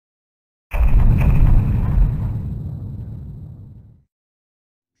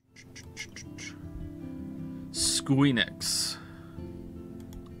Squeenix.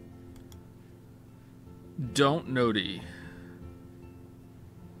 Don't noti.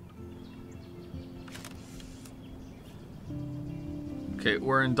 Okay,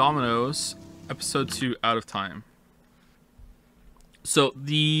 we're in Dominoes, episode 2, out of time. So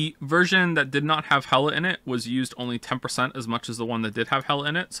the version that did not have Hella in it was used only 10% as much as the one that did have Hella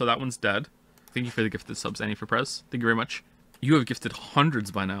in it, so that one's dead. Thank you for the gifted subs, Annie for Prez. Thank you very much. You have gifted hundreds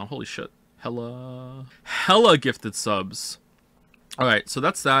by now. Holy shit. Hella gifted subs. Alright, so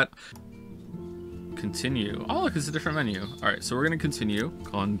that's that. Continue. Oh, look, it's a different menu. Alright, so we're gonna continue.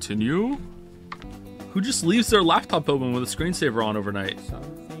 Continue. Who just leaves their laptop open with a screensaver on overnight?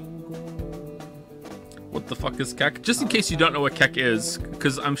 What the fuck is Keck? Just in case you don't know what Keck is,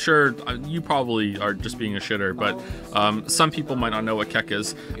 because I'm sure you probably are just being a shitter, but some people might not know what Keck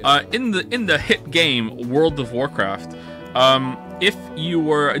is. In the hit game World of Warcraft, if you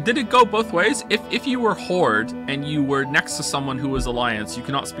were, did it go both ways? If you were Horde and you were next to someone who was Alliance, you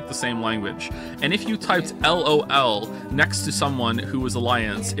cannot speak the same language. And if you typed LOL next to someone who was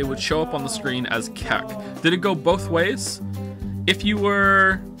Alliance, it would show up on the screen as Keck. Did it go both ways? If you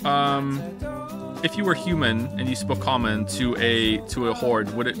were human and you spoke common to a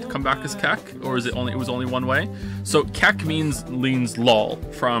Horde, would it come back as Keck, or is it was only one way? So Keck means lol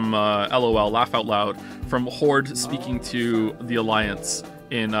from LOL, laugh out loud, from Horde speaking to the Alliance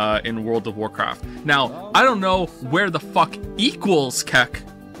in World of Warcraft. Now, I don't know where the fuck equals Keck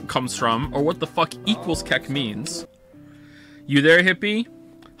comes from, or what the fuck equals Keck means. You there, hippie?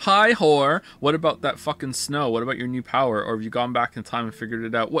 Hi, whore. What about that fucking snow? What about your new power? Or have you gone back in time and figured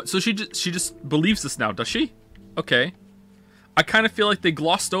it out? What? So she just believes this now, does she? Okay. I kind of feel like they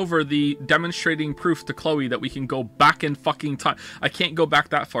glossed over the demonstrating proof to Chloe that we can go back in fucking time. I can't go back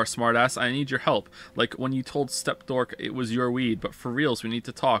that far, smartass. I need your help. Like when you told Step Dork it was your weed, but for reals, we need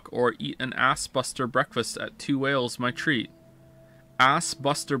to talk. Or eat an ass buster breakfast at 2 whales, my treat. Ass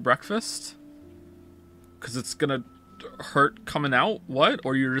buster breakfast? Because it's gonna hurt coming out? What?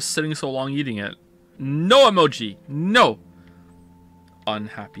 Or you're just sitting so long eating it? No emoji. No.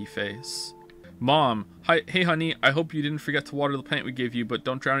 Unhappy face. Mom, hi, hey honey, I hope you didn't forget to water the plant we gave you, but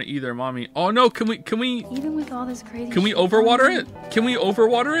don't drown it either, mommy. Oh no, can we even with all this crazy can we overwater it? Can we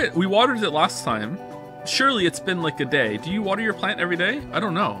overwater it? We watered it last time. Surely it's been like a day. Do you water your plant every day? I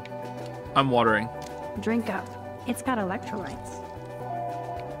don't know. I'm watering. Drink up. It's got electrolytes.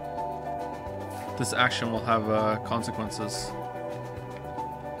 This action will have consequences.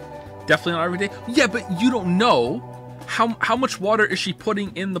 Definitely not every day. Yeah, but you don't know. How much water is she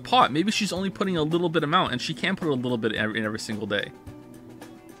putting in the pot? Maybe she's only putting a little bit amount, and she can put a little bit in every single day.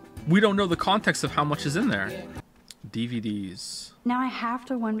 We don't know the context of how much is in there. DVDs. Now I have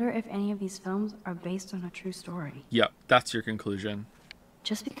to wonder if any of these films are based on a true story. Yep, that's your conclusion.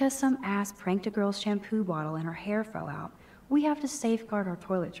 Just because some ass pranked a girl's shampoo bottle and her hair fell out, we have to safeguard our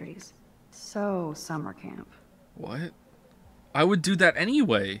toiletries. So, summer camp. What? I would do that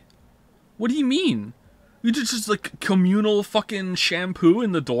anyway. What do you mean? You just like communal fucking shampoo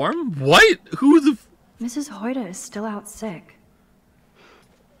in the dorm? What? Who the... Mrs. Hoyda is still out sick.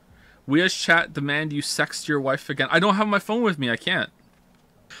 We as chat demand you sext your wife again. I don't have my phone with me. I can't.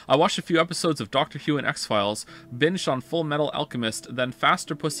 I watched a few episodes of Doctor Who and X-Files, binged on Full Metal Alchemist, then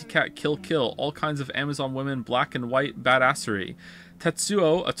Faster Pussycat Kill Kill, all kinds of Amazon women, black and white badassery.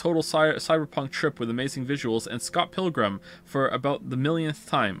 Tetsuo, a total cyberpunk trip with amazing visuals, and Scott Pilgrim for about the millionth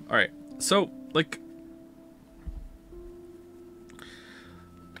time. Alright, so, like...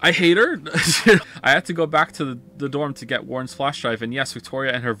 I hate her. I had to go back to the dorm to get Warren's flash drive, and yes,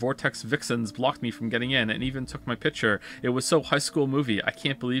 Victoria and her Vortex Vixens blocked me from getting in, and even took my picture. It was so High School Movie. I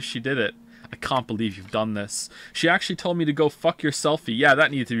can't believe she did it. I can't believe you've done this. She actually told me to go fuck your selfie. Yeah,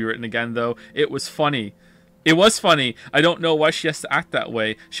 that needed to be written again, though. It was funny. It was funny. I don't know why she has to act that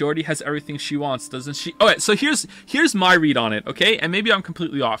way. She already has everything she wants, doesn't she? Okay, so here's my read on it, okay? And maybe I'm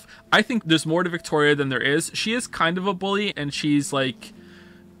completely off. I think there's more to Victoria than there is. She is kind of a bully, and she's like...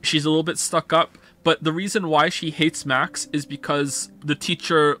 She's a little bit stuck up, but the reason why she hates Max is because the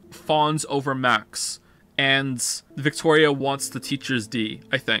teacher fawns over Max, and Victoria wants the teacher's D,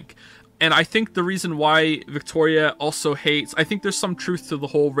 I think. And I think the reason why Victoria also hates... I think there's some truth to the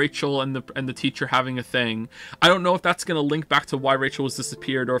whole Rachel and the teacher having a thing. I don't know if that's going to link back to why Rachel was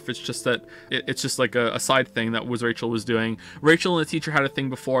disappeared, or if it's just that it's just like a side thing that Rachel was doing. Rachel and the teacher had a thing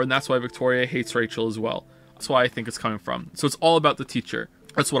before, and that's why Victoria hates Rachel as well. That's why I think it's coming from. So it's all about the teacher.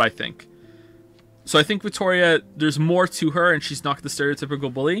 That's what I think. So I think Victoria, there's more to her, and she's not the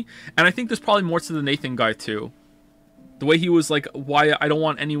stereotypical bully. And I think there's probably more to the Nathan guy, too. The way he was like, why I don't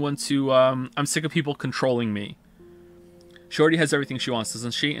want anyone to... I'm sick of people controlling me. Shorty has everything she wants,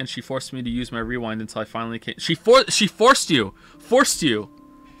 doesn't she? And she forced me to use my rewind until I finally came. She forced you. Forced you.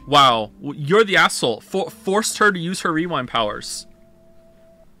 Wow. You're the asshole. Forced her to use her rewind powers.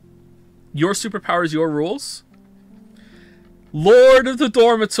 Your superpowers, your rules? Lord of the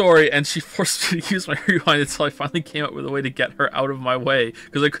dormitory. And she forced me to use my rewind until I finally came up with a way to get her out of my way.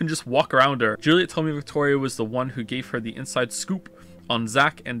 Because I couldn't just walk around her. Juliet told me Victoria was the one who gave her the inside scoop on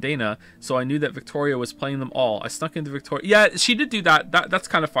Zach and Dana, so I knew that Victoria was playing them all. I snuck into Victoria. Yeah, she did do that. That's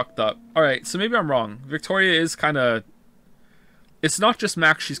kind of fucked up. Alright, so maybe I'm wrong. Victoria is kind of... It's not just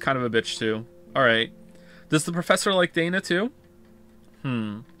Max, she's kind of a bitch too. Alright. Does the professor like Dana too?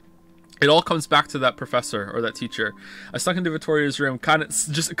 It all comes back to that professor, or that teacher. I snuck into Victoria's room, kind of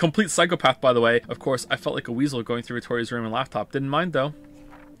just a complete psychopath, by the way. Of course, I felt like a weasel going through Victoria's room and laptop. Didn't mind though.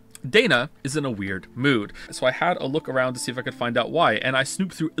 Dana is in a weird mood, so I had a look around to see if I could find out why, and I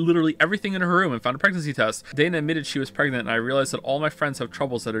snooped through literally everything in her room and found a pregnancy test. Dana admitted she was pregnant, and I realized that all my friends have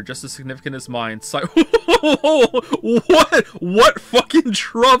troubles that are just as significant as mine. So what fucking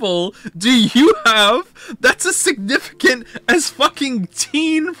trouble do you have that's as significant as fucking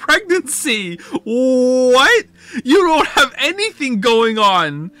teen pregnancy? What? You don't have anything going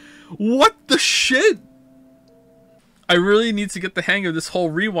on. What the shit? I really need to get the hang of this whole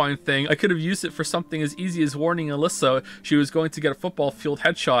rewind thing. I could have used it for something as easy as warning Alyssa she was going to get a football field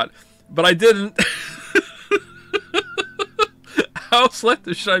headshot, but I didn't. How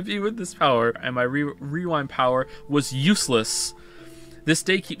selective should I be with this power? And my rewind power was useless. This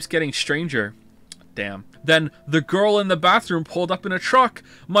day keeps getting stranger. Damn. Then the girl in the bathroom pulled up in a truck.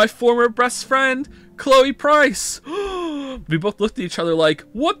 My former best friend, Chloe Price. We both looked at each other like,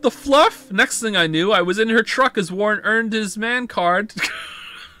 what the fluff? Next thing I knew, I was in her truck as Warren earned his man card.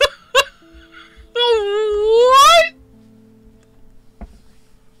 What?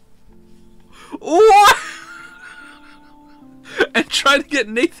 What? And tried to get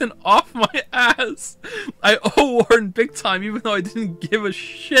Nathan off my ass. I owe Warren big time, even though I didn't give a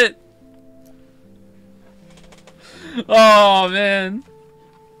shit. Oh, man.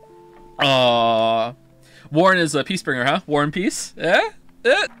 Warren is a peace bringer, huh? Warren Peace?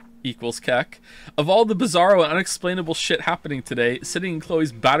 Equals Keck. Of all the bizarro and unexplainable shit happening today, sitting in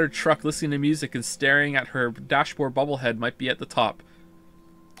Chloe's battered truck listening to music and staring at her dashboard bubblehead might be at the top.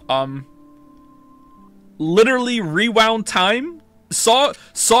 Literally rewound time? Saw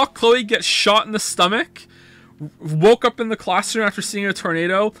Chloe get shot in the stomach? Woke up in the classroom after seeing a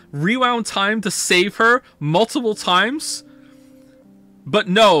tornado? Rewound time to save her multiple times? But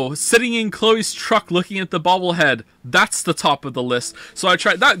no, sitting in Chloe's truck looking at the bobblehead, that's the top of the list. So I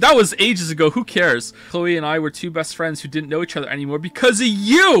tried, that was ages ago, who cares? Chloe and I were two best friends who didn't know each other anymore because of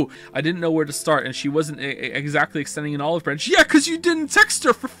you! I didn't know where to start, and she wasn't exactly extending an olive branch. Yeah, because you didn't text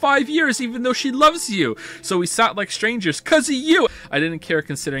her for 5 years even though she loves you. So we sat like strangers because of you! I didn't care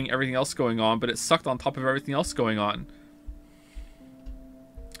considering everything else going on, but it sucked on top of everything else going on.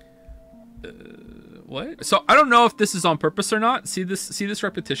 What? So I don't know if this is on purpose or not. See this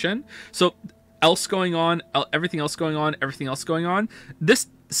repetition? So else going on, everything else going on, everything else going on. This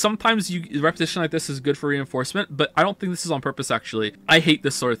sometimes repetition like this is good for reinforcement, but I don't think this is on purpose actually. I hate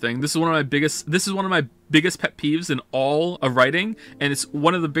this sort of thing. This is one of my biggest pet peeves in all of writing, and it's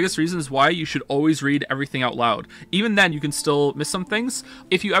one of the biggest reasons why you should always read everything out loud. Even then, you can still miss some things.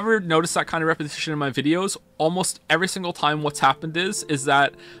 If you ever notice that kind of repetition in my videos, almost every single time what's happened is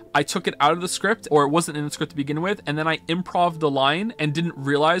that I took it out of the script, or it wasn't in the script to begin with, and then I improv the line and didn't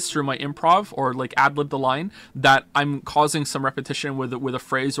realize through my improv or like ad-lib the line that I'm causing some repetition with a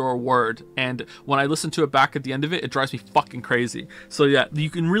phrase or a word. And when I listen to it back at the end of it, it drives me fucking crazy. So yeah, you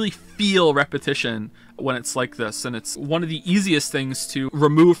can really feel repetition when it's like this, and it's one of the easiest things to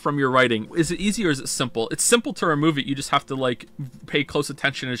remove from your writing. Is it easy or is it simple? It's simple to remove it. You just have to like pay close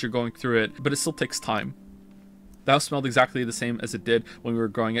attention as you're going through it, but it still takes time. That smelled exactly the same as it did when we were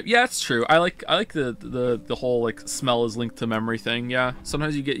growing up. Yeah, it's true. I like the whole like smell is linked to memory thing. Yeah,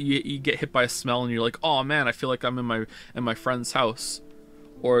 sometimes you get hit by a smell and you're like, oh man, I feel like I'm in my friend's house,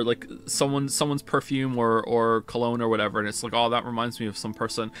 or like someone's perfume or cologne or whatever, and it's like, oh, that reminds me of some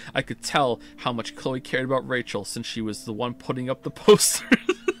person. I could tell how much Chloe cared about Rachel since she was the one putting up the poster.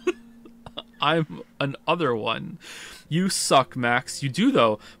 I'm an other one. You suck, Max. You do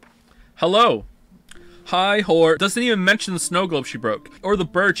though. Hello. Hi, whore. Doesn't even mention the snow globe she broke, or the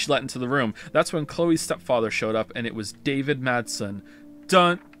bird she let into the room. That's when Chloe's stepfather showed up, and it was David Madsen.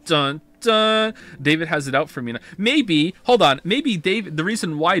 Dun, dun, dun. David has it out for me now. Maybe, hold on, maybe David, the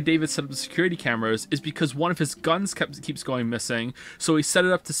reason why David set up the security cameras is because one of his guns keeps going missing, so he set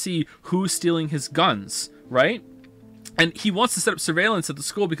it up to see who's stealing his guns, right? And he wants to set up surveillance at the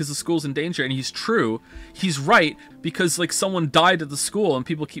school because the school's in danger, and he's true. He's right, because, like, someone died at the school and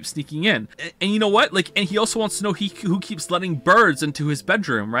people keep sneaking in. And you know what? Like, and he also wants to know who keeps letting birds into his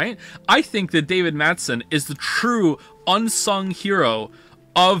bedroom, right? I think that David Madsen is the true unsung hero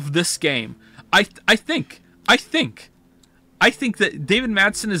of this game. I think that David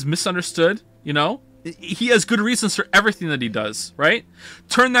Madsen is misunderstood, you know? He has good reasons for everything that he does, right?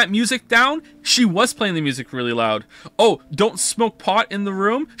 Turn that music down. She was playing the music really loud. Oh, don't smoke pot in the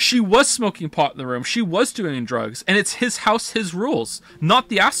room. She was smoking pot in the room. She was doing drugs. And it's his house, his rules, not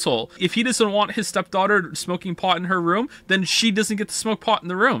the asshole. If he doesn't want his stepdaughter smoking pot in her room, then she doesn't get to smoke pot in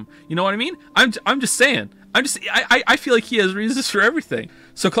the room. You know what I mean? I'm just saying. I feel like he has reasons for everything.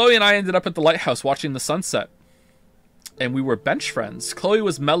 So Chloe and I ended up at the lighthouse watching the sunset. And we were bench friends. Chloe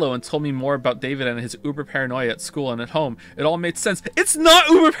was mellow and told me more about David and his uber paranoia at school and at home. It all made sense. It's not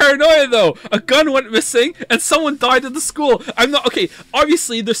uber paranoia though! A gun went missing and someone died at the school. Okay,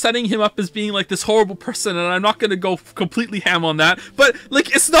 obviously they're setting him up as being like this horrible person, and I'm not gonna go completely ham on that, but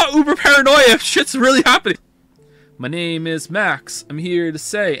like, it's not uber paranoia if shit's really happening. My name is Max. I'm here to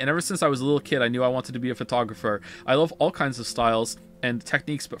say, and ever since I was a little kid, I knew I wanted to be a photographer. I love all kinds of styles and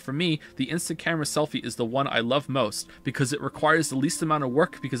techniques, but for me, the instant camera selfie is the one I love most because it requires the least amount of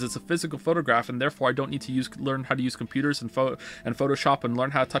work because it's a physical photograph, and therefore I don't need to learn how to use computers and Photoshop and learn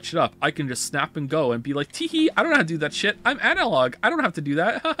how to touch it up. I can just snap and go and be like, teehee, I don't know how to do that shit. I'm analog. I don't have to do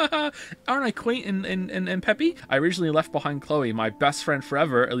that. Aren't I quaint and peppy? I originally left behind Chloe, my best friend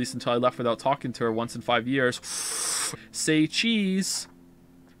forever, at least until I left without talking to her once in 5 years. Say cheese.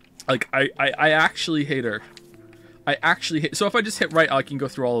 Like, I actually hate her. I actually hate... So if I just hit right, I can go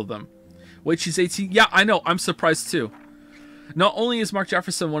through all of them. Wait, she's 18? Yeah, I know. I'm surprised too. Not only is Mark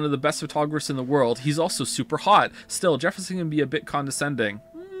Jefferson one of the best photographers in the world, he's also super hot. Still, Jefferson can be a bit condescending.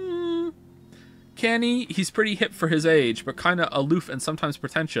 Can he? He's pretty hip for his age, but kind of aloof and sometimes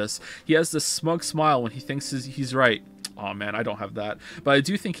pretentious. He has this smug smile when he thinks he's right. Oh man, I don't have that. But I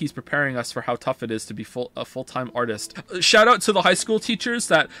do think he's preparing us for how tough it is to be a full-time artist. Shout out to the high school teachers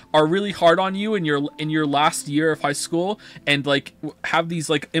that are really hard on you in your last year of high school and like have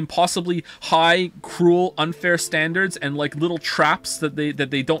these like impossibly high, cruel, unfair standards and like little traps that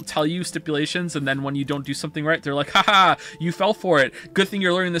they don't tell you, stipulations, and then when you don't do something right, they're like, haha, you fell for it. Good thing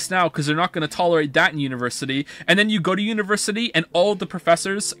you're learning this now, because they're not going to tolerate that in university. And then you go to university and all the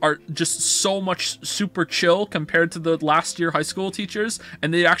professors are just so much super chill compared to the last year high school teachers,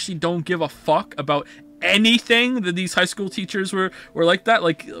 and they actually don't give a fuck about anything that these high school teachers were like that.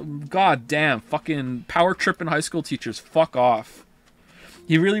 Like, god damn, fucking power tripping high school teachers, fuck off.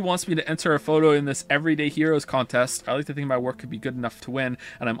 He really wants me to enter a photo in this Everyday Heroes contest. I like to think my work could be good enough to win,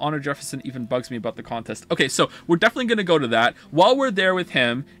 and I'm honored Jefferson even bugs me about the contest. Okay, so we're definitely going to go to that. While we're there with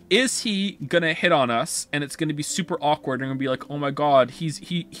him, is he going to hit on us, and it's going to be super awkward, and we're going to be like, oh my god,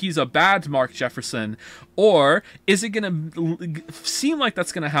 he's a bad Mark Jefferson? Or is it going to seem like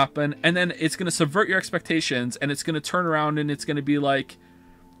that's going to happen, and then it's going to subvert your expectations, and it's going to turn around, and it's going to be like,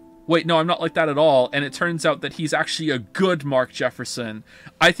 wait, no, I'm not like that at all. And it turns out that he's actually a good Mark Jefferson.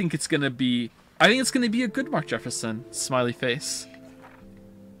 I think it's going to be a good Mark Jefferson. Smiley face.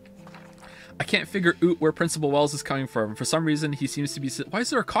 I can't figure out where Principal Wells is coming from. For some reason, he seems to be... Why is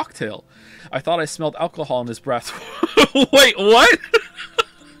there a cocktail? I thought I smelled alcohol in his breath. Wait, what?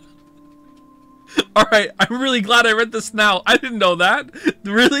 Alright, I'm really glad I read this now. I didn't know that.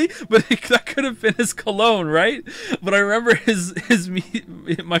 Really? But that could have been his cologne, right? But I remember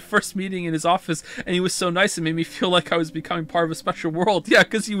my first meeting in his office, and he was so nice, it made me feel like I was becoming part of a special world. Yeah,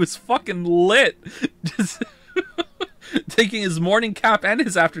 because he was fucking lit. Just... taking his morning cap and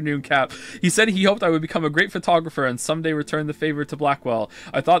his afternoon cap. He said he hoped I would become a great photographer and someday return the favor to Blackwell.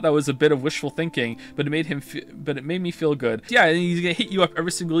 I thought that was a bit of wishful thinking, but it made me feel good. Yeah, and he's gonna hit you up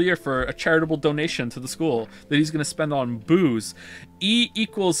every single year for a charitable donation to the school that he's gonna spend on booze. E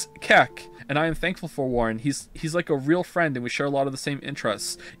equals Keck. And I am thankful for Warren. He's like a real friend, and we share a lot of the same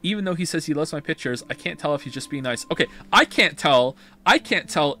interests. Even though he says he loves my pictures, I can't tell if he's just being nice. Okay, I can't tell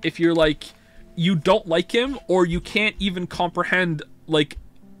if you're like, you don't like him, or you can't even comprehend like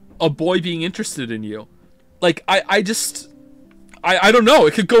a boy being interested in you. Like I don't know,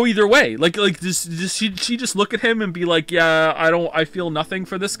 it could go either way. Like she just look at him and be like, yeah, I feel nothing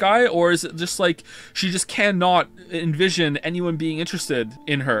for this guy? Or is it just like she just cannot envision anyone being interested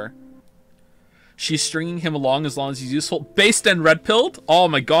in her? She's stringing him along as long as he's useful. Based and red-pilled? Oh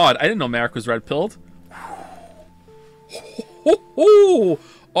my god, I didn't know Merrick was red-pilled.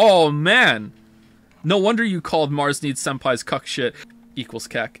 Oh man, no wonder you called Mars Needs Senpai's cuck shit. equals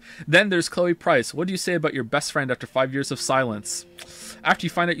Keck. Then there's Chloe Price. What do you say about your best friend after 5 years of silence? After you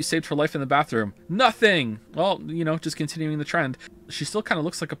find out you saved her life in the bathroom. Nothing! Well, you know, just continuing the trend. She still kind of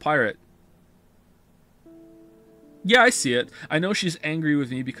looks like a pirate. Yeah, I see it. I know she's angry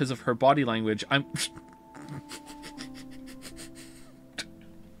with me because of her body language. I'm...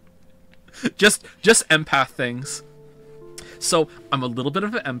 just empath things. So, I'm a little bit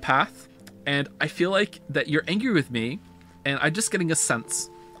of an empath, and I feel like that you're angry with me, and I'm just getting a sense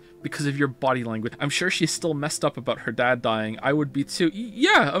because of your body language. I'm sure she's still messed up about her dad dying. I would be too.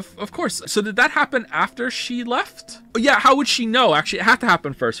 Yeah, of course. So did that happen after she left? Yeah, how would she know? Actually, it had to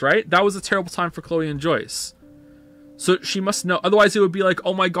happen first, right? That was a terrible time for Chloe and Joyce. So she must know. Otherwise, it would be like,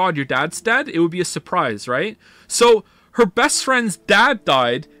 oh my god, your dad's dead? It would be a surprise, right? So her best friend's dad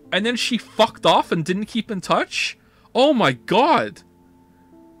died, and then she fucked off and didn't keep in touch? Oh my god.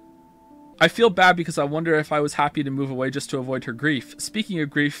 I feel bad because I wonder if I was happy to move away just to avoid her grief. Speaking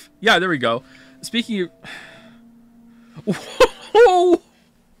of grief... Yeah, there we go. Speaking of... Whoa!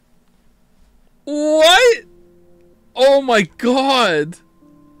 What? Oh my god.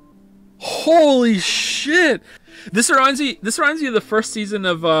 Holy shit. This reminds me of the first season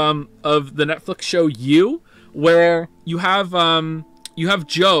of the Netflix show You, where you have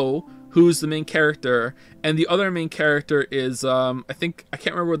Joe, who's the main character, and the other main character is I can't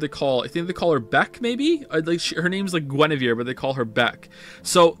remember what they call. I think they call her Beck, maybe. Her name's like Guinevere, but they call her Beck.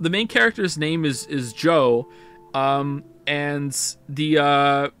 So the main character's name is Joe, and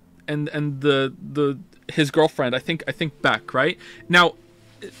the his girlfriend, I think Beck, right? Now,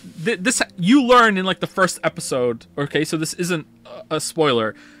 this you learn in like the first episode. Okay, so this isn't a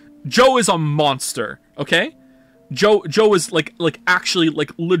spoiler. Joe is a monster. Okay. Joe is like actually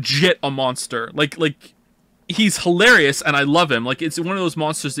like legit a monster. Like he's hilarious and I love him. Like it's one of those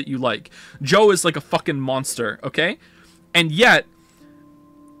monsters that you like. Joe is like a fucking monster, okay? And yet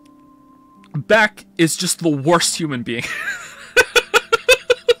Beck is just the worst human being.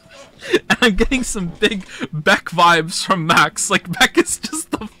 And I'm getting some big Beck vibes from Max. Like Beck is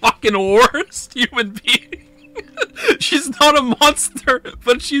just the fucking worst human being. She's not a monster,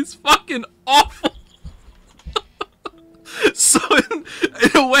 but she's fucking awful. So in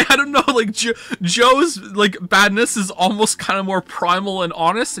a way, I don't know, like Joe's like badness is almost kind of more primal and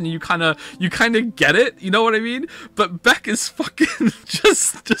honest, and you kind of get it, you know what I mean? But Beck is fucking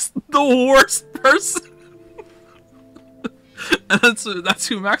just the worst person. And that's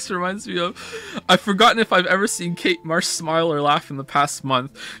who Max reminds me of. I've forgotten if I've ever seen Kate Marsh smile or laugh in the past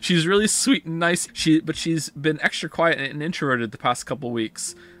month. She's really sweet and nice, but she's been extra quiet and introverted the past couple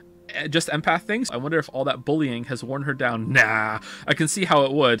weeks. Just empath things. I wonder if all that bullying has worn her down. Nah. I can see how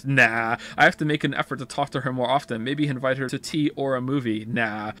it would. Nah. I have to make an effort to talk to her more often. Maybe invite her to tea or a movie.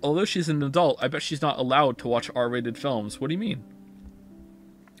 Nah. Although she's an adult, I bet she's not allowed to watch R-rated films. What do you mean?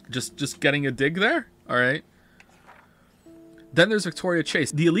 Just getting a dig there? Alright. Then there's Victoria Chase,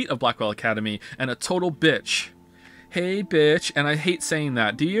 the elite of Blackwell Academy, and a total bitch. Hey, bitch, and I hate saying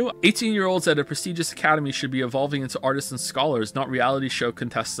that, do you? 18-year-olds at a prestigious academy should be evolving into artists and scholars, not reality show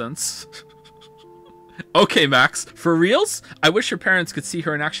contestants. Okay, Max, for reals? I wish her parents could see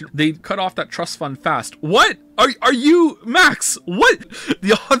her in action. They'd cut off that trust fund fast. What? Are you, Max? What?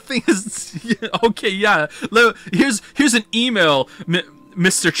 The odd thing is, okay, yeah. Here's an email,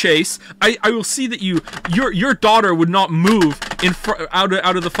 Mr. Chase. I will see that your daughter would not move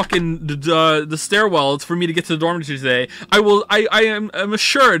out of the fucking the stairwell for me to get to the dormitory today. I am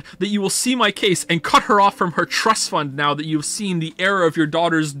assured that you will see my case and cut her off from her trust fund now that you've seen the error of your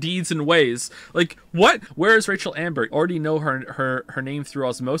daughter's deeds and ways. Like, what? Where is Rachel Amber? Already know her name through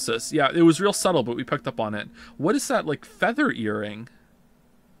osmosis. Yeah, it was real subtle, but we picked up on it. What is that, like, feather earring?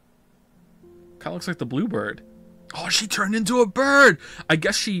 Kind of looks like the bluebird. Oh, she turned into a bird. I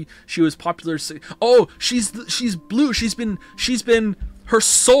guess she was popular. Oh, she's blue. She's been her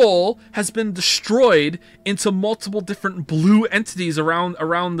soul has been destroyed into multiple different blue entities around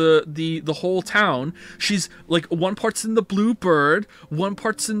the whole town. She's like, one part's in the blue bird, one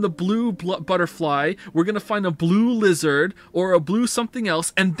part's in the blue butterfly. We're gonna find a blue lizard or a blue something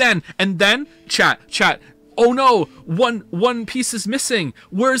else, and then chat. Oh no, one piece is missing.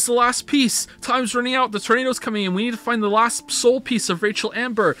 Where's the last piece? Time's running out. The tornado's coming in. We need to find the last soul piece of Rachel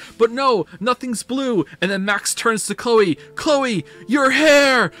Amber. But no, nothing's blue. And then Max turns to Chloe. Chloe, your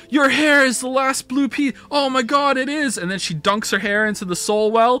hair is the last blue piece. Oh my god, it is. And then she dunks her hair into the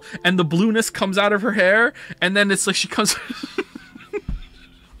soul well, and the blueness comes out of her hair. And then it's like she comes...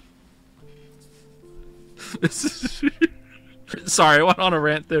 Sorry, I went on a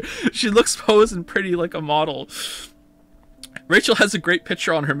rant there. She looks posed and pretty like a model. Rachel has a great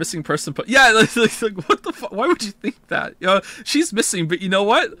picture on her missing person. Yeah, like what the fuck? Why would you think that? She's missing, but you know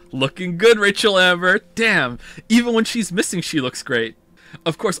what? Looking good, Rachel Amber. Damn. Even when she's missing, she looks great.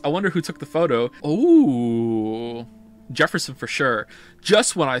 Of course, I wonder who took the photo. Oh, Jefferson for sure.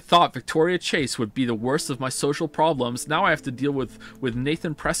 Just when I thought Victoria Chase would be the worst of my social problems, now I have to deal with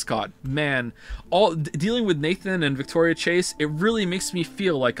Nathan Prescott. Man, dealing with Nathan and Victoria Chase, it really makes me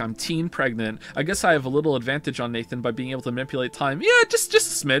feel like I'm teen pregnant. I guess I have a little advantage on Nathan by being able to manipulate time. Yeah, just a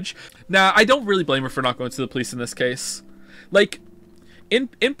smidge. Nah, I don't really blame her for not going to the police in this case. Like, in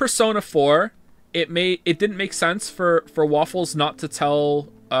Persona 4, it didn't make sense for Waffles not to tell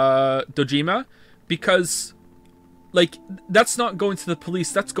Dojima, because like, that's not going to the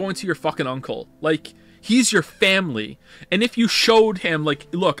police, that's going to your fucking uncle. Like, he's your family. And if you showed him, like,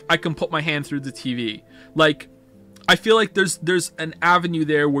 look, I can put my hand through the TV, like, I feel like there's an avenue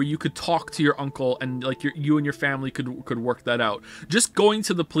there where you could talk to your uncle and like you and your family could work that out. Just going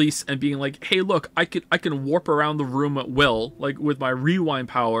to the police and being like, hey, look, I can warp around the room at will, like with my rewind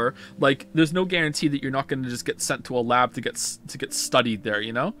power. Like, there's no guarantee that you're not going to just get sent to a lab to get studied there,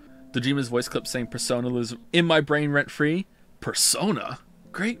 you know? Dojima's voice clip saying Persona lives in my brain rent-free. Persona?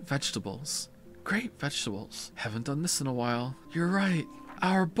 Great vegetables. Great vegetables. Haven't done this in a while. You're right.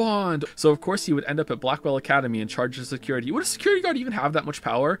 Our bond. So of course he would end up at Blackwell Academy in charge of security. Would a security guard even have that much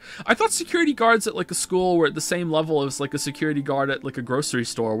power? I thought security guards at like a school were at the same level as like a security guard at like a grocery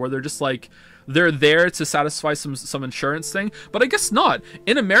store, where they're just like, they're there to satisfy some insurance thing. But I guess not.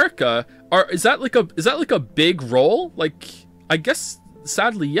 In America, is that like a big role? Like, I guess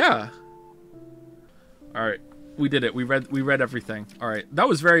sadly, yeah. All right, we did it. We read everything. All right, that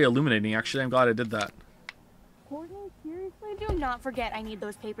was very illuminating. Actually, I'm glad I did that. Gordon, seriously, do not forget I need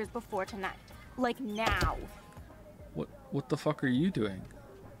those papers before tonight. Like now. What the fuck are you doing?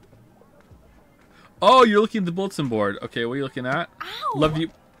 Oh, you're looking at the bulletin board. Okay, what are you looking at? Ow! Love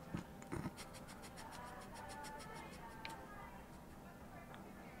you.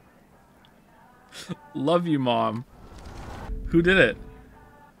 Love you, Mom. Who did it?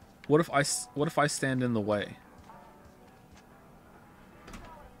 What if I stand in the way?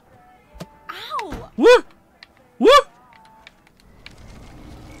 Ow! Woo! Woo!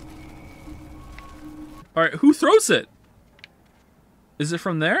 All right, who throws it? Is it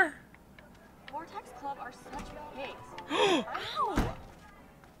from there? Vortex Club are such pigs. Ow!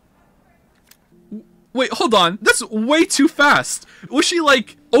 Wait, hold on. That's way too fast. Was she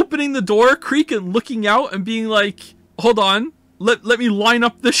like opening the door, creak, and looking out and being like, hold on, let me line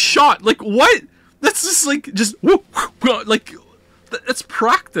up this shot? Like, what? That's just like, whoop, whoop, like, that's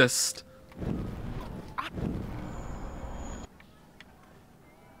practiced.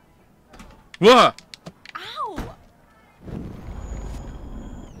 Whoa! Ow!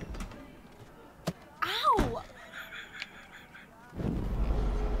 Ow!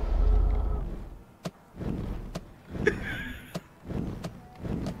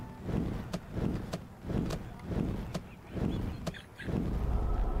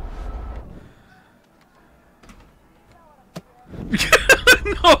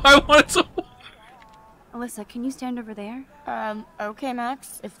 No, I wanted to. Alyssa, can you stand over there? Okay,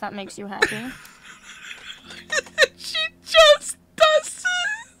 Max, if that makes you happy. She just does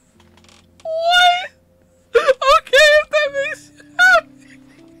it. What? Okay, if that makes you happy.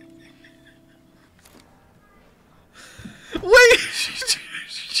 Wait,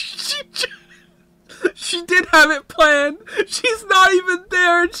 she did have it planned. She's not even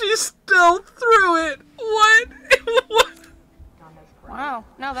there, and she still threw it. What? What? Wow,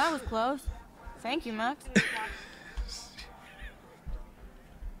 now that was close. Thank you, Max.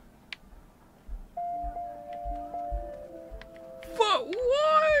 But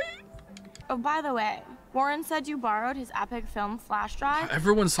why? Oh, by the way, Warren said you borrowed his epic film flash drive.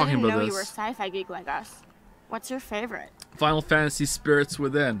 Everyone's talking I didn't about know this. You were a sci-fi geek like us. What's your favorite? Final Fantasy Spirits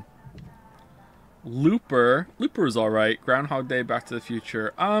Within. Looper was alright. Groundhog Day, Back to the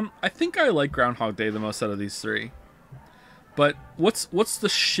Future. I think I like Groundhog Day the most out of these three. But what's the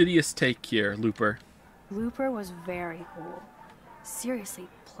shittiest take here, Looper? Looper was very cool. Seriously,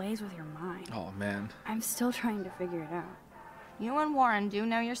 plays with your mind. Oh man. I'm still trying to figure it out. You and Warren do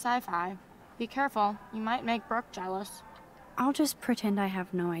know your sci-fi. Be careful, you might make Brooke jealous. I'll just pretend I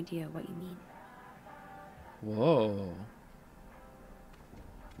have no idea what you mean. Whoa.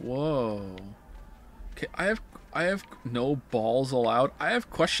 Whoa. Okay, I have no balls allowed. I have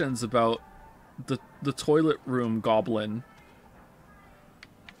questions about the toilet room goblin.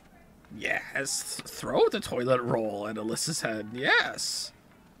 Yes, throw the toilet roll at Alyssa's head. Yes.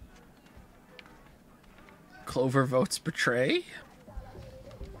 Clover votes betray.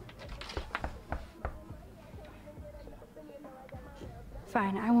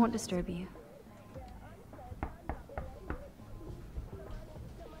 Fine, I won't disturb you.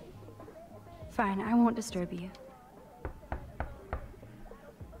 Fine, I won't disturb you.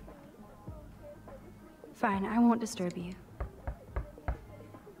 Fine, I won't disturb you.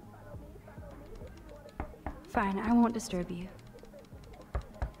 Fine, I won't disturb you.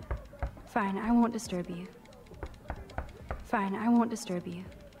 Fine, I won't disturb you. Fine, I won't disturb you.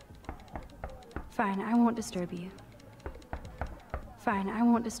 Fine, I won't disturb you. Fine, I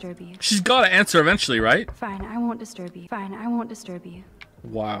won't disturb you. She's got to answer eventually, right? Fine, I won't disturb you. Fine, I won't disturb you.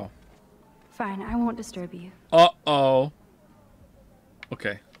 Wow. Fine, I won't disturb you. Uh-oh.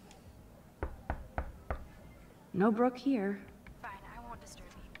 Okay. No Brooke here. Fine, I won't disturb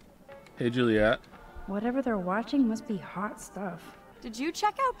you. Hey, Juliet. Whatever they're watching must be hot stuff. Did you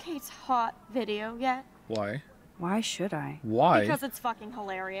check out Kate's hot video yet? Why? Why should I? Why? Because it's fucking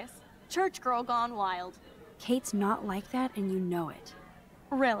hilarious. Church girl gone wild. Kate's not like that and you know it.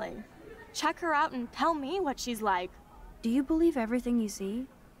 Really? Check her out and tell me what she's like. Do you believe everything you see?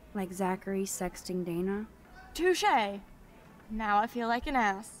 Like Zachary sexting Dana? Touché. Now I feel like an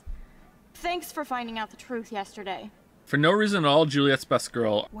ass. Thanks for finding out the truth yesterday. For no reason at all, Juliet's best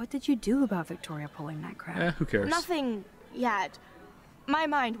girl. What did you do about Victoria pulling that crap? Who cares? Nothing yet. My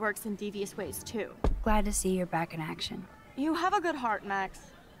mind works in devious ways too. Glad to see you're back in action. You have a good heart, Max.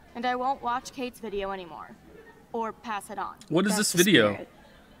 And I won't watch Kate's video anymore. Or pass it on. What is That's this video? Spirit.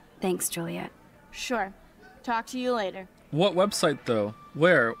 Thanks, Juliet. Sure. Talk to you later. What website, though?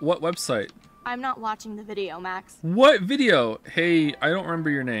 Where? What website? I'm not watching the video, Max. What video? Hey, I don't remember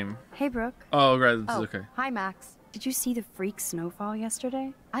your name. Hey, Brooke. Oh, right, this is okay. Hi, Max. Did you see the freak snowfall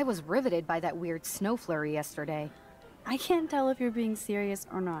yesterday? I was riveted by that weird snow flurry yesterday. I can't tell if you're being serious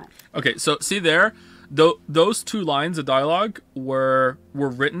or not. Okay, so see there, those two lines of dialogue were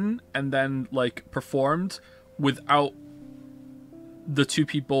written and then like performed without the two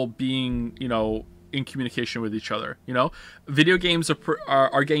people being, you know, in communication with each other. You know, video games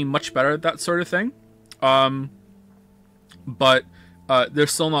are getting much better at that sort of thing, but they're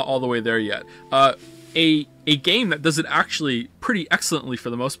still not all the way there yet. A game that does it actually pretty excellently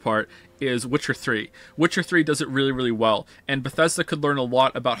for the most part is Witcher 3. Witcher 3 does it really, really well, and Bethesda could learn a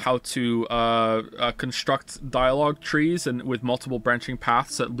lot about how to construct dialogue trees and with multiple branching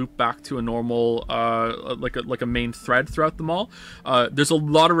paths that loop back to a normal, like a main thread throughout them all. There's a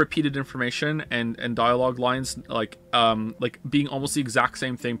lot of repeated information and dialogue lines, like being almost the exact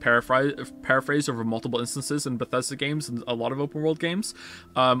same thing paraphrased over multiple instances in Bethesda games and a lot of open world games.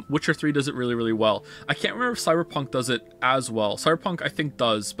 Witcher 3 does it really, really well. I can't remember if Cyberpunk does it as well. Cyberpunk I think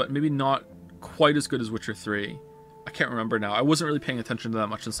does, but maybe not quite as good as Witcher 3. I can't remember now. I wasn't really paying attention to that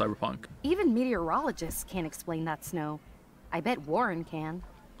much in Cyberpunk. Even meteorologists can't explain that snow. I bet Warren can.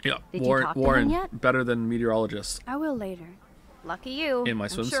 Yeah, Did you talk to him Warren, yet? better than meteorologists. I will later. Lucky you. In my I'm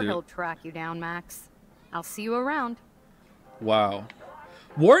sure swimsuit. he'll track you down, Max. I'll see you around. Wow.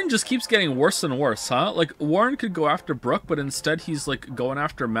 Warren just keeps getting worse and worse, huh? Like, Warren could go after Brooke, but instead he's, like, going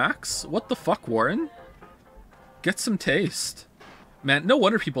after Max? What the fuck, Warren? Get some taste. Man, no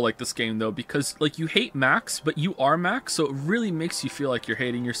wonder people like this game, though, because, like, you hate Max, but you are Max, so it really makes you feel like you're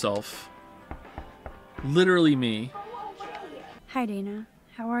hating yourself. Literally me. Hi, Dana.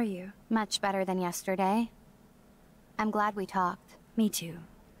 How are you? Much better than yesterday. I'm glad we talked. Me too.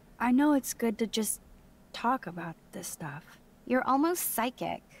 I know it's good to just talk about this stuff. You're almost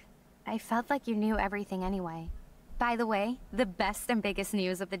psychic. I felt like you knew everything anyway. By the way, the best and biggest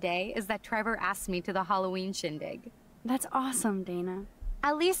news of the day is that Trevor asked me to the Halloween shindig. That's awesome, Dana.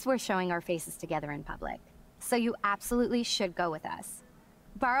 At least we're showing our faces together in public. So you absolutely should go with us.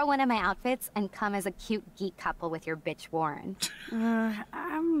 Borrow one of my outfits and come as a cute geek couple with your bitch Warren.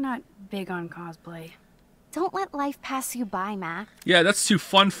 I'm not big on cosplay. Don't let life pass you by, Mac. Yeah, that's too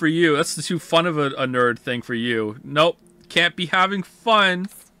fun for you. That's too fun of a nerd thing for you. Nope, can't be having fun.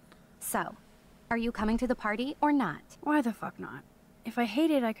 So, are you coming to the party or not? Why the fuck not? If I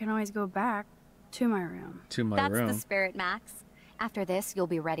hate it, I can always go back to my room. To my That's room. the spirit, Max. After this, you'll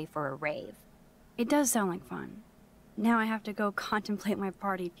be ready for a rave. It does sound like fun. Now I have to go contemplate my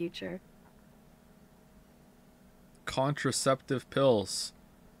party future. Contraceptive pills.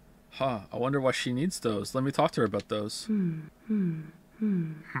 Huh, I wonder why she needs those. Let me talk to her about those.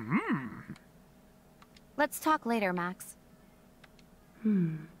 Let's talk later, Max. I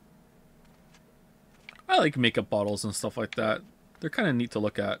like makeup bottles and stuff like that. They're kind of neat to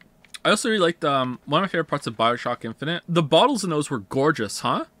look at. I also really liked one of my favorite parts of BioShock Infinite. The bottles in those were gorgeous,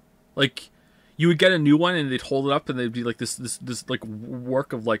 huh? Like, you would get a new one and they'd hold it up and they'd be like this like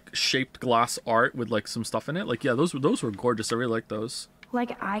work of like shaped glass art with like some stuff in it. Like, yeah, those were gorgeous. I really liked those.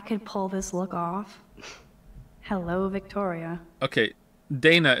 Like I could pull this look off. Hello, Victoria. Okay,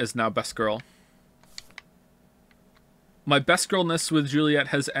 Dana is now best girl. My best girlness with Juliet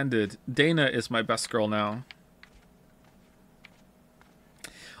has ended. Dana is my best girl now.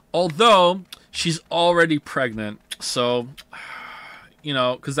 Although, she's already pregnant. So, you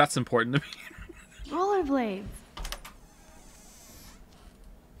know, because that's important to me. Rollerblades.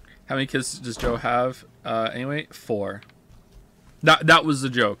 How many kids does Joe have? Anyway, 4. That was the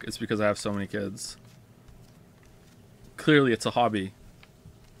joke. It's because I have so many kids. Clearly, it's a hobby.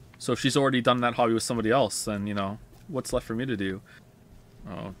 So if she's already done that hobby with somebody else, then, you know, what's left for me to do?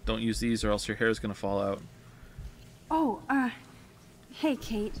 Oh, don't use these or else your hair is going to fall out. Oh, hey,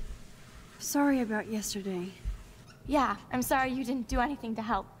 Kate. Sorry about yesterday. Yeah, I'm sorry you didn't do anything to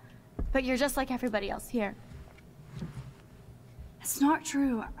help. But you're just like everybody else here. It's not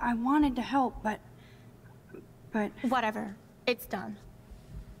true. I wanted to help, but... Whatever. It's done.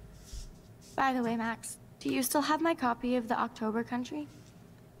 By the way, Max, do you still have my copy of the October Country?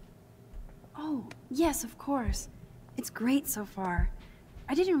 Oh, yes, of course. It's great so far.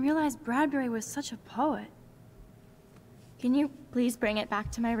 I didn't realize Bradbury was such a poet. Can you please bring it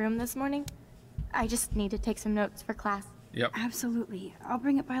back to my room this morning? I just need to take some notes for class. Yep. Absolutely. I'll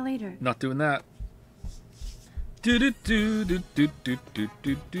bring it by later. Not doing that.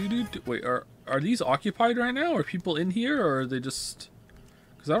 Wait, are these occupied right now? Are people in here, or are they just...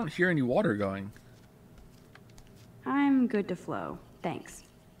 Because I don't hear any water going. I'm good to flow. Thanks.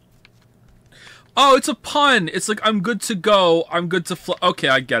 Oh, it's a pun! It's like, I'm good to go, I'm good to flow. Okay,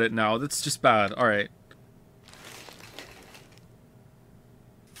 I get it now. That's just bad. Alright.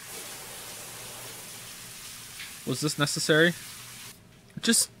 Was this necessary?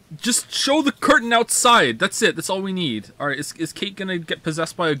 Just show the curtain outside. That's it. That's all we need. Alright, is Kate gonna get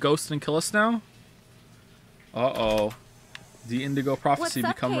possessed by a ghost and kill us now? Uh-oh. The Indigo prophecy What's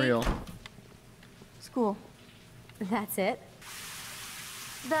up, become Kate? real. School. That's it?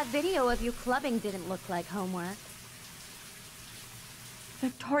 That video of you clubbing didn't look like homework.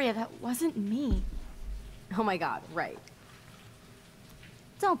 Victoria, that wasn't me. Oh my god, right.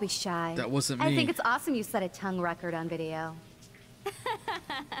 Don't be shy. That wasn't me. I think it's awesome you set a tongue record on video.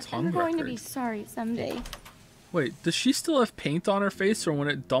 Tongue I'm going to record. be sorry someday. Wait, does she still have paint on her face from when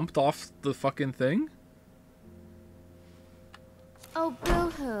it dumped off the fucking thing? Oh,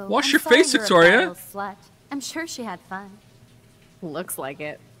 boo-hoo. Wash I'm your sorry face, you're a Victoria. battle slut. I'm sure she had fun. Looks like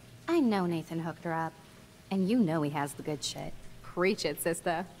it. I know Nathan hooked her up. And you know he has the good shit. Preach it,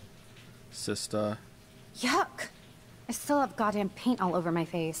 sister. Sister. Yuck! I still have goddamn paint all over my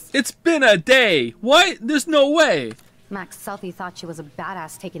face. It's been a day! What? There's no way! Max Selfie thought she was a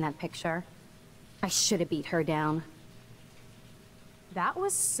badass taking that picture. I should have beat her down. That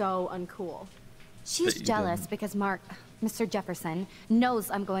was so uncool. She's Bet you jealous didn't. because Mr. Jefferson, knows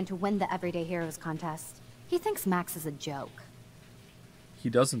I'm going to win the Everyday Heroes contest. He thinks Max is a joke. He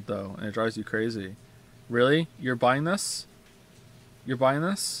doesn't, though, and it drives you crazy. Really? You're buying this? You're buying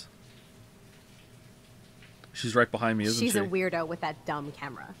this? She's right behind me, isn't She's she? a weirdo with that dumb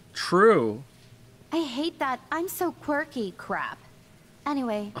camera. True. I hate that I'm so quirky crap.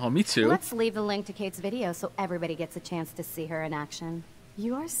 Anyway, Oh, me too. let's leave the link to Kate's video so everybody gets a chance to see her in action.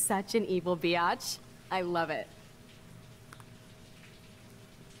 You are such an evil biatch. I love it.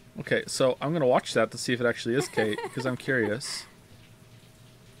 Okay, so I'm gonna watch that to see if it actually is Kate, because I'm curious.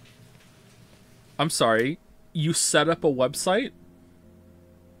 I'm sorry, you set up a website?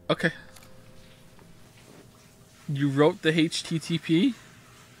 Okay. You wrote the HTTP?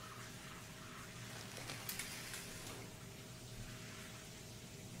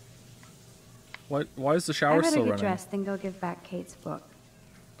 What? Why is the I shower better still get running? dressed and go give back Kate's book.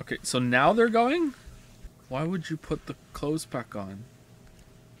 Okay, so now they're going? Why would you put the clothes back on?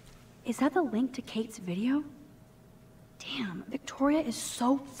 Is that the link to Kate's video? Damn, Victoria is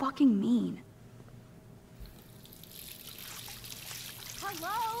so fucking mean.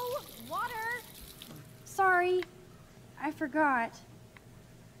 Hello? Water? Sorry, I forgot.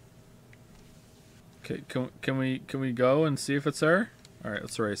 Okay, can we go and see if it's her? All right,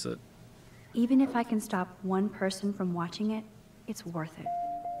 let's erase it. Even if I can stop one person from watching it, it's worth it.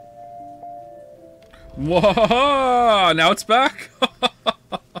 Whoa! Now it's back.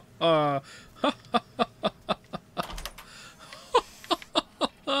 Now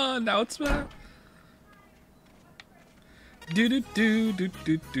it's back.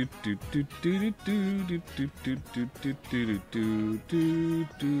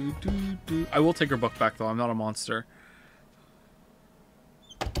 I will take her book back though. I'm not a monster.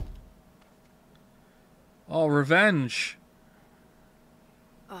 Oh, revenge.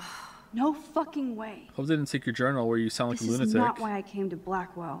 No fucking way. Hope they didn't take your journal where you sound like This a is lunatic. not why I came to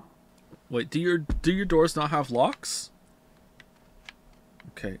Blackwell. Wait, do your doors not have locks?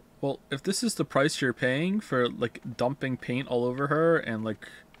 Okay, well, if this is the price you're paying for, like, dumping paint all over her and, like,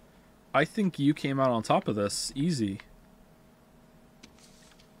 I think you came out on top of this. Easy.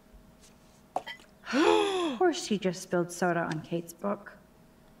 Of course she just spilled soda on Kate's book.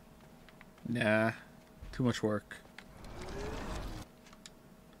 Nah, too much work.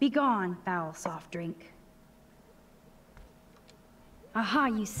 Be gone, foul soft drink. Aha,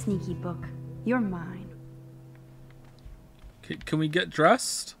 you sneaky book. You're mine. Okay, can we get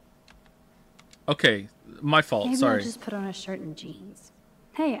dressed? Okay, my fault, Maybe sorry. I'll just put on a shirt and jeans.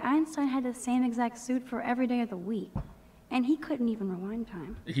 Hey, Einstein had the same exact suit for every day of the week. And he couldn't even rewind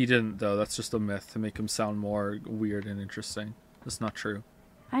time. He didn't, though. That's just a myth to make him sound more weird and interesting. That's not true.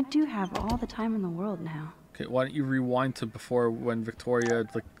 I do have all the time in the world now. Okay, why don't you rewind to before when Victoria,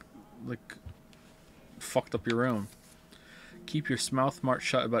 like fucked up your room. Keep your mouth marked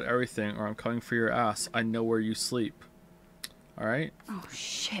shut about everything or I'm coming for your ass. I know where you sleep. Alright? Oh,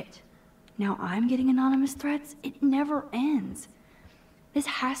 shit. Now I'm getting anonymous threats? It never ends. This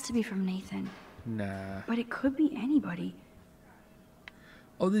has to be from Nathan. Nah. But it could be anybody.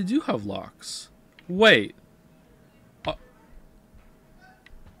 Oh, they do have locks. Wait.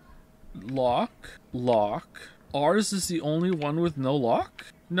 Lock. Lock. Ours is the only one with no lock?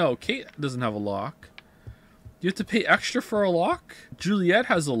 No, Kate doesn't have a lock. You have to pay extra for a lock? Juliet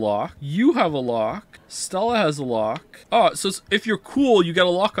has a lock. You have a lock. Stella has a lock. Oh, so if you're cool, you get a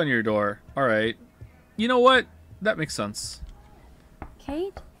lock on your door. Alright. You know what? That makes sense.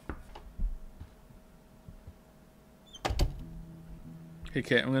 Kate? Hey,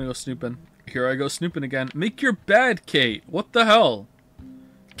 Kate, I'm gonna go snooping. Here I go snooping again. Make your bed, Kate. What the hell?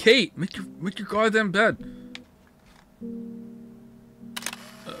 Kate, make your goddamn bed.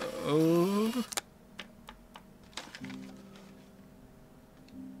 Oh.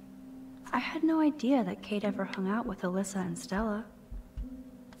 I had no idea that Kate ever hung out with Alyssa and Stella.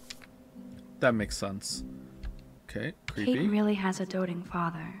 That makes sense. Okay, creepy. Kate really has a doting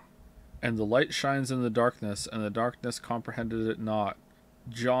father. And the light shines in the darkness, and the darkness comprehended it not.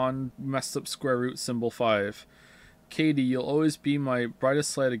 John messed up square root symbol 5. Katie, you'll always be my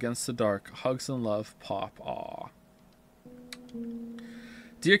brightest light against the dark. Hugs and love, Pop. Aw.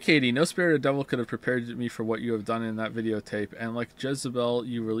 Dear Katie, no spirit or devil could have prepared me for what you have done in that videotape, and like Jezebel,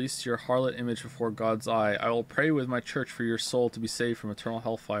 you released your harlot image before God's eye. I will pray with my church for your soul to be saved from eternal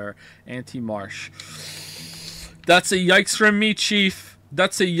hellfire. Auntie Marsh. That's a yikes from me, Chief.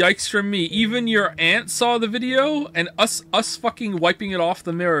 That's a yikes from me. Even your aunt saw the video, and us fucking wiping it off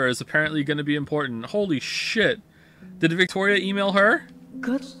the mirror is apparently going to be important. Holy shit. Did Victoria email her?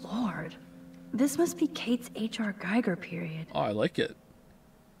 Good lord. This must be Kate's H.R. Geiger period. Oh, I like it.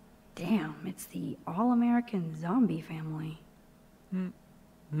 Damn, it's the all-American zombie family.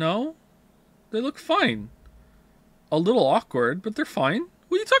 No? They look fine. A little awkward, but they're fine.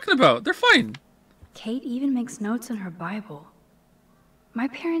 What are you talking about? They're fine. Kate even makes notes in her Bible. My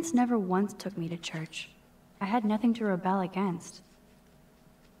parents never once took me to church. I had nothing to rebel against.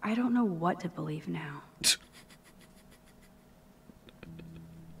 I don't know what to believe now.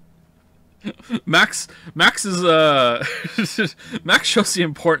 Max is Max shows the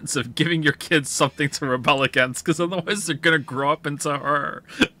importance of giving your kids something to rebel against, because otherwise they're gonna grow up into her.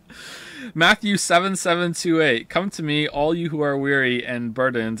 Matthew 7:7-8. Come to me, all you who are weary and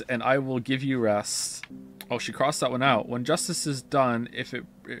burdened, and I will give you rest. Oh, she crossed that one out. When justice is done, if it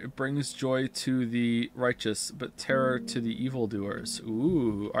brings joy to the righteous, but terror to the evildoers.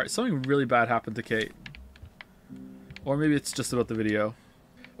 Ooh. Alright, something really bad happened to Kate. Or maybe it's just about the video.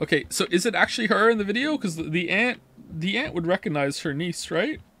 Okay, so is it actually her in the video? Because the aunt would recognize her niece,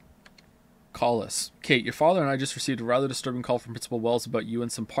 right? Call us. Kate, your father and I just received a rather disturbing call from Principal Wells about you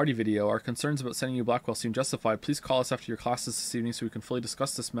and some party video. Our concerns about sending you Blackwell seem justified. Please call us after your classes this evening so we can fully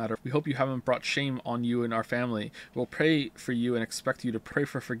discuss this matter. We hope you haven't brought shame on you and our family. We'll pray for you and expect you to pray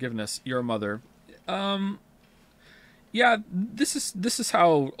for forgiveness. Your mother. Yeah, this is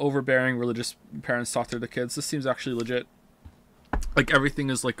how overbearing religious parents talk to their kids. This seems actually legit. Like, everything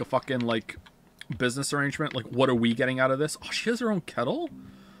is like a fucking, like, business arrangement. Like, what are we getting out of this? Oh, she has her own kettle?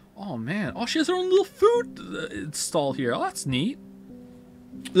 Oh, man. Oh, she has her own little food stall here. Oh, that's neat.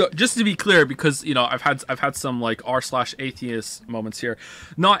 Just to be clear, because, you know, I've had some, like, r/atheist moments here.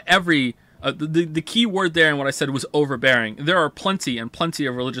 Not every... the key word there and what I said was overbearing. There are plenty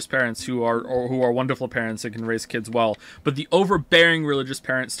of religious parents who are wonderful parents and can raise kids well. But the overbearing religious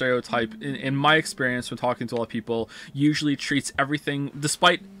parent stereotype, in my experience when talking to a lot of people, usually treats everything,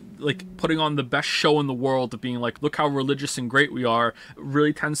 despite like putting on the best show in the world of being like, look how religious and great we are,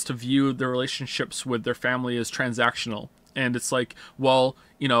 really tends to view their relationships with their family as transactional. And it's like, well,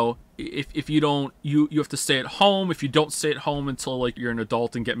 you know, if you don't, you have to stay at home. If you don't stay at home until like you're an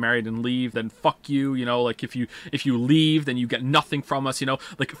adult and get married and leave, then fuck you. You know, like if you leave, then you get nothing from us. You know,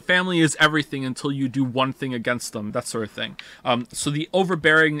 like family is everything until you do one thing against them. That sort of thing. So the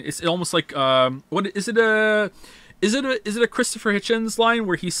overbearing is almost like what is it a Christopher Hitchens line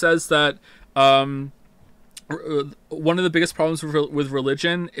where he says that one of the biggest problems with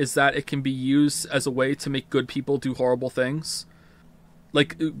religion is that it can be used as a way to make good people do horrible things.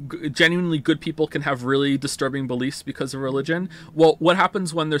 Like, genuinely good people can have really disturbing beliefs because of religion. Well, what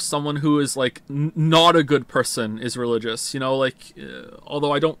happens when there's someone who is, like, not a good person is religious? You know, like,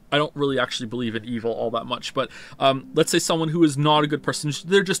 although I don't really actually believe in evil all that much. But let's say someone who is not a good person,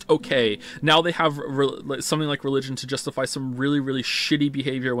 they're just okay. Now they have something like religion to justify some really, really shitty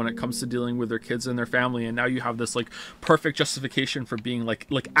behavior when it comes to dealing with their kids and their family. And now you have this, like, perfect justification for being,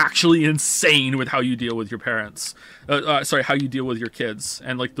 like actually insane with how you deal with your parents. How you deal with your kids.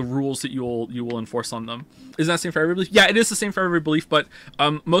 And like the rules that you will enforce on them. Isn't that the same for every belief? Yeah, it is the same for every belief, but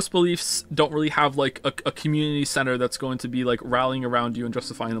most beliefs don't really have like a community center that's going to be like rallying around you and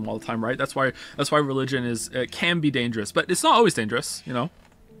justifying them all the time, right? That's why religion can be dangerous, but it's not always dangerous, you know.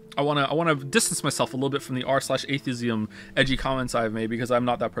 I wanna distance myself a little bit from the r/atheism edgy comments I've made because I'm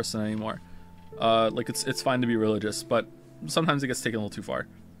not that person anymore. Like it's fine to be religious, but sometimes it gets taken a little too far.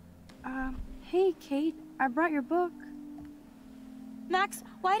 Hey Kate, I brought your book. Max,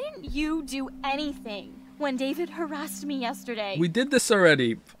 why didn't you do anything when David harassed me yesterday? We did this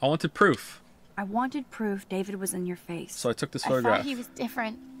already. I wanted proof. I wanted proof David was in your face. So I took this I photograph. thought he was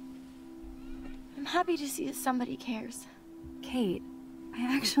different. I'm happy to see that somebody cares. Kate,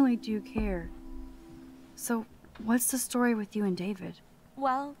 I actually do care. So, what's the story with you and David?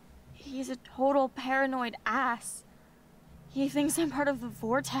 Well, he's a total paranoid ass. He thinks I'm part of the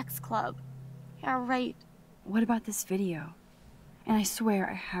Vortex Club. Yeah, right. What about this video? And I swear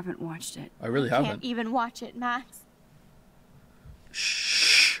I haven't watched it. I really Can't haven't. even watch it, Max.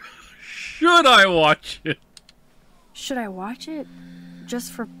 Should I watch it? Should I watch it?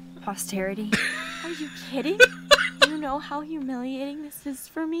 Just for posterity? Are you kidding? Do you know how humiliating this is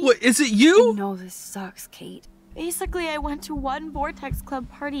for me? What, is it you? No, this sucks, Kate. Basically, I went to one Vortex Club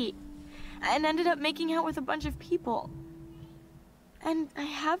party and ended up making out with a bunch of people. And I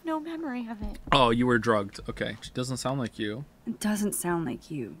have no memory of it. Oh, you were drugged. Okay. Doesn't sound like you. It doesn't sound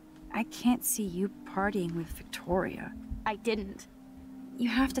like you. I can't see you partying with Victoria. I didn't. You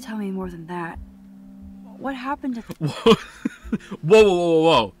have to tell me more than that. What happened to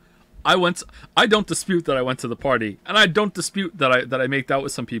Whoa. I don't dispute that I went to the party, and I don't dispute that I made out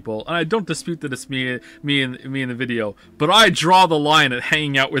with some people, and I don't dispute that it's me in the video. But I draw the line at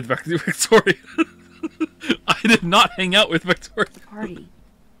hanging out with Victoria. I did not hang out with Victoria. party?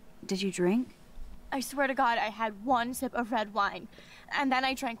 Did you drink? I swear to God, I had one sip of red wine, and then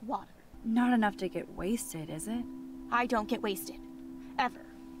I drank water. Not enough to get wasted, is it? I don't get wasted. Ever.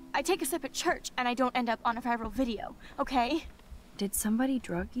 I take a sip at church, and I don't end up on a viral video, okay? Did somebody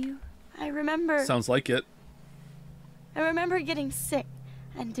drug you? I remember Sounds like it. getting sick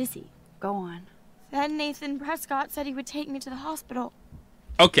and dizzy. Go on. Then Nathan Prescott said he would take me to the hospital.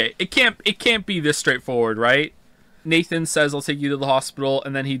 Okay, it can't be this straightforward, right? Nathan says, I'll take you to the hospital,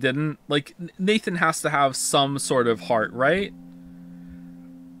 and then he didn't. Like, Nathan has to have some sort of heart, right?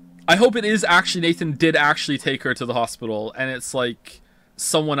 I hope it is actually Nathan did actually take her to the hospital, and it's like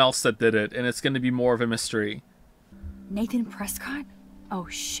someone else that did it, and it's going to be more of a mystery. Nathan Prescott? Oh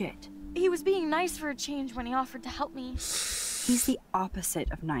shit. He was being nice for a change when he offered to help me. He's the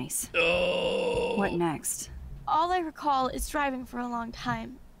opposite of nice. Oh. What next? All I recall is driving for a long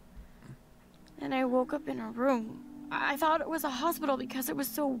time. And I woke up in a room. I thought it was a hospital because it was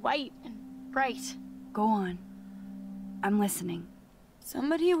so white and bright. Go on. I'm listening.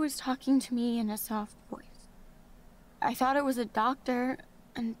 Somebody was talking to me in a soft voice. I thought it was a doctor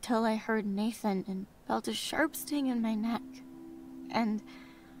until I heard Nathan and felt a sharp sting in my neck. And...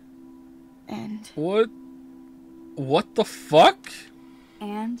 What the fuck?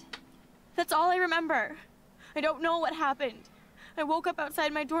 And? That's all I remember. I don't know what happened. I woke up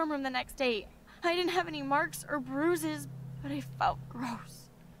outside my dorm room the next day. I didn't have any marks or bruises, but I felt gross.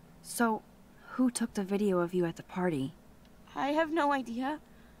 So, who took the video of you at the party? I have no idea.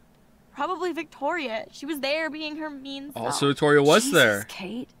 Probably Victoria. She was there being her mean self. Also, Victoria was Jesus, there.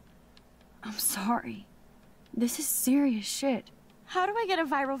 Kate. I'm sorry. This is serious shit. How do I get a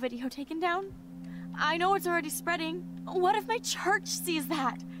viral video taken down? I know it's already spreading. What if my church sees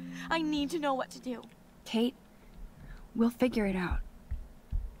that? I need to know what to do. Kate, we'll figure it out.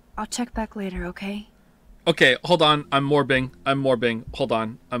 I'll check back later, okay? Okay, hold on. I'm morbing. Hold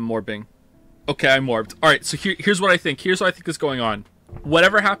on. I'm morbing. Okay, I'm warped. Alright, so here's what I think. Here's what I think is going on.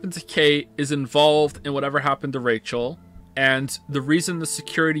 Whatever happened to Kate is involved in whatever happened to Rachel. And the reason the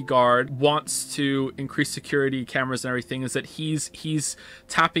security guard wants to increase security cameras and everything is that he's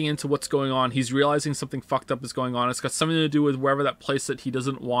tapping into what's going on. He's realizing something fucked up is going on. It's got something to do with wherever that place that he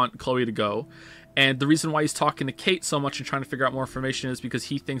doesn't want Chloe to go. And the reason why he's talking to Kate so much and trying to figure out more information is because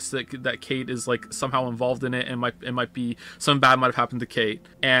he thinks that Kate is like somehow involved in it, and it might be something bad might have happened to Kate.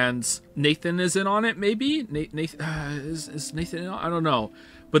 And Nathan is in on it, maybe. Nathan is Nathan in on it? I don't know.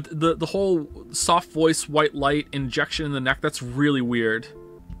 But the whole soft voice, white light, injection in the neck, that's really weird.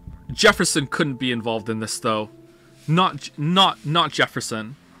 Jefferson couldn't be involved in this though. Not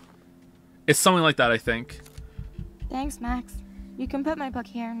Jefferson. It's something like that, I think. Thanks, Max. You can put my book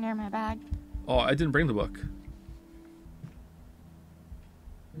here near my bag. Oh, I didn't bring the book.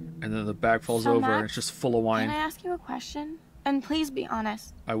 And then the bag falls over Max, and it's just full of wine. Can I ask you a question? And please be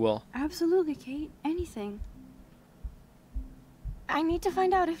honest. I will. Absolutely, Kate. Anything. I need to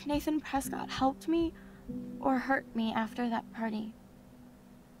find out if Nathan Prescott helped me or hurt me after that party.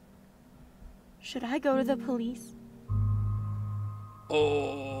 Should I go to the police?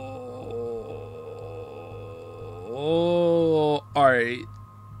 Oh, alright.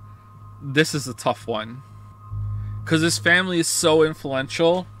 This is a tough one. Because his family is so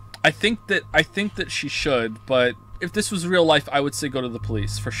influential. I think that she should, but if this was real life, I would say go to the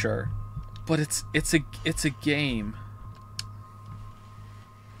police for sure. But it's a game.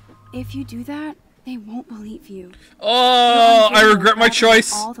 If you do that, they won't believe you. Oh, I regret my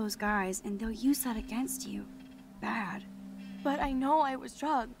choice. All those guys, and they'll use that against you. Bad. But I know I was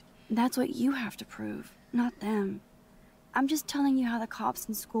drugged. That's what you have to prove, not them. I'm just telling you how the cops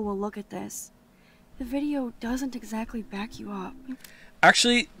in school will look at this. The video doesn't exactly back you up.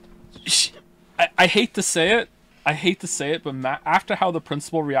 Actually, I hate to say it. I hate to say it, but after how the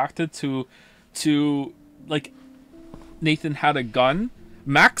principal reacted to like Nathan had a gun,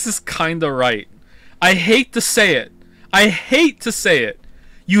 Max is kinda right. I hate to say it. I hate to say it.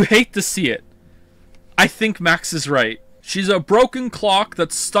 You hate to see it. I think Max is right. She's a broken clock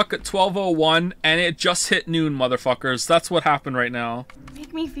that's stuck at 12:01 and it just hit noon, motherfuckers. That's what happened right now.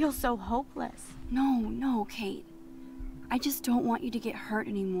 Make me feel so hopeless. No, Kate. I just don't want you to get hurt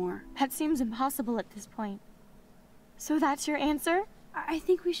anymore. That seems impossible at this point. So that's your answer? I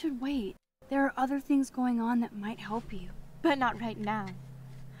think we should wait. There are other things going on that might help you. But not right now.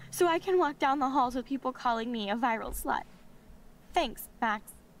 So I can walk down the halls with people calling me a viral slut. Thanks,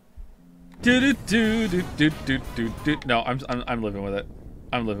 Max. No, I'm living with it.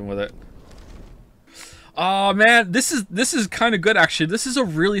 I'm living with it. Oh man, this is kind of good actually. This is a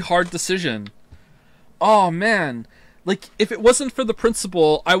really hard decision. Oh man, like if it wasn't for the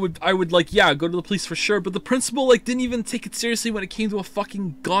principal, I would like yeah go to the police for sure. But the principal like didn't even take it seriously when it came to a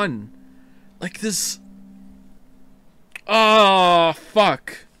fucking gun. Like this. Oh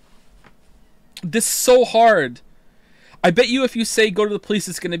fuck. This is so hard. I bet you if you say go to the police,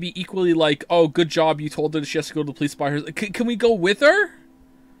 it's going to be equally like, oh, good job, you told her that she has to go to the police by her. Can we go with her?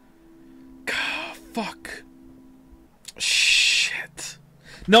 God, fuck. Shit.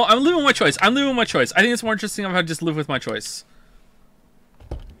 No, I'm living with my choice. I'm living with my choice. I think it's more interesting if I just live with my choice.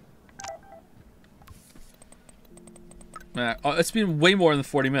 Oh, it's been way more than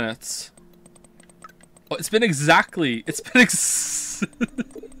 40 minutes. Oh, it's been exactly... It's been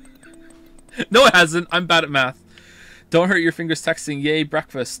No, it hasn't. I'm bad at math. Don't hurt your fingers texting. Yay,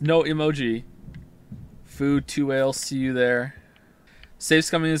 breakfast. No emoji. Food, 2 whales. See you there. Save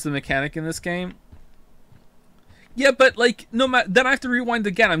scumming is the mechanic in this game. Yeah, but like, no matter. Then I have to rewind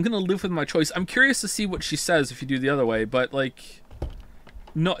again. I'm gonna live with my choice. I'm curious to see what she says if you do the other way. But like,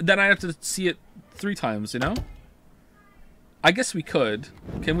 no. Then I have to see it 3 times. You know. I guess we could.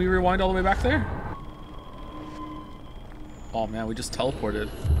 Can we rewind all the way back there? Oh man, we just teleported.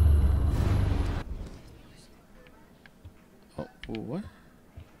 Oh, what?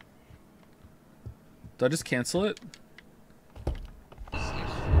 Did I just cancel it?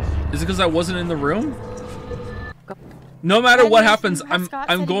 Is it because I wasn't in the room? No matter what happens,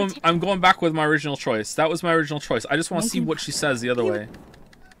 I'm going back with my original choice. That was my original choice. I just want to see what she says the other way.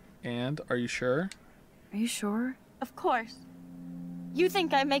 And are you sure? Are you sure? Of course. You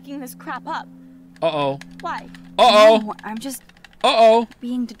think I'm making this crap up? Uh-oh. Why? Uh-oh. No, I'm just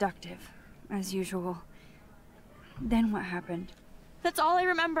being deductive, as usual. Then what happened? That's all I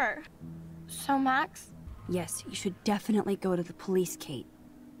remember. So, Max? Yes, you should definitely go to the police, Kate.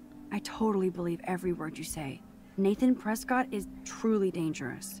 I totally believe every word you say. Nathan Prescott is truly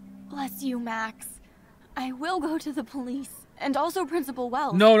dangerous. Bless you, Max. I will go to the police, And also Principal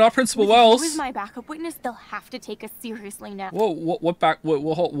Wells. No, not Principal With Wells. you as my backup witness, they'll have to take us seriously now. Whoa, what back? Whoa,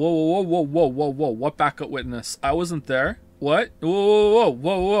 whoa, what backup witness? I wasn't there. What?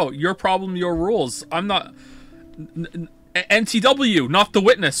 Whoa. Your problem, your rules. I'm not. NTW, not the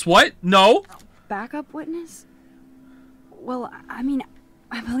witness. What? No. Backup witness? Well, I mean,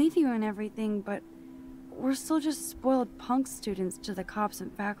 I believe you in everything, but we're still just spoiled punk students to the cops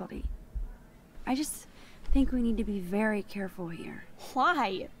and faculty. I just think we need to be very careful here.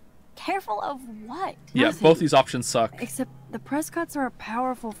 Why? Careful of what? Yeah, Nothing. both these options suck. Except the Prescotts are a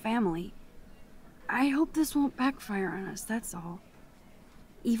powerful family. I hope this won't backfire on us, that's all.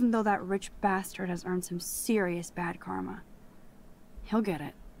 Even though that rich bastard has earned some serious bad karma. He'll get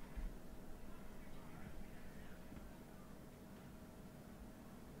it.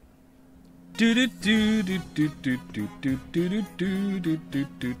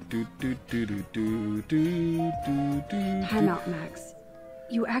 Time out, Max.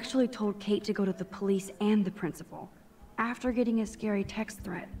 You actually told Kate to go to the police and the principal after getting a scary text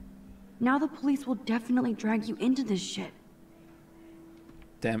threat. Now the police will definitely drag you into this shit.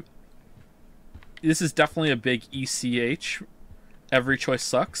 Damn. This is definitely a big ECH. Every choice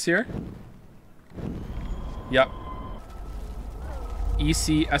sucks here. Yep.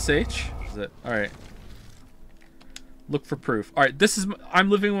 ECSH. Is it? Alright. Look for proof. Alright, this is... I'm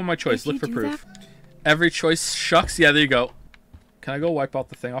living with my choice. Look for proof. Every choice shucks. Yeah, there you go. Can I go wipe out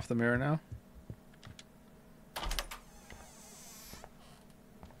the thing off the mirror now?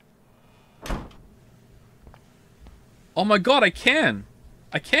 Oh my god, I can!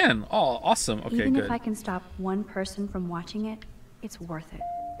 I can! Oh, awesome. Okay, Even good. if I can stop one person from watching it, it's worth it.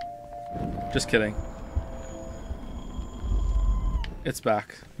 Just kidding. It's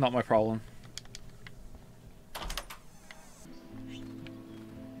back. Not my problem.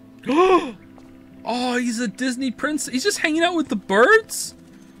 Oh, he's a Disney prince. He's just hanging out with the birds?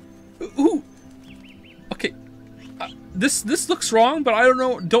 Ooh. Okay. This looks wrong, but I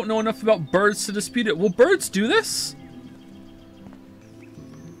don't know enough about birds to dispute it. Will birds do this?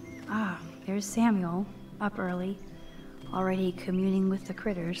 Ah, there's Samuel, up early, already communing with the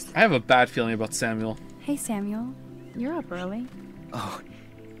critters. I have a bad feeling about Samuel. Hey Samuel, you're up early. Oh,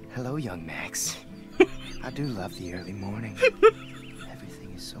 hello, young Max. I do love the early morning.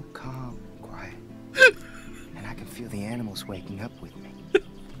 Everything is so calm and quiet. And I can feel the animals waking up with me.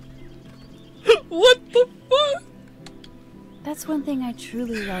 What the fuck? That's one thing I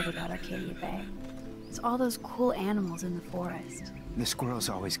truly love about Arcadia Bay. It's all those cool animals in the forest. The squirrels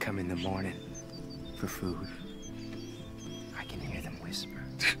always come in the morning for food. I can hear them whisper.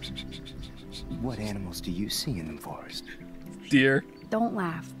 What animals do you see in the forest? Deer. Don't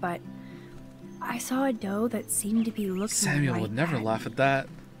laugh, but I saw a doe that seemed to be looking Samuel right would never at laugh me, at that.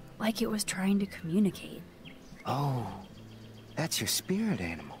 like it was trying to communicate. Oh, that's your spirit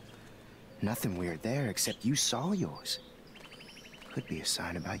animal. Nothing weird there except you saw yours. Could be a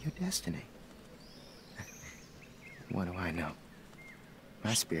sign about your destiny. What do I know?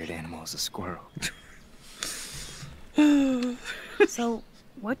 My spirit animal is a squirrel. So,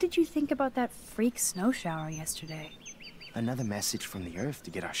 what did you think about that freak snow shower yesterday? Another message from the Earth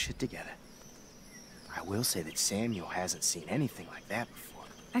to get our shit together. I will say that Samuel hasn't seen anything like that before.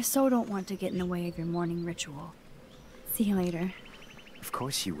 I so don't want to get in the way of your morning ritual. See you later. Of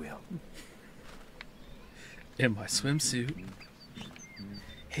course you will. In my swimsuit.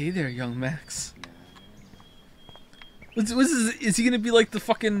 Hey there, young Max. Is he gonna be like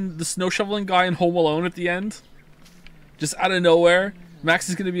the snow shoveling guy in Home Alone at the end? Just out of nowhere, Max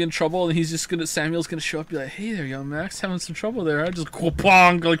is gonna be in trouble, and Samuel's gonna show up, and be like, "Hey there, young Max, having some trouble there." I just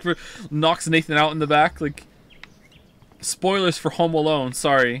bong, like knocks Nathan out in the back. Like, spoilers for Home Alone.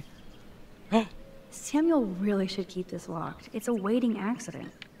 Sorry. Samuel really should keep this locked. It's a waiting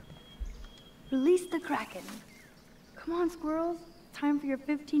accident. Release the Kraken. Come on, squirrels. Time for your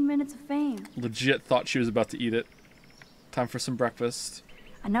 15 minutes of fame. Legit thought she was about to eat it. Time for some breakfast.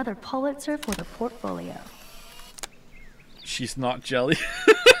 Another Pulitzer for the portfolio. She's not jelly.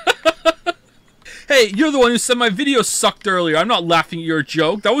 Hey, you're the one who said my video sucked earlier. I'm not laughing at your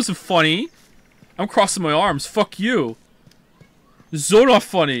joke. That wasn't funny. I'm crossing my arms. Fuck you. So not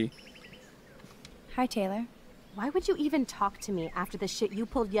funny. Hi, Taylor. Why would you even talk to me after the shit you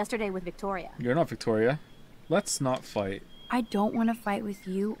pulled yesterday with Victoria? You're not Victoria. Let's not fight. I don't want to fight with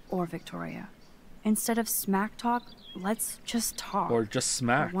you or Victoria. Instead of smack talk, let's just talk. Or just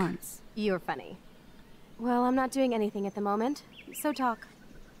smack. For once. You're funny. Well, I'm not doing anything at the moment, so talk.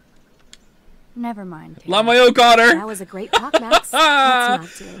 Never mind, Taylor. Lamayo got her! That was a great talk, Max. Let's not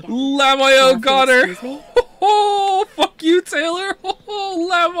do it again. Lamayo got her! Excuse me? Oh, fuck Fuck you, Taylor. Oh,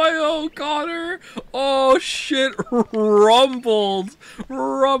 Lamayo got her. Oh, shit. Rumbled.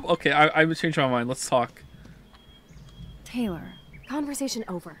 Okay, I'm changed my mind. Let's talk. Taylor. Conversation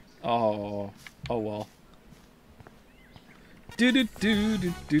over. Oh. Oh, well.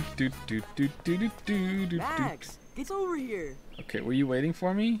 Max, it's over here. Okay, were you waiting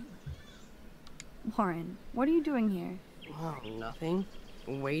for me? Warren, what are you doing here? Oh, nothing.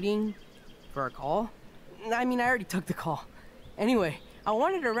 Waiting for a call? I mean, I already took the call. Anyway, I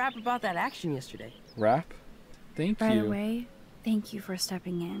wanted to rap about that action yesterday. Rap? Thank you. By the way, thank you for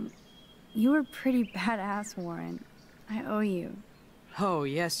stepping in. You were pretty badass, Warren. I owe you. Oh,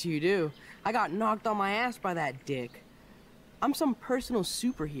 yes, you do. I got knocked on my ass by that dick. I'm some personal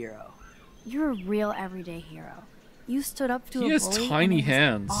superhero. You're a real everyday hero. You stood up to a bully. He has tiny and it was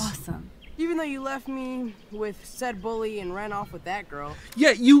hands. Awesome. Even though you left me with said bully and ran off with that girl.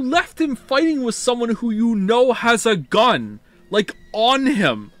 Yeah, you left him fighting with someone who you know has a gun. Like, on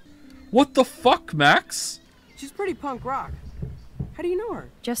him. What the fuck, Max? She's pretty punk rock. How do you know her?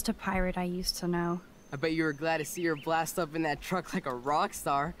 Just a pirate I used to know. I bet you were glad to see her blast up in that truck like a rock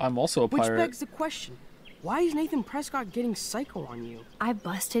star. I'm also a pirate. Which begs the question, why is Nathan Prescott getting psycho on you? I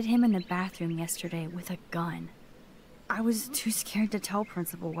busted him in the bathroom yesterday with a gun. I was too scared to tell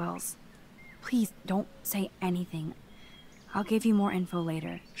Principal Wells. Please don't say anything. I'll give you more info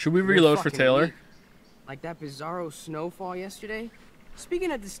later. Should we You're reload for fucking Taylor? weak. Like that bizarro snowfall yesterday?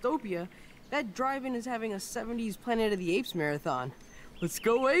 Speaking of dystopia, that drive-in is having a 70s Planet of the Apes marathon. Let's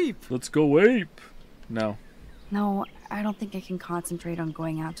go ape! Let's go ape. No. No, I don't think I can concentrate on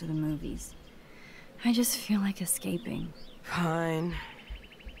going out to the movies. I just feel like escaping. Fine.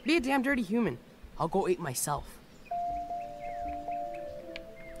 Be a damn dirty human. I'll go ape myself.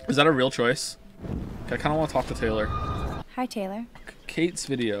 Is that a real choice? Okay, I kind of want to talk to Taylor. Hi, Taylor. Kate's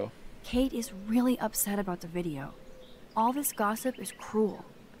video. Kate is really upset about the video. All this gossip is cruel.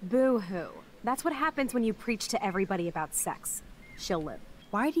 Boo-hoo. That's what happens when you preach to everybody about sex. She'll live.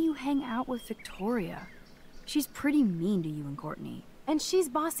 Why do you hang out with Victoria? She's pretty mean to you and Courtney. And she's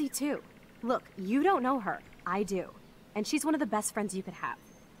bossy too. Look, you don't know her. I do. And she's one of the best friends you could have.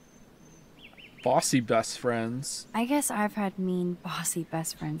 Bossy best friends. I guess I've had mean, bossy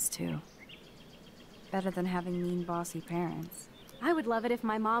best friends too. Better than having mean, bossy parents. I would love it if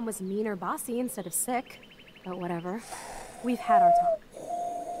my mom was mean or bossy instead of sick. But whatever. We've had our talk.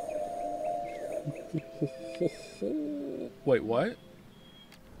 Wait, what?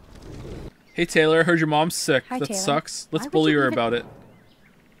 Hey Taylor, heard your mom's sick. Hi, That Taylor. sucks. Let's Why would bully you her even- about it.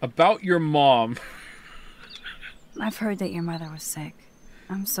 About your mom. I've heard that your mother was sick.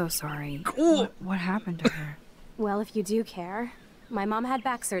 I'm so sorry. Cool. What happened to her? Well, if you do care, my mom had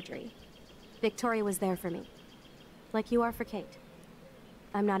back surgery. Victoria was there for me. Like you are for Kate.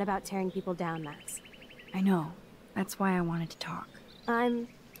 I'm not about tearing people down, Max. I know. That's why I wanted to talk. I'm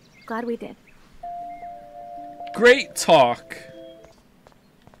glad we did. Great talk.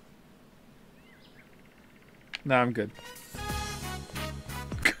 Nah, I'm good.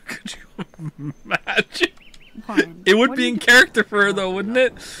 Could you imagine? Warren, It would what be are in you character for her, though, wouldn't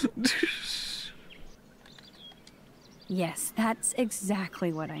it? Yes, that's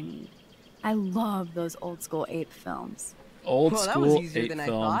exactly what I need. I love those old school ape films. Old Well, that was school easier ape than I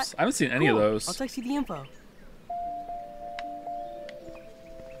films. thought. I haven't seen any of Cool. those. I'll text you the info.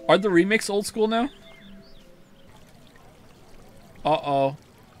 Are the remakes old school now? Uh-oh.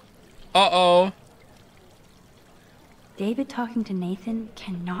 Uh-oh. David talking to Nathan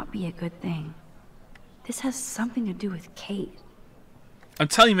cannot be a good thing. This has something to do with Kate. I'm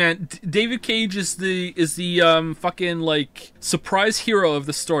telling you, man, David Cage is the fucking, like, surprise hero of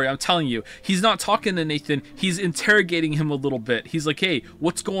the story. I'm telling you. He's not talking to Nathan. He's interrogating him a little bit. He's like, hey,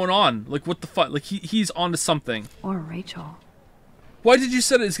 what's going on? Like, what the fuck? Like, he's onto something. Or Rachel. Why did you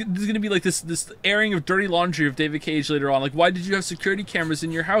say there's going to be, like, this airing of dirty laundry of David Cage later on? Like, why did you have security cameras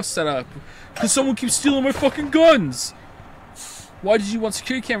in your house set up? Because someone keeps stealing my fucking guns. Why did you want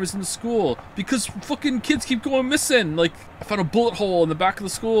security cameras in the school? Because fucking kids keep going missing. Like, I found a bullet hole in the back of the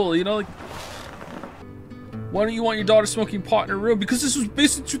school, you know? Like, why don't you want your daughter smoking pot in her room? Because this was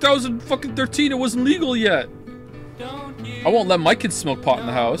based in 2013. It wasn't legal yet. I won't let my kids smoke pot in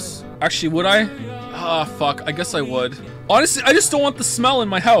the house. Actually, would I? Ah, fuck. I guess I would. Honestly, I just don't want the smell in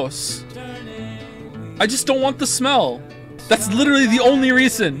my house. I just don't want the smell. That's literally the only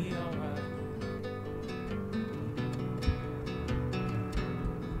reason.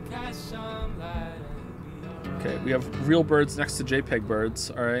 Okay, we have real birds next to JPEG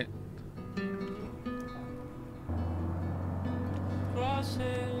birds, alright.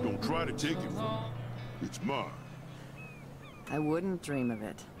 Don't try to take it from me. It's mine. I wouldn't dream of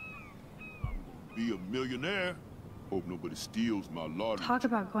it. Be a millionaire. Hope nobody steals my lottery. Talk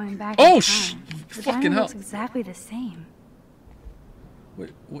about going back Oh, in time. The fucking diamond hell. looks exactly the same.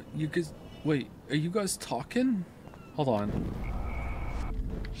 Wait, what? You guys? Wait, are you guys talking? Hold on.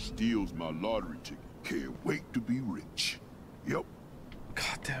 Steals my lottery ticket. Can't wait to be rich. Yep.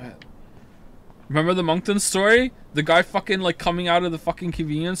 God damn it. Remember the Moncton story? The guy fucking like coming out of the fucking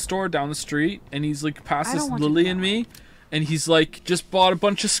convenience store down the street, and he's like passes Lily and me, and he's like, just bought a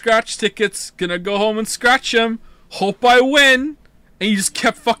bunch of scratch tickets, gonna go home and scratch them, hope I win, and he just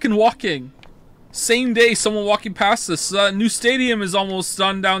kept fucking walking. Same day, someone walking past us. New stadium is almost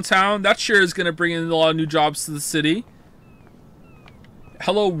done downtown. That sure is gonna bring in a lot of new jobs to the city.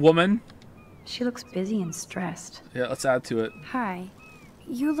 Hello, woman. She looks busy and stressed. Yeah, let's add to it. Hi.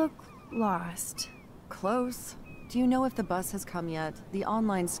 You look lost. Close. Do you know if the bus has come yet? The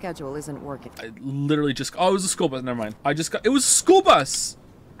online schedule isn't working. I literally just... Oh, it was a school bus. Never mind. It was a school bus!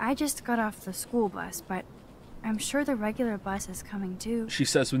 I just got off the school bus, but I'm sure the regular bus is coming too. She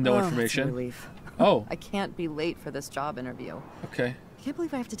says with no information. That's a relief. Oh. I can't be late for this job interview. Okay. I can't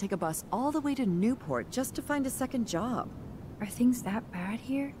believe I have to take a bus all the way to Newport just to find a second job. Are things that bad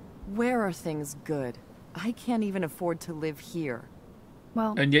here? Where are things good? I can't even afford to live here.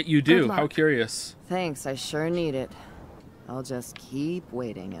 Well, and yet you do. How curious. Thanks, I sure need it. I'll just keep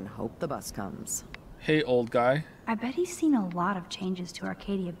waiting and hope the bus comes. Hey, old guy. I bet he's seen a lot of changes to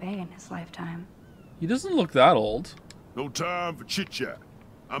Arcadia Bay in his lifetime. He doesn't look that old. No time for chit-chat.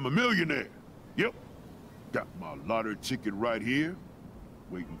 I'm a millionaire. Yep. Got my lottery ticket right here.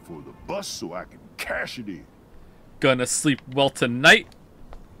 Waiting for the bus so I can cash it in. Gonna sleep well tonight.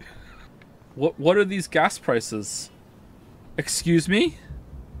 What are these gas prices? Excuse me?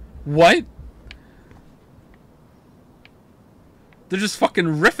 What? They're just fucking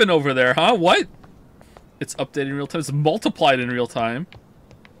riffing over there, huh? What? It's updated in real time. It's multiplied in real time.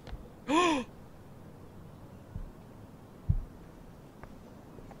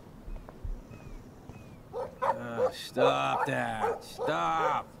 Stop that.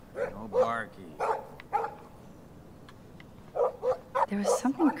 Stop. No barking. There was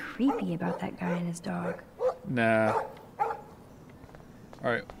something creepy about that guy and his dog. Nah.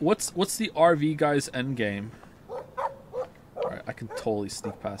 Alright, what's the RV guy's endgame? Alright, I can totally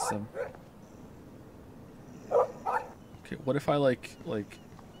sneak past him. Okay, what if I like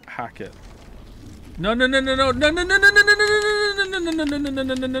hack it? No,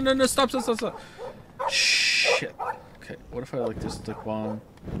 stop. Shit. Okay, what if I like just like bomb.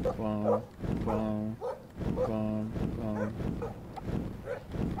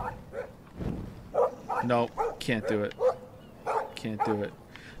 No, can't do it. Can't do it.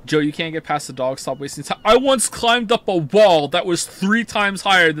 Joe, you can't get past the dog. Stop wasting time. I once climbed up a wall that was 3 times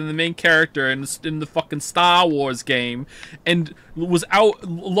higher than the main character in the fucking Star Wars game, and was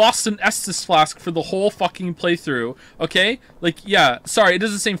lost an Estus flask for the whole fucking playthrough. Okay, like yeah. Sorry, it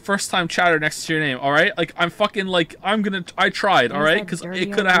doesn't say first time chatter next to your name. All right, like I'm fucking like I tried. All right, because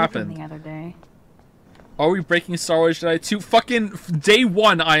it could have happened. The other day. Are we breaking Star Wars Jedi 2? Fucking day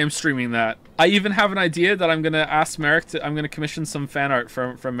 1 I am streaming that. I even have an idea that I'm gonna ask Merrick to, I'm gonna commission some fan art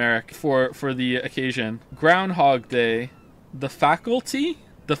from Merrick for the occasion. Groundhog Day, the faculty,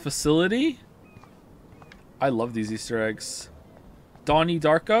 the facility. I love these Easter eggs. Donnie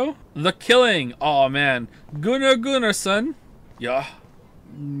Darko, the killing. Oh man, Gunnar Gunnarsson. Yeah.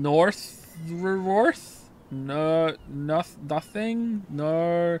 North. No, nothing.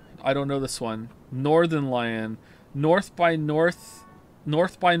 No, I don't know this one. Northern Lion. North by North.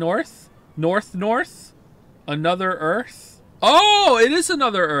 North. Another Earth. Oh, it is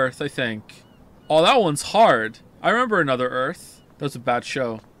Another Earth, I think. Oh, that one's hard. I remember Another Earth. That was a bad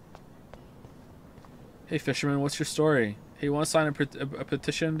show. Hey, fisherman, what's your story? Hey, you want to sign a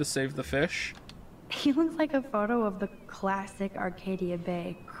petition to save the fish? He looks like a photo of the classic Arcadia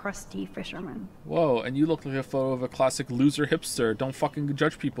Bay crusty fisherman. Whoa, and you look like a photo of a classic loser hipster. Don't fucking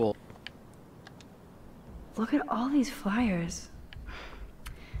judge people. Look at all these flyers.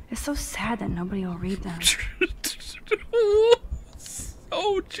 It's so sad that nobody will read them.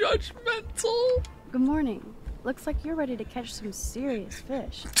 So judgmental. Good morning. Looks like you're ready to catch some serious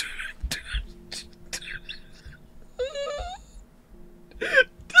fish.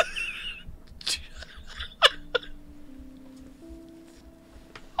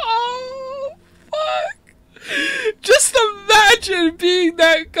 Oh, fuck. Just imagine being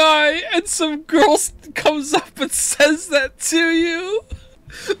that guy and some girl comes up and says that to you.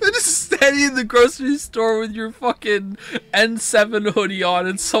 They're just standing in the grocery store with your fucking N7 hoodie on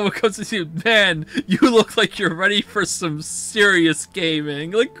and someone comes to you, man, you look like you're ready for some serious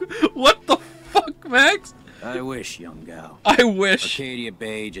gaming. Like, what the fuck, Max? I wish, young gal. I wish. Arcadia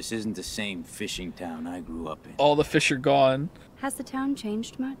Bay just isn't the same fishing town I grew up in. All the fish are gone. Has the town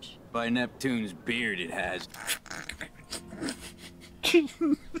changed much? By Neptune's beard, it has.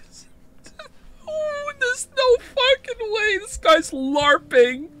 Oh, there's no fucking way. This guy's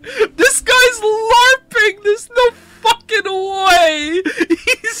LARPing. This guy's LARPing. There's no fucking way.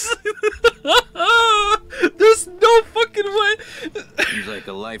 He's... There's no fucking way. Seems like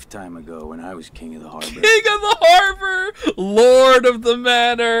a lifetime ago when I was king of the harbor. King of the harbor. Lord of the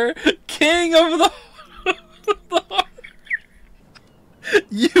manor. King of the harbor.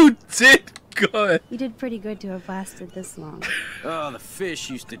 You did good. You did pretty good to have lasted this long. Oh, the fish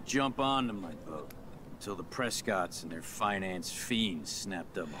used to jump onto my boat until the Prescotts and their finance fiends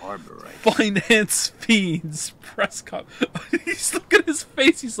snapped up harbor rights. Finance fiends, Prescott. He's looking at his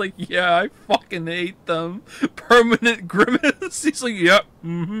face. He's like, yeah, I fucking hate them. Permanent grimace. He's like, yep,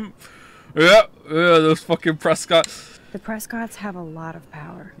 yeah, those fucking Prescott. The Prescotts have a lot of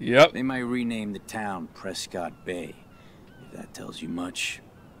power. Yep. They might rename the town Prescott Bay, if that tells you much.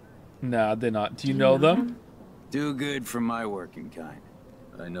 Nah, they're not. Do you know them? Do good for my working kind.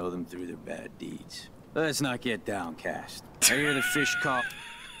 I know them through their bad deeds. Let's not get downcast. I hear the fish call.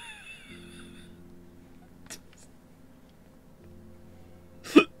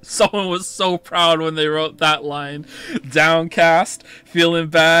 Someone was so proud when they wrote that line. Downcast, feeling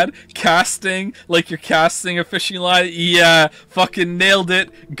bad, casting, like you're casting a fishing line. Yeah, fucking nailed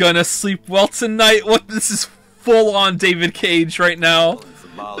it. Gonna sleep well tonight. What? This is full on David Cage right now. For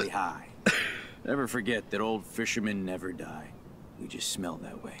Bali High. Never forget that old fishermen never die. We just smell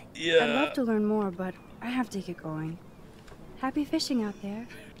that way. Yeah. I'd love to learn more, but I have to get going. Happy fishing out there.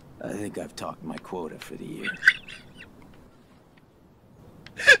 I think I've talked my quota for the year.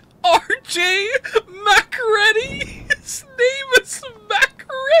 RJ Macready? His name is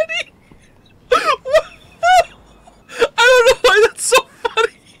Macready? I don't know why that's so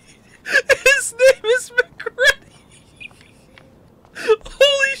funny. His name is Macready.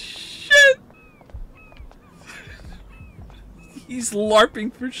 Holy shit. He's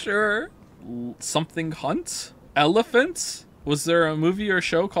LARPing for sure. Something Hunt? Elephants? Was there a movie or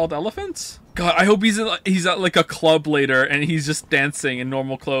show called Elephants? God, I hope he's at like a club later and he's just dancing in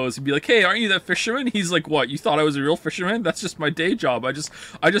normal clothes. He'd be like, "Hey, aren't you that fisherman?" He's like, "What? You thought I was a real fisherman? That's just my day job. I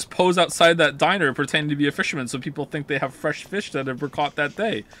just pose outside that diner pretending to be a fisherman so people think they have fresh fish that were caught that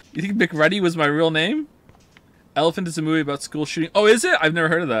day." You think McReady was my real name? Elephant is a movie about school shooting. Oh, is it? I've never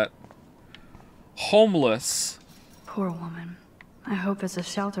heard of that. Homeless. Poor woman. I hope there's a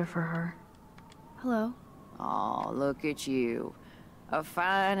shelter for her. Hello. Oh, look at you. A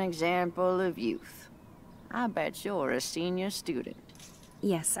fine example of youth. I bet you're a senior student.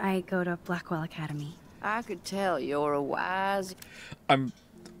 Yes, I go to Blackwell Academy. I could tell you're a wise... I'm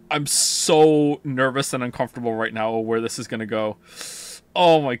so nervous and uncomfortable right now where this is gonna go.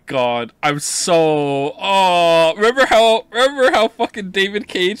 Oh my god. I'm so... Oh, remember how fucking David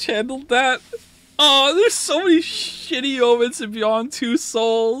Cage handled that? Oh, there's so many shitty moments in Beyond Two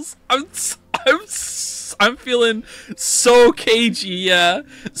Souls. I'm feeling so cagey, yeah.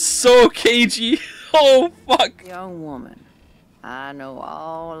 So cagey. Oh, fuck. Young woman, I know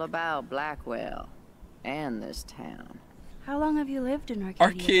all about Blackwell and this town. How long have you lived in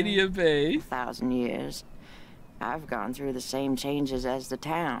Arcadia Bay? 1,000 years. I've gone through the same changes as the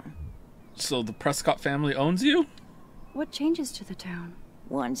town. So the Prescott family owns you? What changes to the town?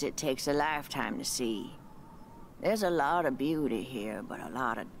 Ones it takes a lifetime to see. There's a lot of beauty here, but a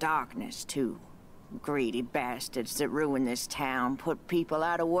lot of darkness, too. Greedy bastards that ruin this town, put people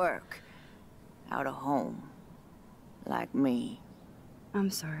out of work, out of home, like me. I'm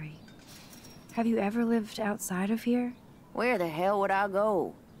sorry. Have you ever lived outside of here? Where the hell would I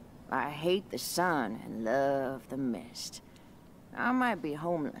go? I hate the sun and love the mist. I might be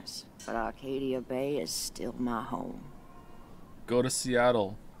homeless, but Arcadia Bay is still my home. Go to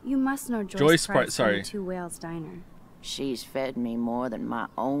Seattle. You must know Joyce Price sorry. from Two Whales Diner. She's fed me more than my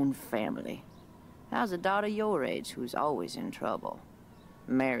own family. How's a daughter your age who's always in trouble?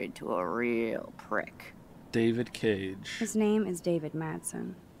 Married to a real prick. David Cage. His name is David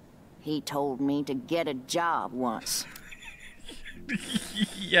Madsen. He told me to get a job once.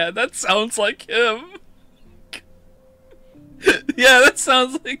 Yeah, that sounds like him. Yeah, that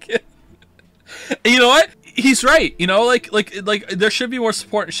sounds like him. You know what? He's right. You know, like there should be more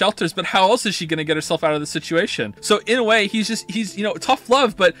support and shelters, but how else is she gonna get herself out of the situation? So in a way, he's you know, tough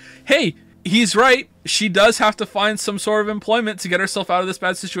love, but hey, he's right. she does have to find some sort of employment to get herself out of this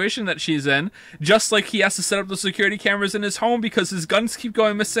bad situation that she's in. Just like he has to set up the security cameras in his home because his guns keep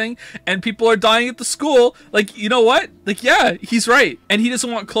going missing and people are dying at the school. Like, you know what? Like, yeah, he's right. And he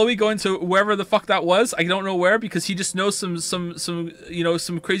doesn't want Chloe going to wherever the fuck that was. I don't know where, because he just knows some you know,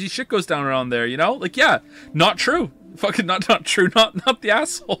 some crazy shit goes down around there, you know? Like, yeah, not true. Fucking not true. Not the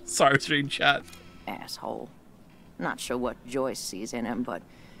asshole. Sorry, I was reading chat. Asshole. Not sure what Joyce sees in him, but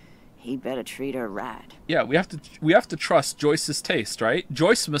he better treat her right. Yeah, we have to trust Joyce's taste, right?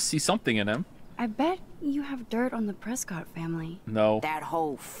 Joyce must see something in him. I bet you have dirt on the Prescott family. No. That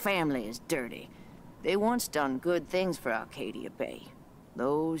whole family is dirty. They once done good things for Arcadia Bay.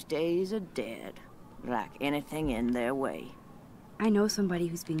 Those days are dead, like anything in their way. I know somebody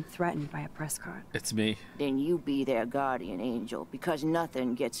who's being threatened by a Prescott. It's me. Then you be their guardian angel, because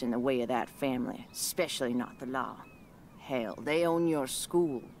nothing gets in the way of that family, especially not the law. Hell, they own your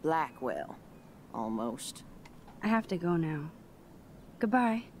school, Blackwell. Almost. I have to go now.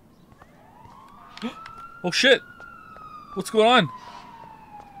 Goodbye. Oh shit! What's going on?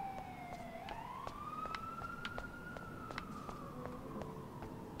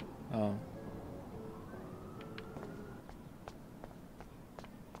 Oh.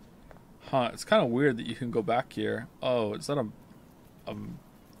 Huh, it's kind of weird that you can go back here. Oh, is that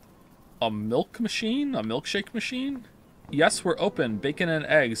a milk machine? A milkshake machine? Yes, we're open. Bacon and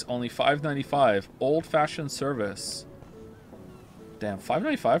eggs, only $5.95. Old-fashioned service. Damn,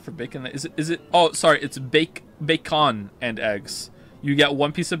 $5.95 for bacon. Is it? Oh, sorry, it's bacon and eggs. You get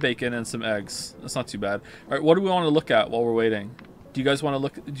one piece of bacon and some eggs. That's not too bad. All right, what do we want to look at while we're waiting? Do you guys want to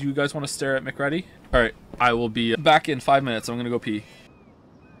look? Do you guys want to stare at McReady? All right, I will be back in 5 minutes. I'm gonna go pee.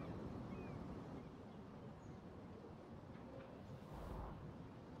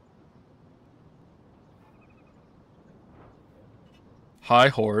 Hi,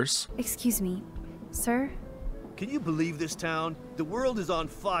 whores. Excuse me, sir? Can you believe this town? The world is on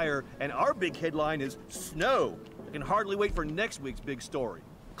fire, and our big headline is snow. I can hardly wait for next week's big story.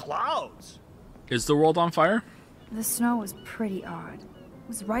 Clouds! Is the world on fire? The snow was pretty odd. It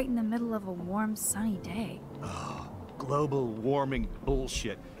was right in the middle of a warm, sunny day. Oh, global warming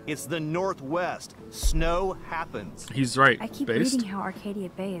bullshit. It's the Northwest. Snow happens. He's right. I keep reading how Arcadia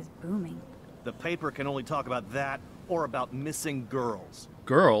Bay is booming. The paper can only talk about that or about missing girls.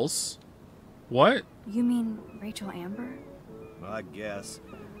 Girls? What? You mean Rachel Amber? I guess.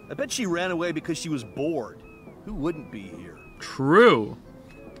 I bet she ran away because she was bored. Who wouldn't be here? True.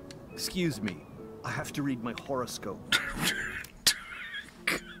 Excuse me. I have to read my horoscope.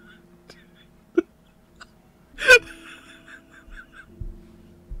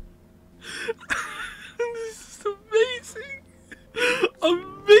 This is amazing.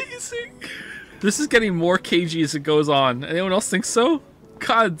 Amazing. This is getting more cagey as it goes on. Anyone else think so?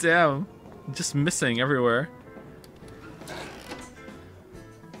 God damn. Just missing everywhere.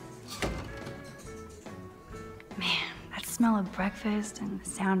 Man, that smell of breakfast and the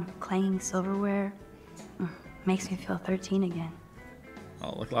sound of clanging silverware makes me feel 13 again.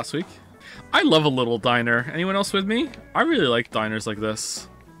 Oh, like last week? I love a little diner. Anyone else with me? I really like diners like this.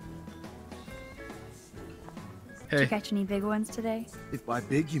 Hey. Did you catch any big ones today? If by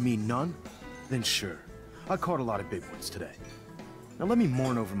big you mean none, then sure. I caught a lot of big ones today. Now let me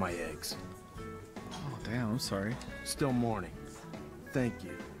mourn over my eggs. Oh, damn, I'm sorry. Still mourning. Thank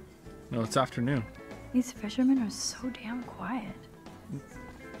you. No, it's afternoon. These fishermen are so damn quiet.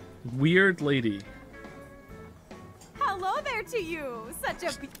 Weird lady. Hello there to you! Such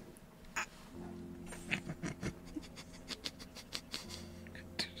a...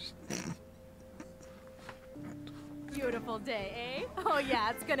 Beautiful day, eh? Oh yeah,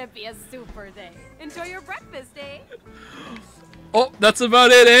 it's gonna be a super day. Enjoy your breakfast, eh? Oh, that's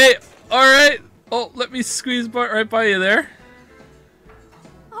about it, eh? Alright. Oh, let me squeeze right by you there.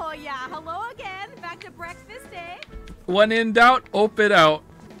 Oh yeah, hello again. Back to breakfast, eh? When in doubt, open out.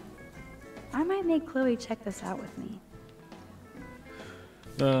 I might make Chloe check this out with me.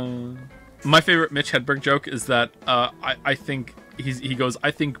 My favorite Mitch Hedberg joke is that I think he goes,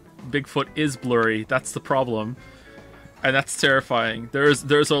 I think Bigfoot is blurry. That's the problem. And that's terrifying.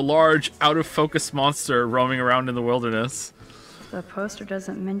 There's a large, out-of-focus monster roaming around in the wilderness. The poster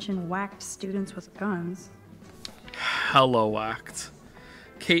doesn't mention whacked students with guns. Hella whacked.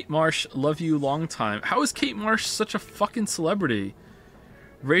 Kate Marsh, love you long time. How is Kate Marsh such a fucking celebrity?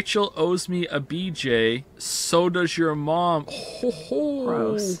 Rachel owes me a BJ. So does your mom. Ho ho.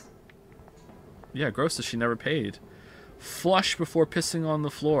 Gross. Yeah, gross that she never paid. Flush before pissing on the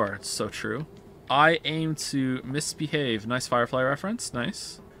floor. It's so true. I aim to misbehave. Nice Firefly reference.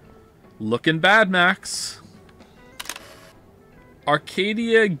 Nice. Looking bad, Max.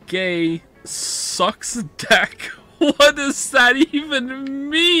 Arcadia Gay sucks deck. What does that even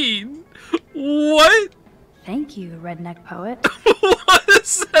mean? What? Thank you, redneck poet. What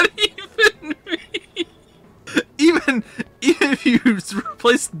does that even mean? Even if you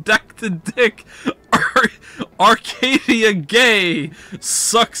replace deck to dick, Arcadia gay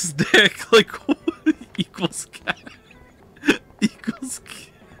sucks dick. Like, what equals cat? Equals cat.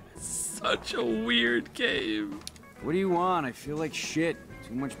 Such a weird game. What do you want? I feel like shit.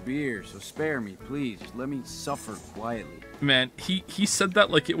 Too much beer, so spare me, please. Just let me suffer quietly. Man, he said that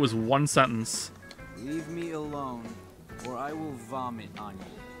like it was one sentence. Leave me alone, or I will vomit on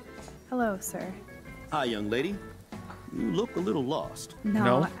you. Hello, sir. Hi, young lady. You look a little lost.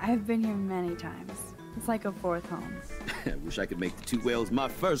 No, I've been here many times. It's like a fourth home. I wish I could make the Two Whales my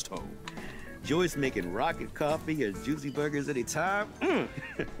first home. Joyce making rocket coffee or juicy burgers anytime.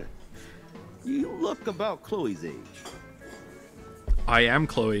 You look about Chloe's age. I am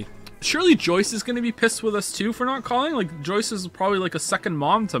Chloe. Surely Joyce is going to be pissed with us too for not calling? Like, Joyce is probably like a second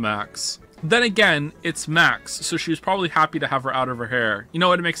mom to Max. Then again, it's Max, so she was probably happy to have her out of her hair. You know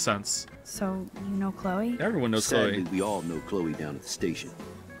what? It makes sense. So, you know Chloe? Everyone knows Sadly, Chloe. we all know Chloe down at the station.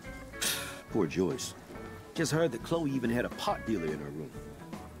 Poor Joyce. Just heard that Chloe even had a pot dealer in her room.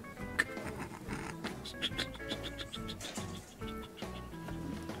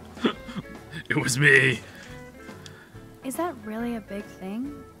 It was me. Is that really a big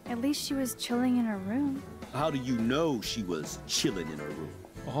thing? At least she was chilling in her room. How do you know she was chilling in her room?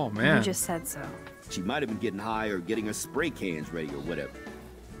 Oh, man. You just said so. She might have been getting high or getting her spray cans ready or whatever.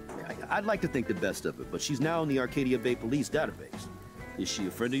 I'd like to think the best of it, but she's now in the Arcadia Bay Police database. Is she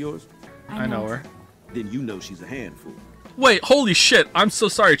a friend of yours? I know her. Then you know she's a handful. Wait, holy shit. I'm so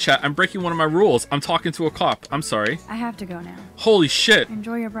sorry, chat. I'm breaking one of my rules. I'm talking to a cop. I'm sorry. I have to go now. Holy shit.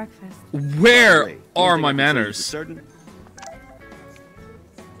 Enjoy your breakfast. Where are my manners? Certain?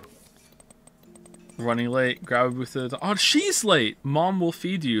 Running late. Grab a booth. Oh, she's late. Mom will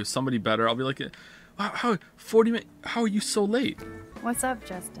feed you. Somebody better. I'll be like, how 40 minutes? How are you so late? What's up,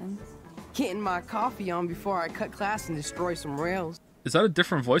 Justin? Getting my coffee on before I cut class and destroy some rails. Is that a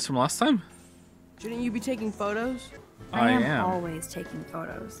different voice from last time? Shouldn't you be taking photos? I am. Always taking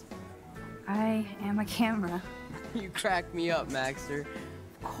photos. I am a camera. You crack me up, Maxter.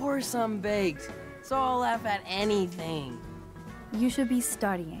 Of course I'm baked, so I'll laugh at anything. You should be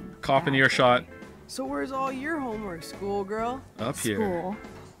studying. Cop in earshot. So where's all your homework, schoolgirl? Up here. School.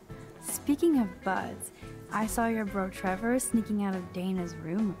 Speaking of buds, I saw your bro Trevor sneaking out of Dana's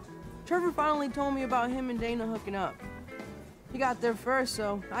room. Trevor finally told me about him and Dana hooking up. He got there first,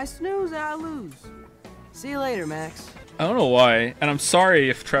 so I snooze and I lose. See you later, Max. I don't know why, and I'm sorry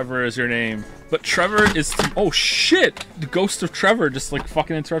if Trevor is your name, but Trevor is... Oh, shit! The ghost of Trevor just, like,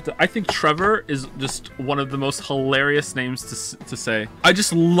 fucking interrupted. I think Trevor is just one of the most hilarious names to say. I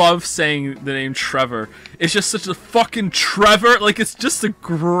just love saying the name Trevor. It's just such a fucking Trevor. Like, it's just a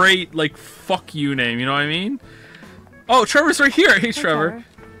great, like, fuck you name, you know what I mean? Oh, Trevor's right here. Hey, Trevor.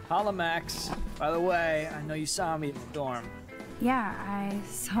 Holla, Max. By the way, I know you saw me in the dorm. Yeah, I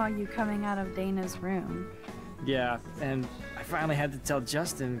saw you coming out of Dana's room. Yeah, and I finally had to tell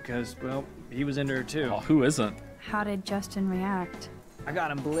Justin because, well, he was into her too. Oh, who isn't? How did Justin react? I got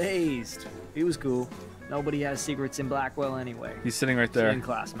him blazed. He was cool. Nobody has secrets in Blackwell anyway. He's sitting right there. Stay in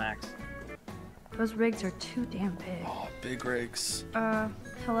class, Max. Those rigs are too damn big. Oh, big rigs.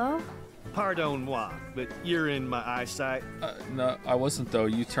 Hello? Pardon moi, but you're in my eyesight. No, I wasn't though.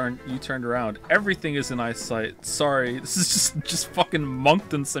 You turned around. Everything is in eyesight. Sorry, this is just fucking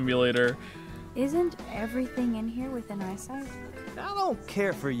Moncton Simulator. Isn't everything in here within eyesight? I don't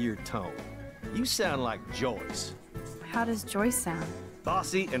care for your tone. You sound like Joyce. How does Joyce sound?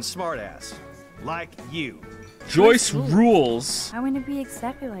 Bossy and smartass. Like you. Joyce rules. I want to be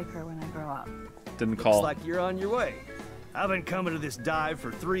exactly like her when I grow up. Didn't call. Looks like you're on your way. I've been coming to this dive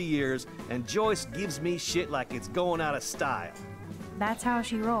for 3 years, and Joyce gives me shit like it's going out of style. That's how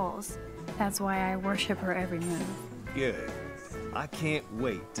she rolls. That's why I worship her every move. Good. I can't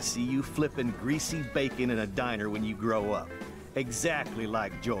wait to see you flipping greasy bacon in a diner when you grow up. Exactly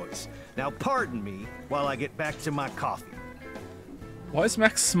like Joyce. Now pardon me while I get back to my coffee. Why is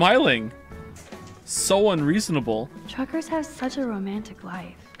Max smiling? So unreasonable. Truckers have such a romantic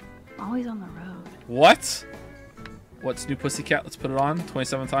life. Always on the road. What? What's new Pussycat? Let's put it on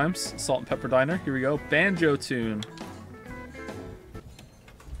 27 times. Salt and Pepper Diner. Here we go. Banjo tune.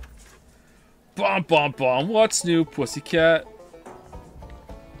 Bum bum bum. What's new Pussycat?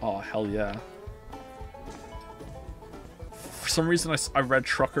 Oh, hell yeah. For some reason I read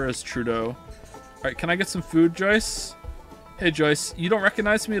Trucker as Trudeau. Alright, can I get some food, Joyce? Hey, Joyce, you don't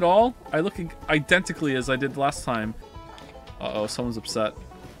recognize me at all? I look identically as I did last time. Uh-oh, someone's upset.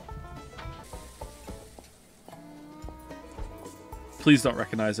 Please don't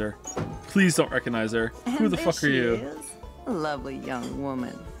recognize her. Please don't recognize her. Who the fuck are you? Is. A lovely young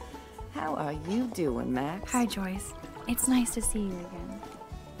woman. How are you doing, Max? Hi, Joyce. It's nice to see you again.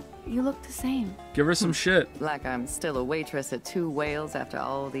 You look the same. Give her some shit. Like I'm still a waitress at Two Whales after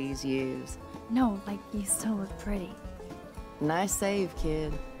all these years. No, like you still look pretty. Nice save,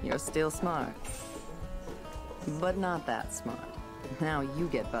 kid. You're still smart. But not that smart. Now you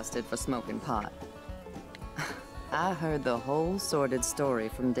get busted for smoking pot. I heard the whole sordid story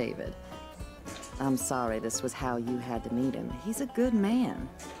from David. I'm sorry this was how you had to meet him. He's a good man,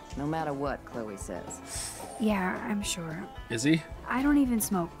 no matter what Chloe says. Yeah, I'm sure. Is he? I don't even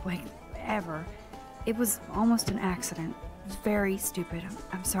smoke, like, ever. It was almost an accident. It was very stupid.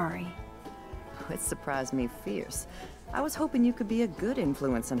 I'm sorry. It surprised me fierce. I was hoping you could be a good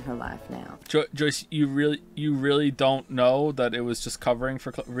influence in her life now. Joyce, you really don't know that it was just covering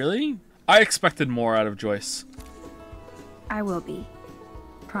for really? I expected more out of Joyce. I will be.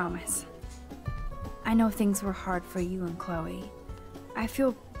 Promise. I know things were hard for you and Chloe. I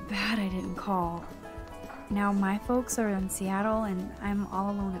feel bad I didn't call. Now my folks are in Seattle and I'm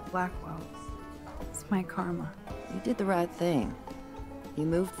all alone at Blackwell. It's my karma. You did the right thing. You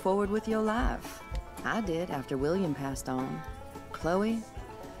moved forward with your life. I did after William passed on. Chloe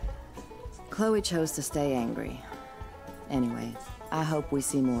chose to stay angry. Anyway, I hope we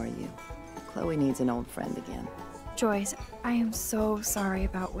see more of you. Chloe needs an old friend again. Joyce, I am so sorry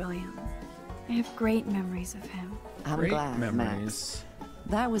about William. I have great memories of him. I'm glad, Max.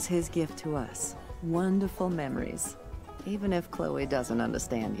 That was his gift to us. Wonderful memories. Even if Chloe doesn't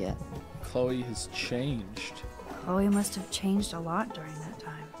understand yet. Chloe has changed. Chloe must have changed a lot during that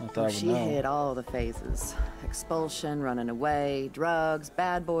time. Not that I would She know. hit all the phases. Expulsion, running away, drugs,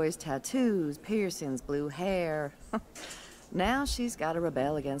 bad boys, tattoos, piercings, blue hair. Now she's got to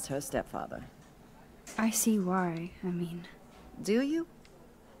rebel against her stepfather. I see why, I mean. Do you?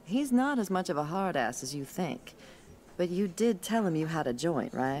 He's not as much of a hard ass as you think. But you did tell him you had a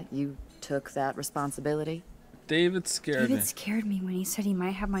joint, right? You took that responsibility? David scared me. David scared me when he said he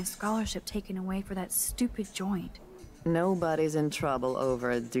might have my scholarship taken away for that stupid joint. Nobody's in trouble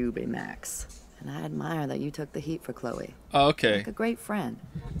over a doobie, Max. And I admire that you took the heat for Chloe. Oh, okay. Like a great friend.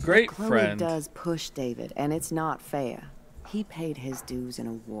 Great Chloe friend. does push David, and it's not fair. He paid his dues in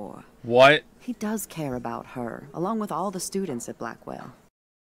a war. What? He does care about her, along with all the students at Blackwell.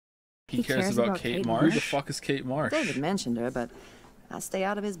 He cares about Kate Marsh? Who the fuck is Kate Marsh? David mentioned her, but I stay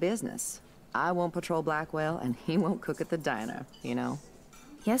out of his business. I won't patrol Blackwell, and he won't cook at the diner, you know?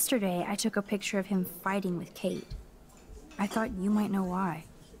 Yesterday, I took a picture of him fighting with Kate. I thought you might know why.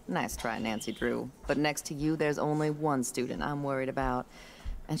 Nice try, Nancy Drew. But next to you, there's only one student I'm worried about.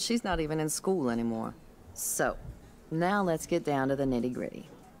 And she's not even in school anymore. So, now let's get down to the nitty-gritty.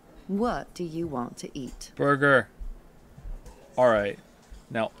 What do you want to eat? Burger. Alright.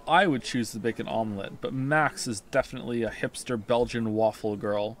 Now, I would choose the bacon omelet, but Max is definitely a hipster Belgian waffle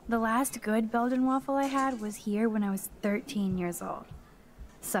girl. The last good Belgian waffle I had was here when I was 13 years old.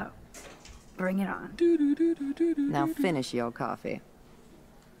 So, bring it on. Now finish your coffee.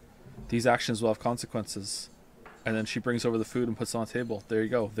 These actions will have consequences. And then she brings over the food and puts it on the table. There you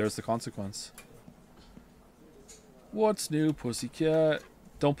go. There's the consequence. What's new, pussycat?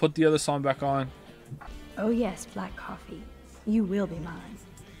 Don't put the other song back on. Oh yes, black coffee. You will be mine.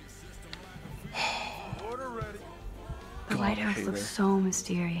 The lighthouse looks so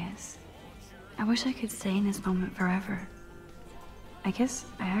mysterious. I wish I could stay in this moment forever. I guess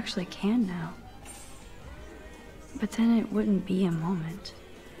I actually can now. But then it wouldn't be a moment.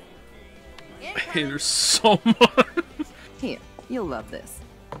 I hate her so much. Here, you'll love this.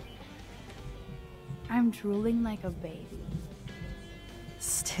 I'm drooling like a baby.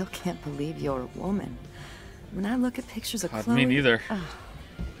 Still can't believe you're a woman. When I look at pictures of God, Chloe... me neither.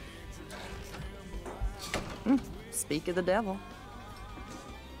 Speak of the devil.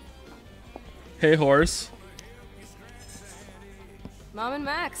 Hey, horse. Mom and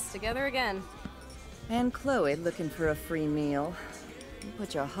Max, together again. And Chloe looking for a free meal. You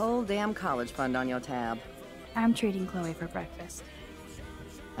put your whole damn college fund on your tab. I'm treating Chloe for breakfast.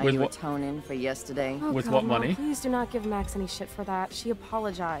 Are you atoning for yesterday? Oh, With God, what Mom, money? Please do not give Max any shit for that. She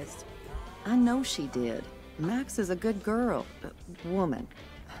apologized. I know she did. Max is a good girl. Woman.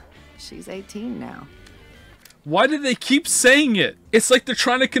 She's 18 now. Why do they keep saying it? It's like they're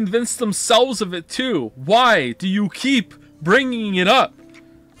trying to convince themselves of it too. Why do you keep bringing it up?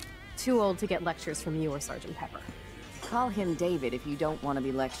 Too old to get lectures from you or Sergeant Pepper. Call him David if you don't want to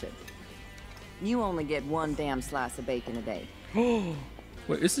be lectured. You only get one damn slice of bacon a day.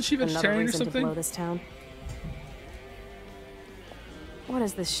 Wait, isn't she Another vegetarian or reason to something? blow this town. What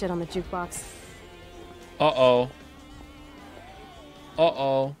is this shit on the jukebox? Uh-oh.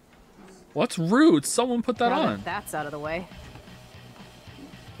 Uh-oh. What's rude? Someone put that Now on. that's out of the way.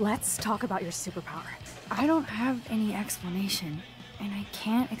 Let's talk about your superpower. I don't have any explanation, and I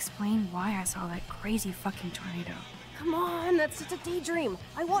can't explain why I saw that crazy fucking tornado. Come on, that's just a daydream.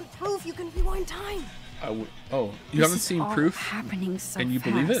 I want proof you can rewind time. Oh, you haven't seen proof? Happening so and you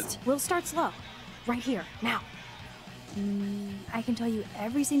fast. believe it? We'll start slow. Right here, now. I can tell you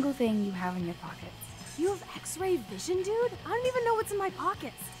every single thing you have in your pockets. You have X-ray vision, dude? I don't even know what's in my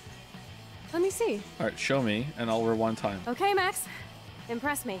pockets. Let me see. All right, show me, and I'll rewind time. Okay, Max.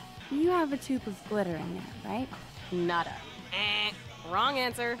 Impress me. You have a tube of glitter in there, right? Nada. Wrong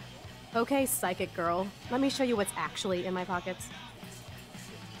answer. Okay, psychic girl. Let me show you what's actually in my pockets.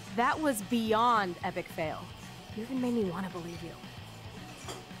 That was beyond epic fail. You even made me want to believe you.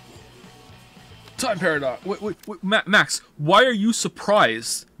 Time paradox. Wait, Max, why are you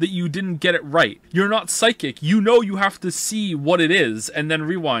surprised that you didn't get it right? You're not psychic. You know you have to see what it is and then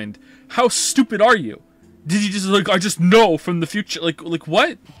rewind. How stupid are you? Did you just I just know from the future? Like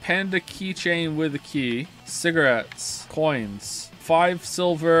what? Panda keychain with a key. Cigarettes. Coins. 5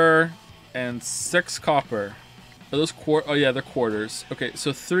 silver and 6 copper. Are those oh yeah, they're quarters. Okay,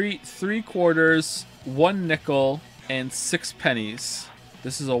 so three quarters, 1 nickel, and 6 pennies.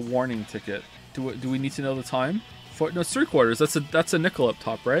 This is a warning ticket. Do we need to know the time? No, it's 3 quarters. That's a nickel up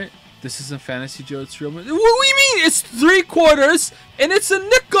top, right? This isn't Fantasy Joe, it's real money. What do you mean? It's 3 quarters and it's a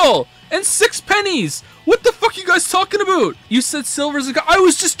nickel and 6 pennies. What the fuck are you guys talking about? You said silver's a I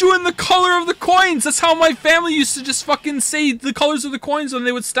was just doing the color of the coins. That's how my family used to just fucking say the colors of the coins when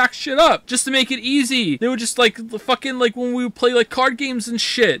they would stack shit up, just to make it easy. They would just like fucking like when we would play like card games and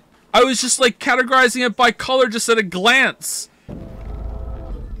shit. I was just like categorizing it by color just at a glance.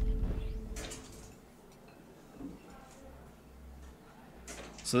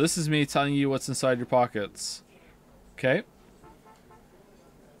 So this is me telling you what's inside your pockets. Okay.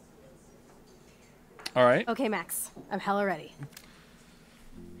 All right. Okay, Max. I'm hella ready.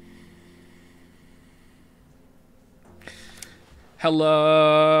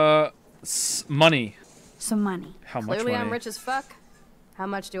 Hella money. Some money. How much Clearly money? I'm rich as fuck. How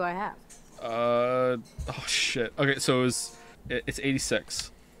much do I have? Oh shit. Okay, so it's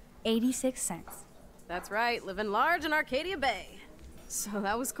 86. 86 cents. That's right, living large in Arcadia Bay. So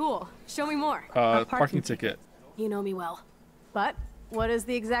that was cool. Show me more. Parking ticket. You know me well. But what is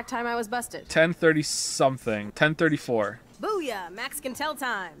the exact time I was busted? 10:30 something. 10:34. Booyah! Max can tell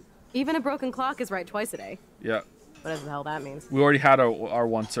time. Even a broken clock is right twice a day. Yeah. Whatever the hell that means. We already had our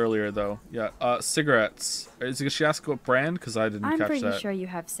once earlier though. Yeah. Cigarettes. Is she ask what brand? Because I didn't catch that. I'm pretty sure you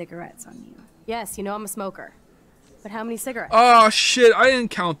have cigarettes on you. Yes, you know I'm a smoker. But how many cigarettes? Oh shit! I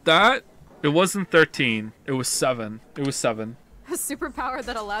didn't count that. It wasn't 13. It was 7. It was 7. A superpower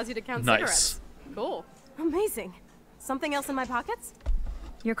that allows you to count cigarettes. Cool. Amazing. Something else in my pockets?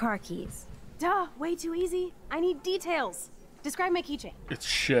 Your car keys. Duh, way too easy. I need details. Describe my keychain. It's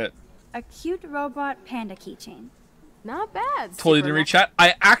shit. A cute robot panda keychain. Not bad. Totally didn't read chat.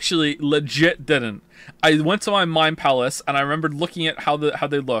 I actually legit didn't. I went to my Mind Palace and I remembered looking at how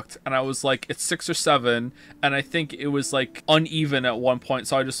they looked and I was like, it's 6 or 7, and I think it was like uneven at one point,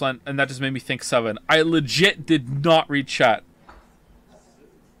 so I just went and that just made me think 7. I legit did not read chat.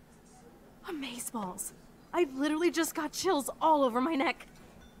 Amazeballs. I literally just got chills all over my neck.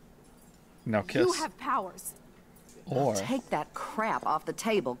 Now kiss. You have powers. Or take that crap off the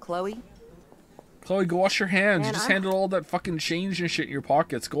table, Chloe. Chloe, go wash your hands. Man, You just handled all that fucking change and shit in your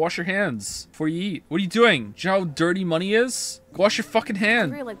pockets. Go wash your hands before you eat. What are you doing? Do you know how dirty money is? Go wash your fucking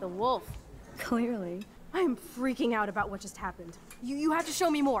hand. Hungry like the wolf. Clearly. I am freaking out about what just happened. You have to show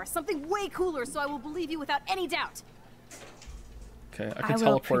me more. Something way cooler so I will believe you without any doubt. Okay, I can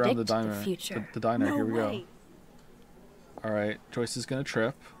teleport around the diner. The diner. No Here we way. go. All right, Joyce is gonna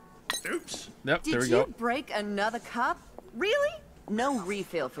trip. Oops. Yep, there we Did go. you break another cup? Really? No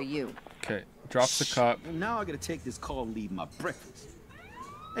refill for you. Okay, drops the cup. And now I gotta take this call and leave my breakfast.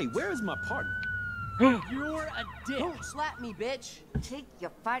 Hey, where is my partner? You're a dick. Don't slap me, bitch. Take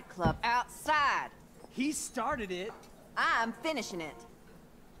your fight club outside. He started it. I'm finishing it.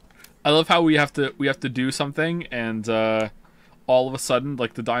 I love how we have to do something and all of a sudden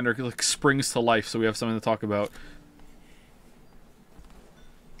like the diner like springs to life, so we have something to talk about.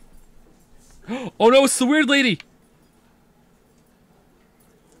 Oh no, it's the weird lady.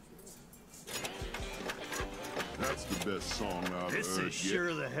 That's the best song I've This heard is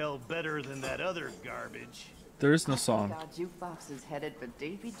sure the hell better than that other garbage. There is no song. Our jukebox is headed for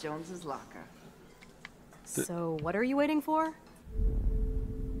Davy Jones's locker. So what are you waiting for?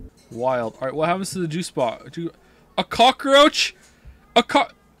 Wild. All right, what happens to the juice box? A cockroach?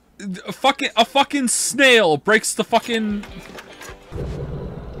 A fucking snail breaks the fucking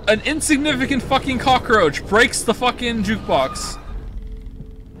An insignificant fucking cockroach breaks the fucking jukebox.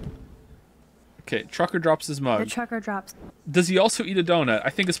 Okay, trucker drops his mug. The trucker drops. Does he also eat a donut? I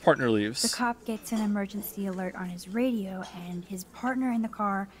think his partner leaves. The cop gets an emergency alert on his radio, and his partner in the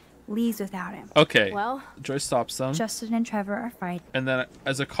car leaves without him. Okay. Well, Joyce stops them. Justin and Trevor are fighting. And then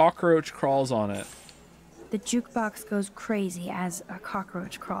as a cockroach crawls on it. The jukebox goes crazy as a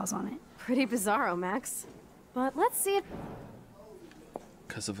cockroach crawls on it. Pretty bizarro, Max. But let's see if...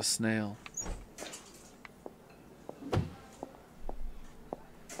 Because of a snail.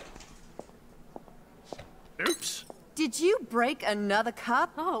 Oops. Did you break another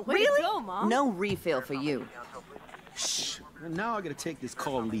cup? Oh, way really? to go, Mom. No refill for you. Shh. Now I gotta take this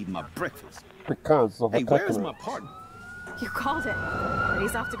call and leave my breakfast. Because of Hey, where's my partner? You called it. But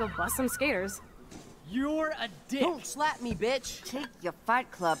he's off to go bust some skaters. You're a dick. Don't slap me, bitch. Take your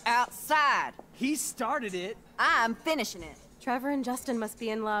fight club outside. He started it. I'm finishing it. Trevor and Justin must be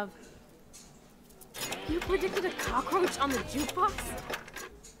in love. You predicted a cockroach on the jukebox?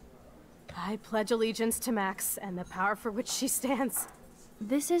 I pledge allegiance to Max and the power for which she stands.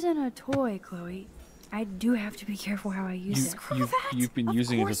 This isn't a toy, Chloe. I do have to be careful how I use it. You've been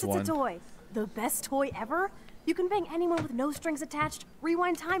using it as Of one. course it's a toy. The best toy ever. You can bang anyone with no strings attached,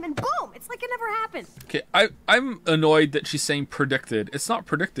 rewind time, and boom! It's like it never happened. Okay, I'm annoyed that she's saying predicted. It's not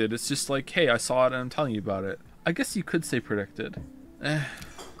predicted. It's just like, hey, I saw it and I'm telling you about it. I guess you could say predicted.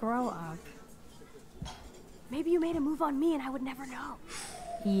 Grow up. Maybe you made a move on me and I would never know.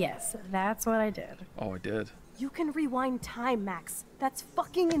 Yes, that's what I did. Oh, I did. You can rewind time, Max. That's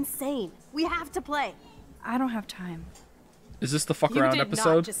fucking insane. We have to play. I don't have time. Is this the fuck You around did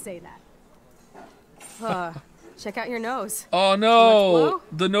episode? not just say that. Check out your nose. Oh no!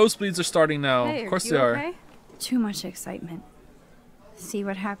 The nosebleeds are starting now. Hey, of course you they are. okay? Too much excitement. See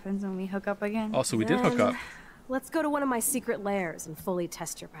what happens when we hook up again? Oh, so we did hook up. Let's go to one of my secret lairs and fully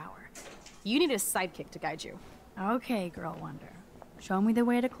test your power. You need a sidekick to guide you. Okay, Girl Wonder. Show me the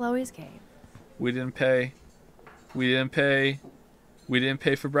way to Chloe's cave. We didn't pay. We didn't pay. We didn't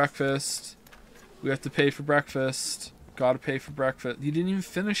pay for breakfast. We have to pay for breakfast. Gotta pay for breakfast. You didn't even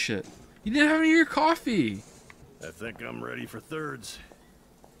finish it. You didn't have any of your coffee. I think I'm ready for thirds.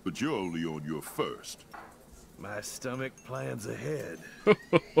 But you're only on your first. My stomach plans ahead.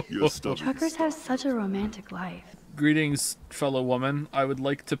 Your stomach. Truckers have such a romantic life. Greetings, fellow woman. I would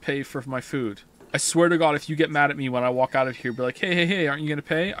like to pay for my food. I swear to God, if you get mad at me when I walk out of here, be like, hey, aren't you gonna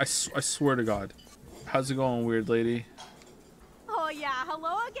pay? I swear to God. How's it going, weird lady? Oh yeah,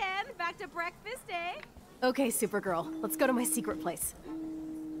 hello again. Back to breakfast, eh? Okay, Supergirl. Let's go to my secret place.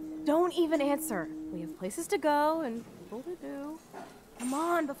 Don't even answer. We have places to go and people to do. Come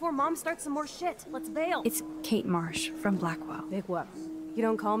on, before Mom starts some more shit. Let's bail. It's Kate Marsh from Blackwell. Big whoop. You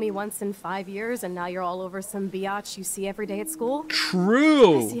don't call me once in 5 years and now you're all over some biatch you see every day at school?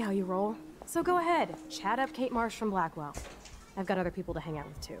 True. I see how you roll. So go ahead, chat up Kate Marsh from Blackwell. I've got other people to hang out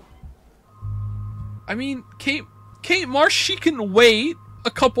with too. I mean, Kate Marsh, she can wait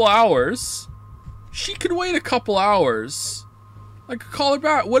a couple hours. She can wait a couple hours. I could call her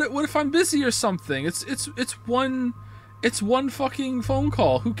back. What if I'm busy or something? It's one fucking phone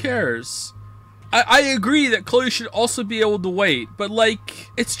call. Who cares? I agree that Chloe should also be able to wait, but like,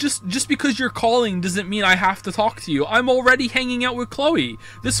 it's just because you're calling doesn't mean I have to talk to you. I'm already hanging out with Chloe.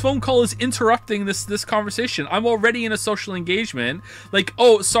 This phone call is interrupting this conversation. I'm already in a social engagement. Like,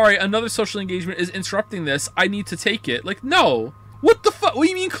 oh, sorry, another social engagement is interrupting this. I need to take it. Like, no. What the fuck? What do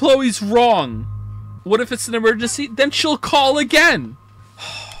you mean Chloe's wrong? What if it's an emergency? Then she'll call again.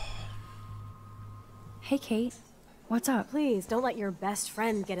 Hey, Kate. What's up? Please, don't let your best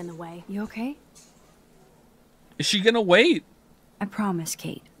friend get in the way. You okay? Is she gonna wait? I promise,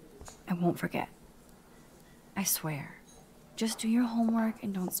 Kate. I won't forget. I swear. Just do your homework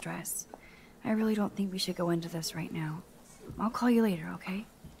and don't stress. I really don't think we should go into this right now. I'll call you later, okay?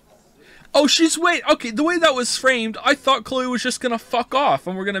 Oh, she's wait. Okay, the way that was framed, I thought Chloe was just gonna fuck off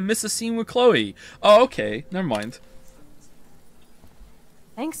and we're gonna miss a scene with Chloe. Oh, okay. Never mind.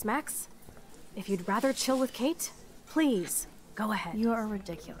 Thanks, Max. If you'd rather chill with Kate, please, go ahead. You are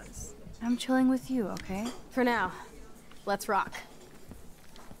ridiculous. I'm chilling with you, okay? For now. Let's rock.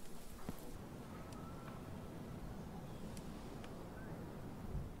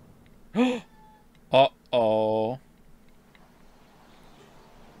 Uh-oh.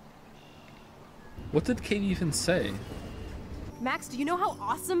 What did Kate even say? Max, do you know how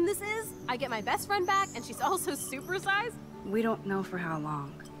awesome this is? I get my best friend back, and she's also supersized. We don't know for how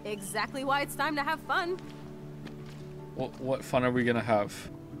long. Exactly why it's time to have fun. What fun are we gonna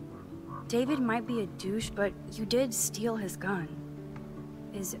have? David might be a douche, but you did steal his gun.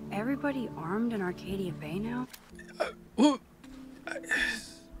 Is everybody armed in Arcadia Bay now?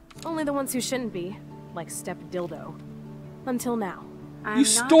 Only the ones who shouldn't be, like Step Dildo. Until now. You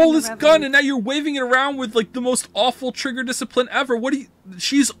stole this gun and now you're waving it around with like the most awful trigger discipline ever. What do you...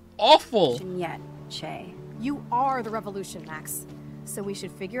 She's awful. Yet, Che. You are the revolution, Max. So we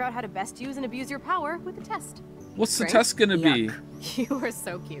should figure out how to best use and abuse your power with a test. What's the test gonna be? You are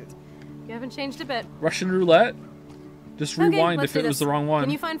so cute. You haven't changed a bit. Russian roulette? Just rewind if it was the wrong one.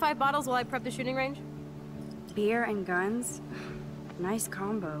 Can you find 5 bottles while I prep the shooting range? Beer and guns? Nice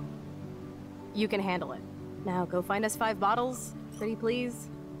combo. You can handle it. Now go find us 5 bottles, pretty please.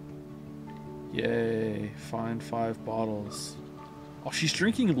 Yay, find 5 bottles. Oh, she's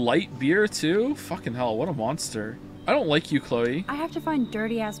drinking light beer too? Fucking hell, what a monster. I don't like you, Chloe. I have to find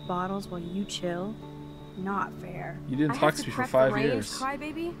dirty-ass bottles while you chill? Not fair. You didn't text me for 5 years.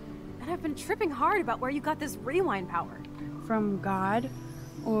 Crybaby, and I've been tripping hard about where you got this rewind power. From God?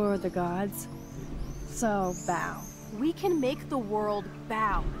 Or the gods? So, bow. We can make the world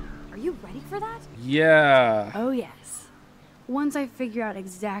bow. Are you ready for that? Yeah. Oh, yes. Once I figure out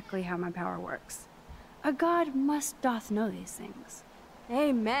exactly how my power works. A god doth know these things.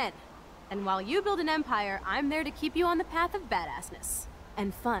 Amen. And while you build an empire, I'm there to keep you on the path of badassness.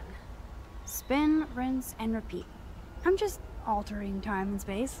 And fun. Spin, rinse, and repeat. I'm just altering time and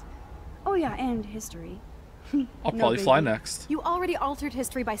space. Oh yeah, and history. I'll probably fly next. You already altered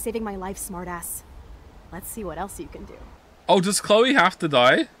history by saving my life, smartass. Let's see what else you can do. Oh, does Chloe have to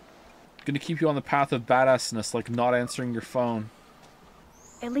die? Gonna keep you on the path of badassness, like not answering your phone.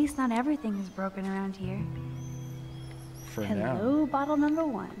 At least not everything is broken around here. For now. Hello, bottle number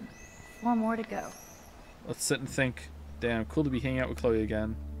 1. 4 more to go. Let's sit and think. Damn, cool to be hanging out with Chloe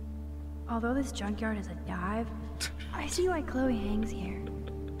again. Although this junkyard is a dive, I see why Chloe hangs here.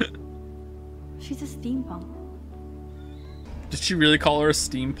 She's a steampunk. Did she really call her a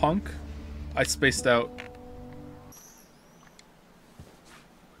steampunk? I spaced out.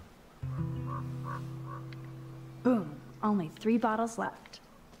 Boom. Only 3 bottles left.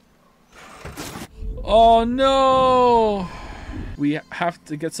 Oh no! We have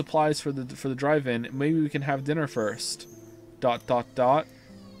to get supplies for the drive-in. Maybe we can have dinner first. ...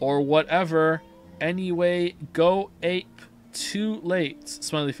 Or whatever. Anyway, go ape. Too late.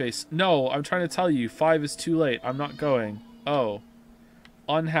 Smiley face. No, I'm trying to tell you. 5 is too late. I'm not going. Oh.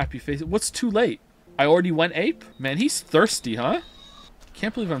 Unhappy face. What's too late? I already went ape? Man, he's thirsty, huh?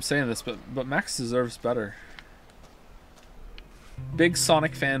 Can't believe I'm saying this, but Max deserves better. Big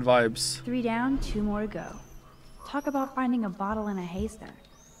Sonic fan vibes. 3 down, 2 more to go. Talk about finding a bottle in a haystack.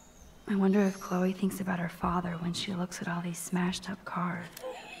 I wonder if Chloe thinks about her father when she looks at all these smashed up cars.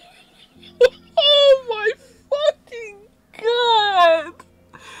 Oh my fucking god!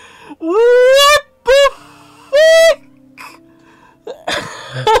 What the fuck?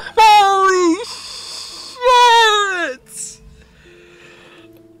 Holy shit!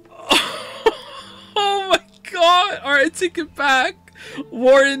 Oh my god! Alright, take it back.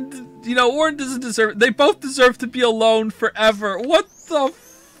 Warren, you know, Warren doesn't deserve it. They both deserve to be alone forever. What the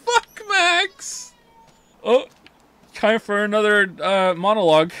fuck, Max? Oh, time for another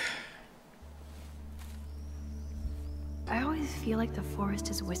monologue. I always feel like the forest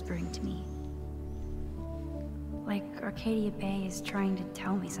is whispering to me. Like Arcadia Bay is trying to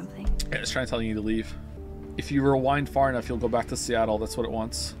tell me something. Yeah, it's trying to tell you to leave. If you rewind far enough, you'll go back to Seattle. That's what it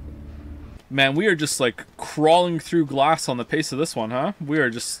wants. Man, we are just like crawling through glass on the pace of this one, huh? We are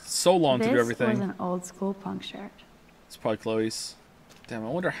just so long to do everything. This was an old school punk shirt. It's probably Chloe's. Damn, I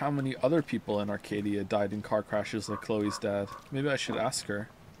wonder how many other people in Arcadia died in car crashes like Chloe's dad. Maybe I should ask her.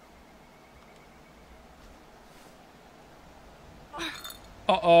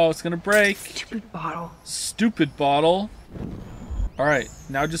 Uh-oh, it's gonna break. Stupid bottle. Stupid bottle. Alright,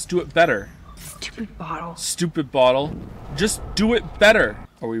 now just do it better. Stupid bottle. Stupid bottle. Just do it better.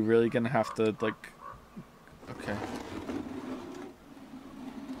 Are we really gonna have to, like... Okay.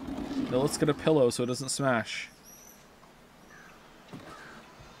 No, let's get a pillow so it doesn't smash.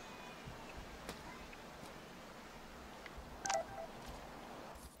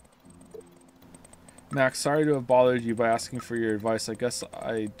 Max, sorry to have bothered you by asking for your advice. I guess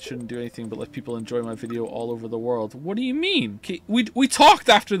I shouldn't do anything but let people enjoy my video all over the world. What do you mean? Kate, we talked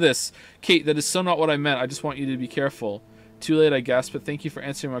after this. Kate, that is so not what I meant. I just want you to be careful. Too late, I guess, but thank you for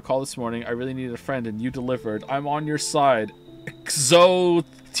answering my call this morning. I really needed a friend, and you delivered. I'm on your side.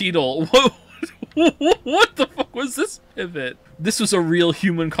 Exoteedle. What the fuck was this pivot? This was a real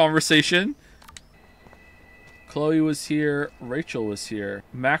human conversation. Chloe was here. Rachel was here.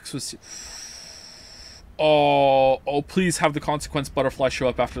 Max was here. Oh, please have the consequence butterfly show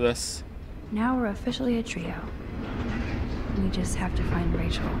up after this. Now we're officially a trio. We just have to find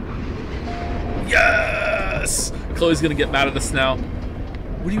Rachel. Yes! Chloe's gonna get mad at us now.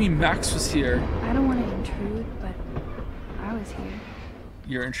 What do you mean Max was here? I don't want to intrude, but I was here.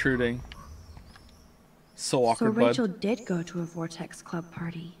 You're intruding. So awkward, So Rachel bud. did go to a Vortex Club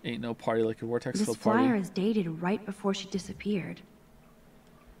party. Ain't no party like a Vortex This Club flyer party. is dated right before she disappeared.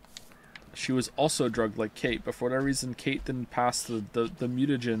 She was also drugged like Kate, but for whatever reason, Kate didn't pass the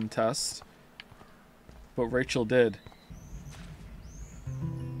mutagen test. But Rachel did.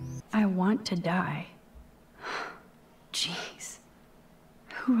 I want to die. Jeez.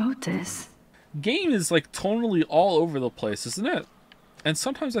 Who wrote this? Game is like tonally all over the place, isn't it? And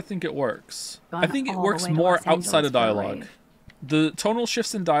sometimes I think it works. I think it works more outside of dialogue. The tonal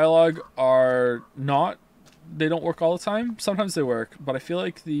shifts in dialogue are not, they don't work all the time. Sometimes they work, but I feel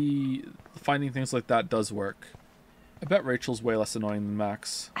like the finding things like that does work. I bet Rachel's way less annoying than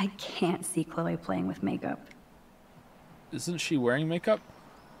Max. I can't see Chloe playing with makeup. Isn't she wearing makeup?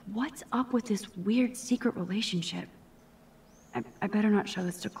 What's up with this weird secret relationship? I better not show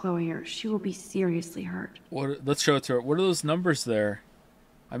this to Chloe or she will be seriously hurt. Let's show it to her. What are those numbers there?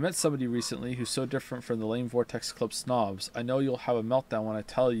 I met somebody recently who's so different from the lame Vortex Club snobs. I know you'll have a meltdown when I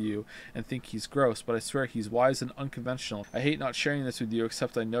tell you and think he's gross, but I swear he's wise and unconventional. I hate not sharing this with you,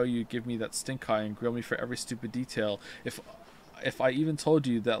 except I know you give me that stink eye and grill me for every stupid detail. If I even told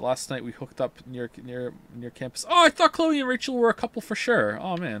you that last night we hooked up near campus. Oh, I thought Chloe and Rachel were a couple for sure.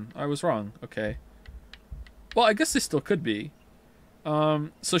 Oh man, I was wrong. Okay. Well, I guess they still could be. So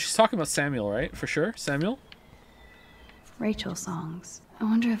she's talking about Samuel, right? For sure, Samuel? Rachel songs. I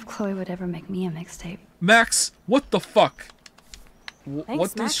wonder if Chloe would ever make me a mixtape. Max, what the fuck? Thanks, What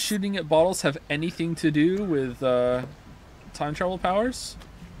does Max. shooting at bottles have anything to do with time travel powers?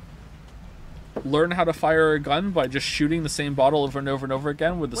 Learn how to fire a gun by just shooting the same bottle over and over and over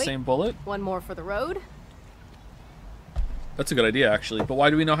again with the same bullet? One more for the road. That's a good idea, actually. But why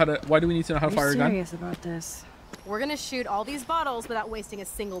do we know how to? Why do we need to know how to fire a gun? I'm serious about this. We're gonna shoot all these bottles without wasting a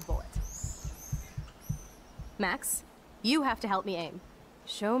single bullet. Max, you have to help me aim.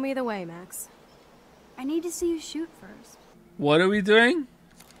 Show me the way, Max. I need to see you shoot first. What are we doing?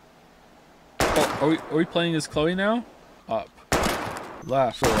 Oh, are we playing as Chloe now? Up,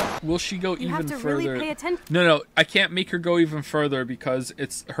 left. Will she go You even have to further? really pay attention. No, I can't make her go even further because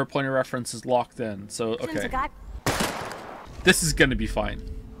it's her point of reference is locked in. So okay, this is gonna be fine.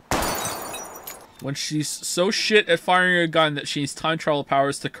 When she's so shit at firing a gun that she needs time travel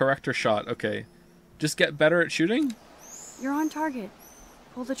powers to correct her shot. Okay, just get better at shooting. You're on target.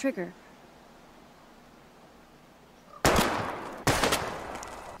 Pull the trigger.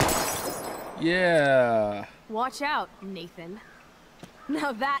 Yeah. Watch out, Nathan.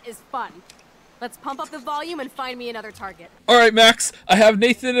 Now that is fun. Let's pump up the volume and find me another target. All right, Max. I have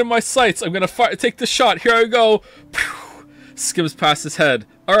Nathan in my sights. I'm gonna take the shot. Here I go. Pew! Skims past his head.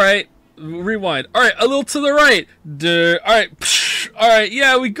 All right. Rewind. All right, a little to the right. All right. Psh! All right.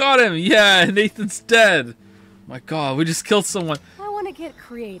 Yeah, we got him. Yeah, Nathan's dead. My God, we just killed someone. I want to get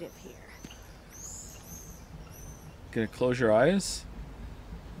creative here. Gonna close your eyes.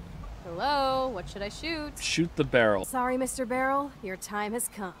 Hello, what should I shoot? Shoot the barrel. Sorry, Mr. Barrel, your time has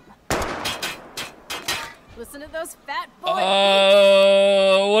come. Listen to those fat bullets.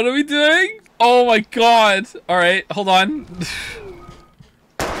 What are we doing? Oh my God. All right, hold on.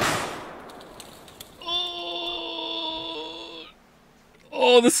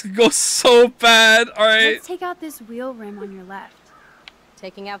 Oh, this could go so bad. All right. Let's take out this wheel rim on your left.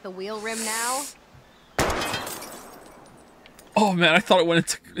 Taking out the wheel rim now. Oh man, I thought it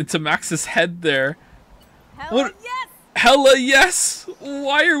went into Max's head there. Hella yes! Hella yes!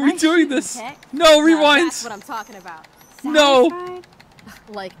 Why are we doing this? No, Now rewind. that's what I'm talking about. No.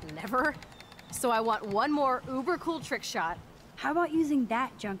 Like never. So I want one more uber cool trick shot. How about using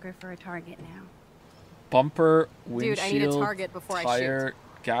that junker for a target now? Bumper, Dude, windshield, I need a target before I tire,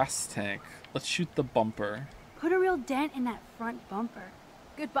 gas tank. Let's shoot the bumper. Put a real dent in that front bumper.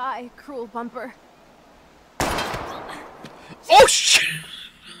 Goodbye, cruel bumper. Oh shit!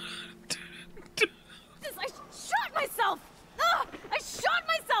 I shot myself! Ugh, I shot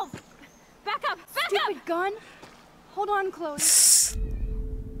myself! Back up! Back Stupid gun! Hold on, Chloe.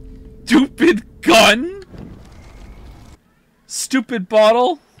 Stupid gun? Stupid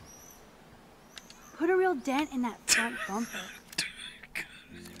bottle? Put a real dent in that front bumper.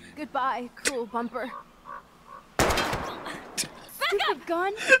 Goodbye, cruel bumper. Stupid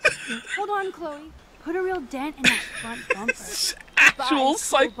gun! Hold on, Chloe. Put a real dent in that front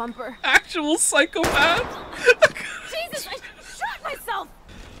bumper. Actual psychopath. Jesus, I shot myself!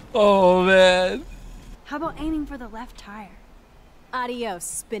 Oh man. How about aiming for the left tire? Adios,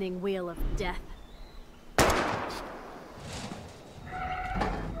 spinning wheel of death.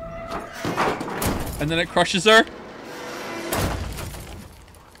 And then it crushes her.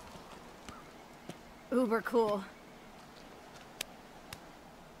 Uber cool.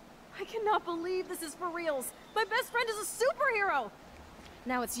 I cannot believe this is for reals. My best friend is a superhero.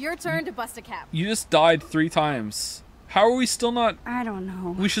 Now it's your turn to bust a cap. You just died 3 times. How are we still not... I don't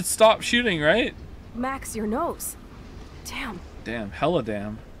know. We should stop shooting, right? Max, your nose. Damn. Damn, hella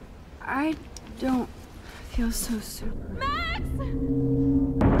damn. I don't feel so super. Max!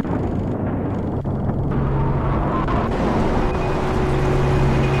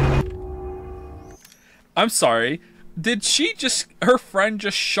 I'm sorry. Did she just... Her friend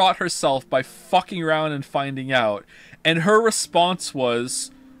just shot herself by fucking around and finding out. And her response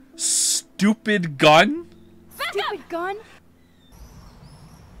was... Stupid gun? Stupid gun?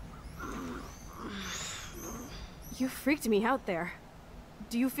 You freaked me out there.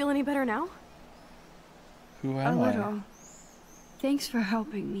 Do you feel any better now? Who am A I? little. Thanks for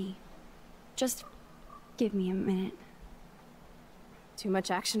helping me. Just give me a minute. Too much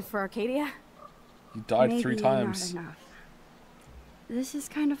action for Arcadia? You died Maybe 3 times. Not enough. This is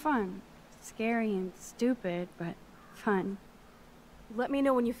kind of fun. Scary and stupid, but fun. Let me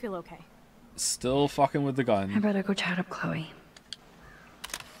know when you feel okay. Still fucking with the I gun. better go chat up Chloe.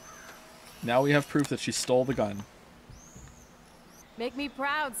 Now we have proof that she stole the gun. Make me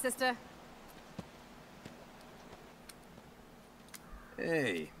proud, sister.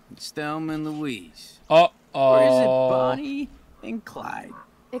 Hey, it's Thelma and Louise. Uh-oh. Or is it Bonnie and Clyde?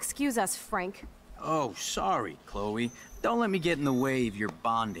 Excuse us, Frank. Oh, sorry, Chloe. Don't let me get in the way of your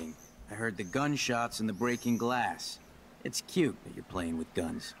bonding. I heard the gunshots and the breaking glass. It's cute that you're playing with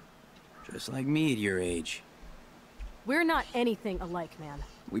guns. Just like me at your age. We're not anything alike, man.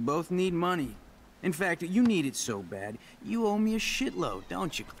 We both need money. In fact, you need it so bad, you owe me a shitload,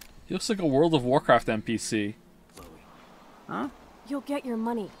 don't you? He looks like a World of Warcraft NPC. Huh? You'll get your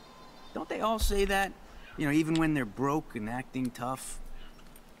money. Don't they all say that? You know, even when they're broke and acting tough?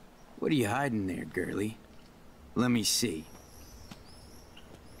 What are you hiding there, girlie? Let me see.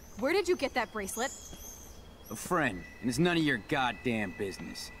 Where did you get that bracelet? A friend, and it's none of your goddamn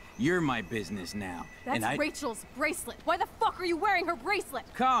business. You're my business now. That's and Rachel's bracelet. Why the fuck are you wearing her bracelet?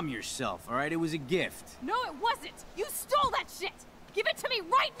 Calm yourself, all right? It was a gift. No, it wasn't. You stole that shit. Give it to me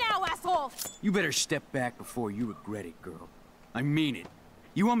right now, asshole. You better step back before you regret it, girl. I mean it.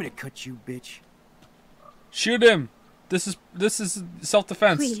 You want me to cut you, bitch? Shoot him! This is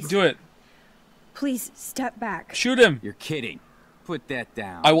self-defense. Please. Do it. Please, step back. Shoot him! You're kidding. Put that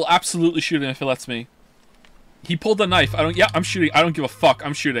down. I will absolutely shoot him if it lets me. He pulled the knife. I'm shooting. I don't give a fuck.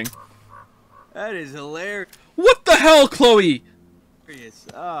 I'm shooting. That is hilarious. What the hell, Chloe?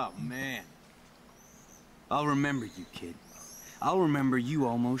 Oh, man. I'll remember you, kid. I'll remember you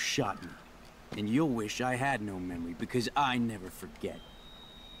almost shot me. And you'll wish I had no memory, because I never forget.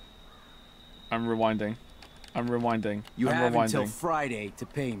 I'm rewinding. You have until Friday to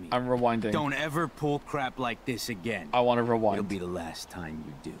pay me. I'm rewinding. Don't ever pull crap like this again. I want to rewind. It'll be the last time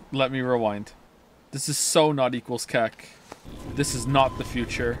you do. Let me rewind. This is so not equals Keck. This is not the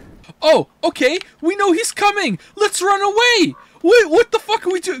future. Oh, okay. We know he's coming. Let's run away. Wait, what the fuck are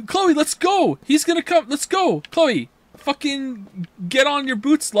we doing? Chloe, let's go. He's gonna come. Let's go. Chloe, fucking get on your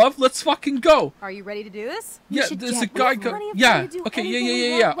boots, love. Let's fucking go. Are you ready to do this? Yeah, there's a guy coming. Yeah.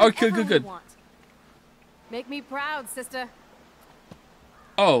 Okay, yeah. Okay, good. Make me proud, sister.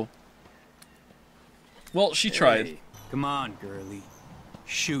 Oh. Well, she tried. Hey, come on, girlie.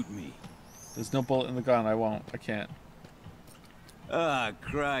 Shoot me. There's no bullet in the gun. I won't. I can't. Ah,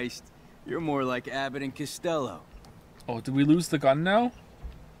 Christ. You're more like Abbott and Costello. Oh, did we lose the gun now?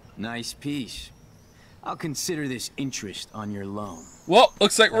 Nice piece. I'll consider this interest on your loan. Well,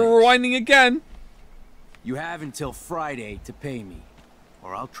 looks like we're rewinding again. You have until Friday to pay me,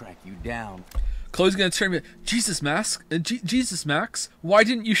 or I'll track you down. Chloe's gonna turn me. Jesus, Max. Jesus, Max. Why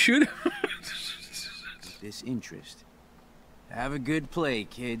didn't you shoot him? This interest. Have a good play,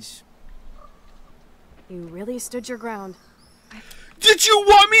 kids. You really stood your ground. Did you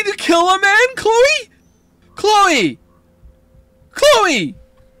want me to kill a man, Chloe? Chloe! Chloe!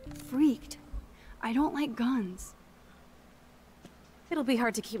 Freaked. I don't like guns. It'll be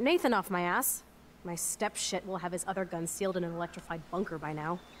hard to keep Nathan off my ass. My step-shit will have his other gun sealed in an electrified bunker by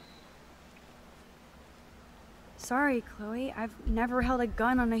now. Sorry, Chloe. I've never held a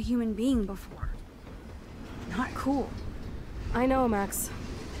gun on a human being before. Not cool. I know, Max.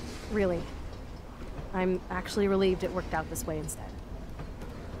 Really. I'm actually relieved it worked out this way instead.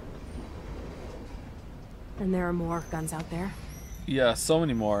 And there are more guns out there. Yeah, so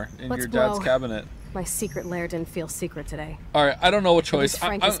many more in Let's your dad's blow. cabinet. My secret lair didn't feel secret today. All right, I don't know what choice.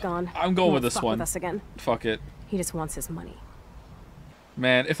 Frank is gone. I'm He going won't with this fuck one. with us again. Fuck it. He just wants his money.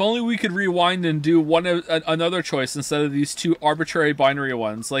 Man, if only we could rewind and do another choice instead of these two arbitrary binary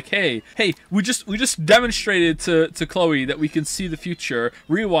ones. Like, hey, we just demonstrated to Chloe that we can see the future.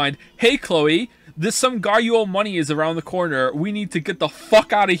 Rewind. Hey, Chloe, some guy you owe money is around the corner. We need to get the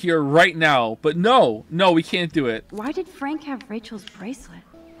fuck out of here right now. But no, we can't do it. Why did Frank have Rachel's bracelet?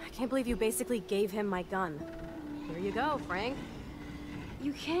 I can't believe you basically gave him my gun. Here you go, Frank.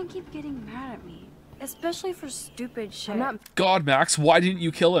 You can't keep getting mad at me. Especially for stupid shit. I'm not God, Max, why didn't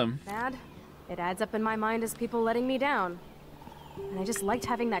you kill him? mad. It adds up in my mind as people letting me down. And I just liked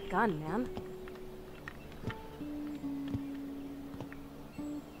having that gun, man.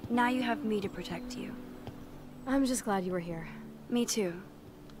 Now you have me to protect you. I'm just glad you were here. Me too.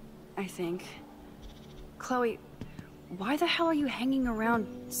 I think. Chloe, why the hell are you hanging around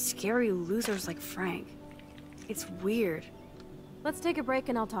scary losers like Frank? It's weird. Let's take a break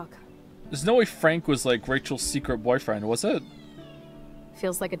and I'll talk. There's no way Frank was like Rachel's secret boyfriend, was it?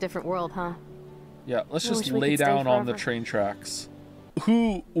 Feels like a different world, huh? Yeah, let's I just wish we lay could stay down on the forever. train tracks.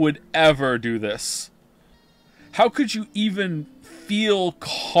 Who would ever do this? How could you even feel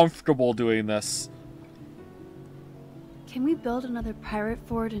comfortable doing this? Can we build another pirate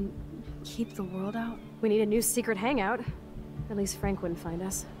fort and keep the world out? We need a new secret hangout. At least Frank wouldn't find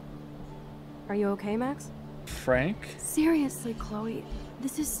us. Are you okay, Max? Frank? Seriously, Chloe,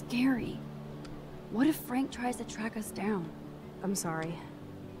 this is scary. What if Frank tries to track us down? I'm sorry,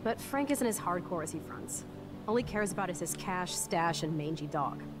 but Frank isn't as hardcore as he fronts. All he cares about is his cash, stash, and mangy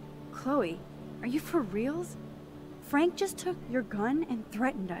dog. Chloe, are you for reals? Frank just took your gun and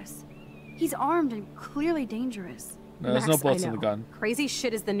threatened us. He's armed and clearly dangerous. No, there's no Max, bullets I in the know. gun. Crazy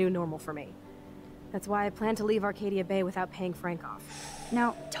shit is the new normal for me. That's why I plan to leave Arcadia Bay without paying Frank off.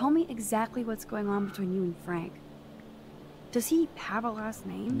 Now, tell me exactly what's going on between you and Frank. Does he have a last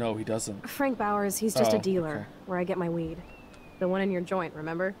name? No, he doesn't. Frank Bowers, he's just Oh, a dealer, okay. where I get my weed. The one in your joint,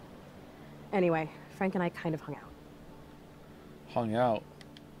 remember? Anyway, Frank and I kind of hung out. Hung out.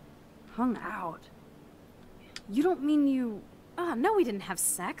 Hung out? You don't mean you... Oh, no, we didn't have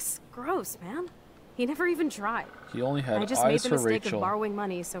sex. Gross, man. He never even tried. He only had I just made eyes the for mistake Rachel. of borrowing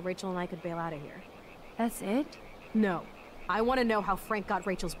money so Rachel and I could bail out of here. That's it? No. I want to know how Frank got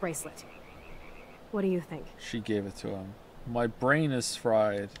Rachel's bracelet. What do you think? She gave it to him. My brain is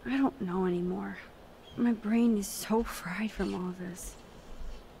fried. I don't know anymore. My brain is so fried from all this.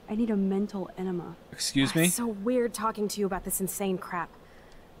 I need a mental enema. Excuse me? It's so weird talking to you about this insane crap.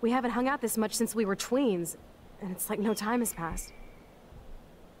 We haven't hung out this much since we were tweens, and it's like no time has passed.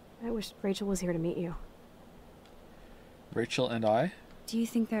 I wish Rachel was here to meet you. Rachel and I? Do you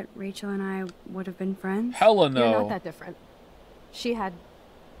think that Rachel and I would have been friends? Hella no. You're not that different. She has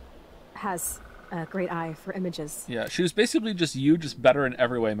a great eye for images. Yeah, she was basically just you, just better in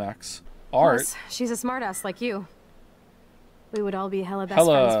every way, Max. Art. Plus, she's a smartass like you. We would all be hella best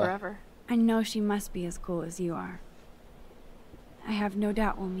friends forever. I know she must be as cool as you are. I have no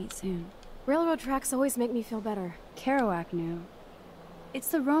doubt we'll meet soon. Railroad tracks always make me feel better. Kerouac knew. It's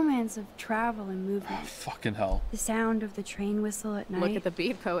the romance of travel and movement. Fucking hell. The sound of the train whistle at night. Look at the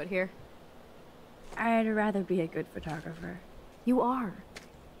beat poet here. I'd rather be a good photographer. You are.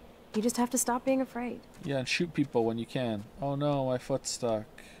 You just have to stop being afraid. Yeah, and shoot people when you can. Oh no, my foot's stuck.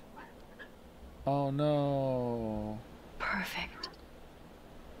 Oh no. Perfect.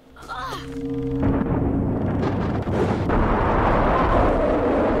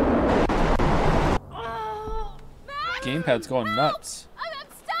 Gamepad's going nuts. I'm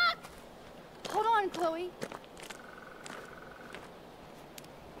stuck! Hold on, Chloe.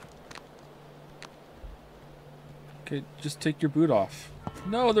 Okay, just take your boot off.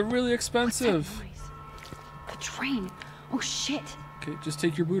 No, they're really expensive. The train. Oh shit. Okay, just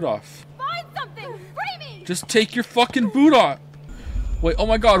take your boot off. Find something! Free me! Just take your fucking boot off! Wait, oh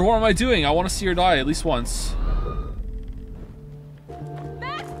my god, what am I doing? I want to see her die at least once.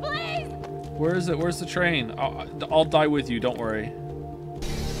 Max, please! Where is it? Where's the train? I'll die with you, don't worry.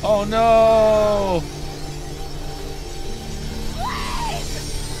 Oh no!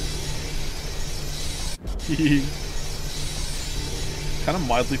 Kind of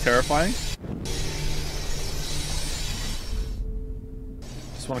mildly terrifying.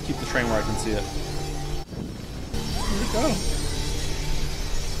 Just want to keep the train where I can see it. Where'd it go?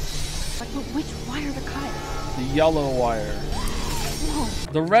 But which wire to cut? The yellow wire.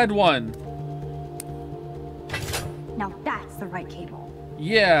 Whoa. The red one. Now that's the right cable.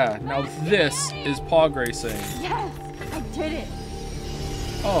 Yeah, now this is pog racing. Yes! I did it!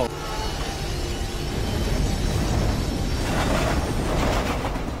 Oh.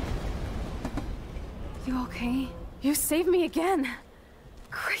 You okay? You saved me again.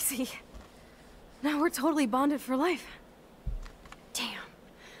 Crazy. Now we're totally bonded for life. Damn.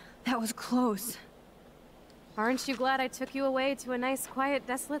 was close. Aren't you glad I took you away to a nice, quiet,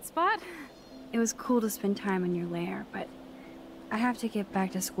 desolate spot? It was cool to spend time in your lair, but I have to get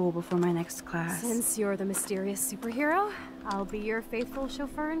back to school before my next class. Since you're the mysterious superhero, I'll be your faithful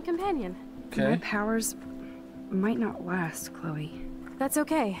chauffeur and companion. My powers might not last, Chloe. That's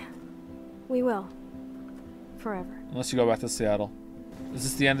okay. We will. Forever. Unless you go back to Seattle. Is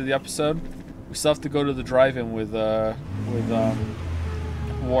this the end of the episode? We still have to go to the drive-in with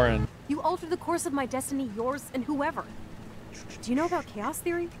Warren. You altered the course of my destiny, yours, and whoever. Do you know about chaos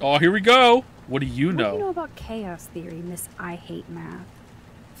theory? Oh, here we go. What do you What know? do you know about chaos theory, Miss I Hate Math?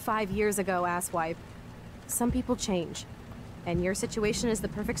 5 years ago, asswipe. Some people change. And your situation is the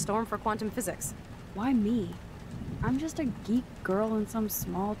perfect storm for quantum physics. Why me? I'm just a geek girl in some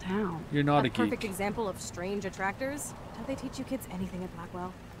small town. You're not a perfect geek. example of strange attractors. Don't they teach you kids anything at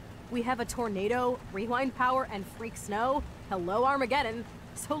Blackwell? We have a tornado, rewind power, and freak snow. Hello, Armageddon.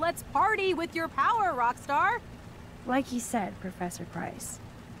 So let's party with your power, Rockstar! Like you said, Professor Price,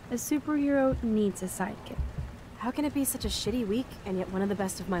 a superhero needs a sidekick. How can it be such a shitty week and yet one of the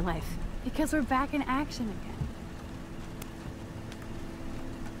best of my life? Because we're back in action again.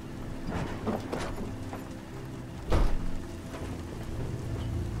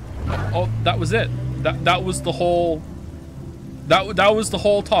 Oh, that was it. That was the whole. That was the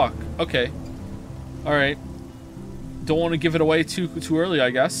whole talk. Okay. All right. Don't want to give it away too early, I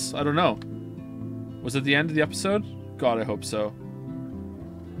guess. I don't know. Was it the end of the episode? God, I hope so.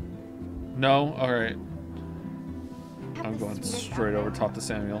 No? All right. I'm going straight over top to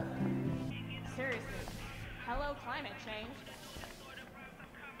Samuel. Seriously. Hello, climate change.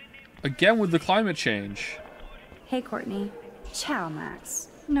 Again with the climate change. Hey, Courtney. Ciao, Max.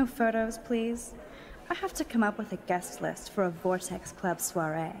 No photos, please. I have to come up with a guest list for a Vortex Club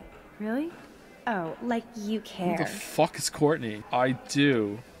soiree. Really? Oh, like you care. Who the fuck is Courtney? I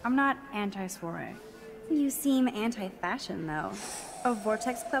do. I'm not anti-soiree. You seem anti-fashion, though. A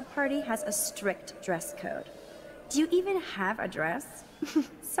Vortex Club party has a strict dress code. Do you even have a dress?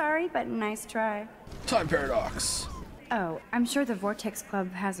 Sorry, but nice try. Time paradox. Oh, I'm sure the Vortex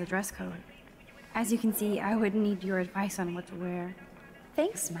Club has a dress code. As you can see, I would need your advice on what to wear.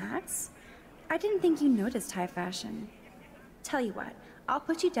 Thanks, Max. I didn't think you noticed high fashion. Tell you what, I'll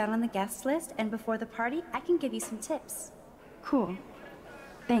put you down on the guest list, and before the party, I can give you some tips. Cool.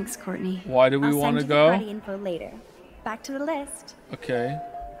 Thanks, Courtney. Why do we want to go? I'll send you the party info later. Back to the list. Okay.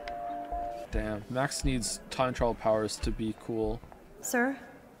 Damn, Max needs time travel powers to be cool. Sir?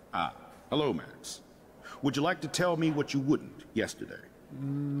 Ah, hello, Max. Would you like to tell me what you wouldn't yesterday?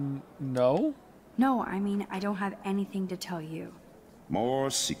 No? No, I mean, I don't have anything to tell you. More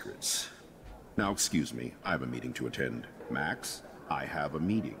secrets. Now, excuse me, I have a meeting to attend. Max, I have a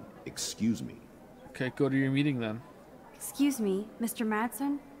meeting. Excuse me. Okay, go to your meeting then. Excuse me, Mr.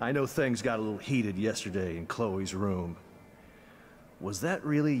 Madsen? I know things got a little heated yesterday in Chloe's room. Was that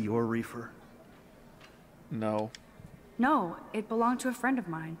really your reefer? No. No, it belonged to a friend of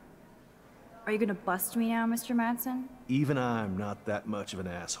mine. Are you gonna bust me now, Mr. Madsen? Even I'm not that much of an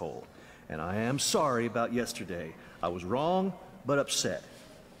asshole. And I am sorry about yesterday. I was wrong, but upset.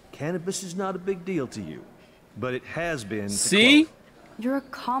 Cannabis is not a big deal to you, but it has been to See? Chloe. You're a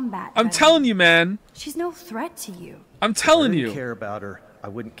combat I'm veteran. telling you, man. She's no threat to you. I'm telling I you. didn't care about her. I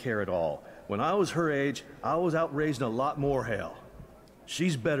wouldn't care at all. When I was her age, I was out raising a lot more hell.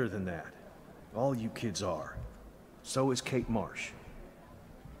 She's better than that. All you kids are. So is Kate Marsh.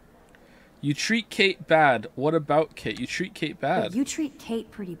 You treat Kate bad. What about Kate? You treat Kate bad. But you treat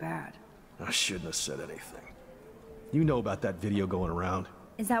Kate pretty bad. I shouldn't have said anything. You know about that video going around.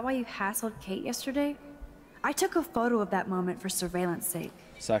 Is that why you hassled Kate yesterday? I took a photo of that moment for surveillance sake.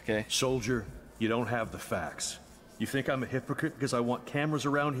 Sake. Soldier, you don't have the facts. You think I'm a hypocrite because I want cameras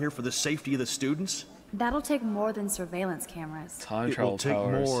around here for the safety of the students? That'll take more than surveillance cameras. Time It travel will take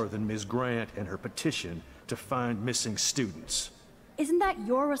powers. more than Ms. Grant and her petition to find missing students. Isn't that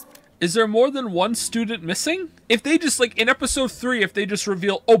your responsibility? Is there more than one student missing? If they just, like, in episode 3, if they just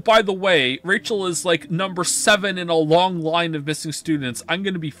reveal, oh, by the way, Rachel is, like, number 7 in a long line of missing students, I'm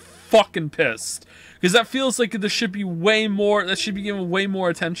gonna be fucking pissed. Because that feels like there should be way more, that should be given way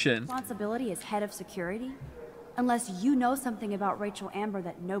more attention. Responsibility as head of security? Unless you know something about Rachel Amber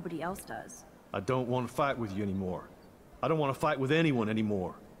that nobody else does. I don't want to fight with you anymore. I don't want to fight with anyone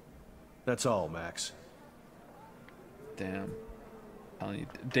anymore. That's all, Max. Damn. I'm telling you,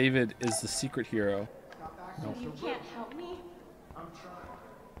 David is the secret hero. Nope. You can't help me?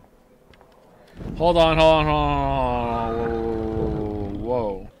 Hold on.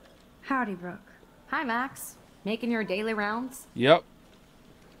 Whoa. Howdy, Brooke. Hi, Max. Making your daily rounds? Yep.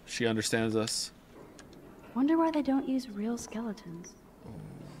 She understands us. Wonder why they don't use real skeletons.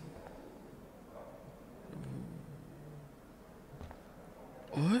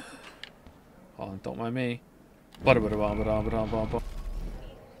 What? Oh, don't mind me.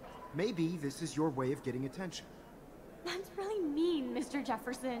 Maybe this is your way of getting attention. That's really mean, Mr.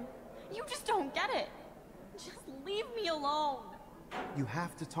 Jefferson. You just don't get it. Just leave me alone. You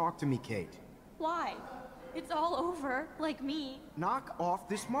have to talk to me, Kate. Why? It's all over, like me. Knock off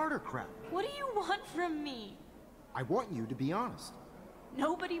this martyr crap. What do you want from me? I want you to be honest.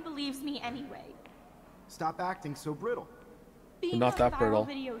 Nobody believes me anyway. Stop acting so brittle. Being Not that on a viral brittle.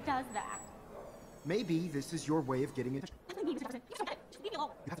 video does that. Maybe this is your way of getting attention. That's what I mean, Mr. Jefferson.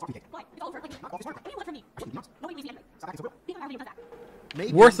 You just don't get it. Just leave me alone. You have to talk to me, Kate. Why? It's all over, like me. Knock off this martyr What do you want from me? I should be honest. Nobody believes me anyway. Stop acting so brittle. Being on a viral video does that.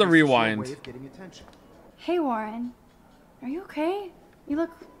 Maybe Worth a this is your rewind. way of getting attention. Hey, Warren. Are you okay? You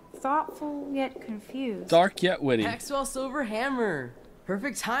look thoughtful yet confused. Dark yet witty. Maxwell Silver Hammer.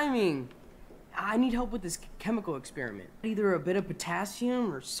 Perfect timing. I need help with this chemical experiment. Either a bit of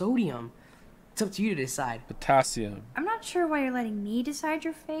potassium or sodium. It's up to you to decide. Potassium. I'm not sure why you're letting me decide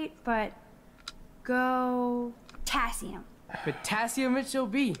your fate, but go potassium. Potassium it shall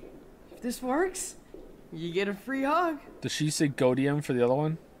be. If this works, you get a free hug. Does she say godium for the other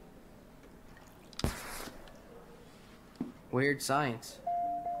one? Weird science.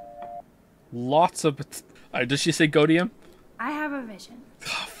 Lots of. Does she say godium? I have a vision.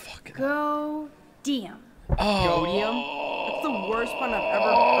 Oh, fucking. Go Diem. Oh. Godium? That's the worst pun I've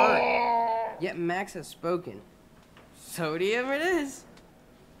ever heard. Yet Max has spoken. Sodium it is.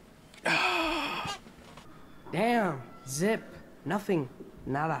 Damn. Zip. Nothing.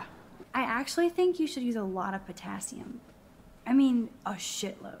 Nada. I actually think you should use a lot of potassium. I mean, a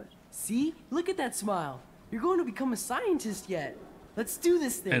shitload. See? Look at that smile. You're going to become a scientist yet. Let's do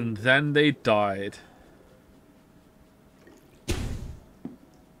this thing. And then they died.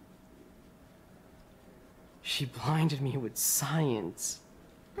 She blinded me with science.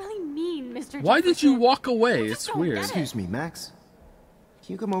 Really mean, Mr. Why did you Jefferson. walk away? You It's just don't weird. get it. Excuse me, Max.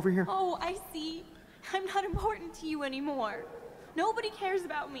 Can you come over here? Oh, I see. I'm not important to you anymore. Nobody cares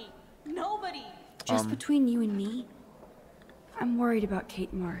about me. Nobody. Just between you and me, I'm worried about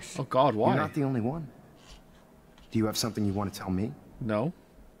Kate Marsh. Oh God, why? You're not the only one. Do you have something you want to tell me? No.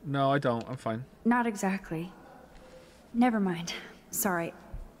 No, I don't. I'm fine. Not exactly. Never mind. Sorry.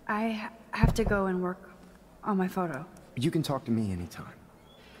 I have to go and work on my photo. You can talk to me anytime.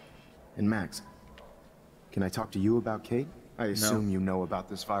 And Max, can I talk to you about Kate? I assume you know about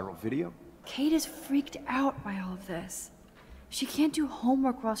this viral video? Kate is freaked out by all of this. She can't do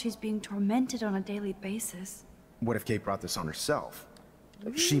homework while she's being tormented on a daily basis. What if Kate brought this on herself?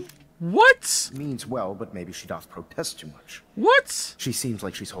 She... What? Means well, but maybe she doth protest too much. What? She seems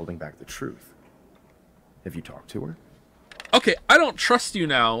like she's holding back the truth. Have you talked to her? Okay, I don't trust you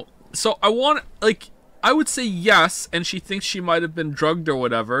now. So I want, like, I would say yes, and she thinks she might have been drugged or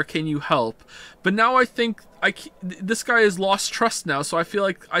whatever. Can you help? But now I think this guy has lost trust now, so I feel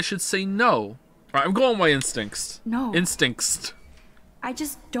like I should say no. All right, I'm going with my instincts. No. Instincts. I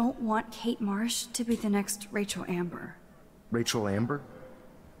just don't want Kate Marsh to be the next Rachel Amber. Rachel Amber?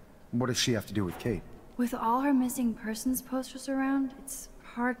 What does she have to do with Kate? With all her missing persons posters around, it's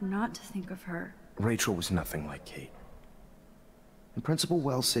hard not to think of her. Rachel was nothing like Kate. And Principal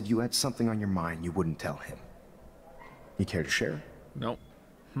Wells said you had something on your mind you wouldn't tell him. You care to share? Nope.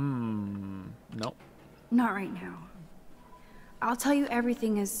 Nope. Not right now. I'll tell you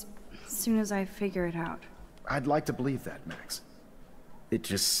everything as soon as I figure it out. I'd like to believe that, Max. It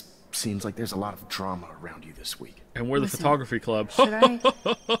just seems like there's a lot of drama around you this week. And we're the photography club. Should I?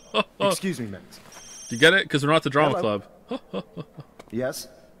 Excuse me, Max. Do you get it? Because we're not the drama Hello. club. Yes?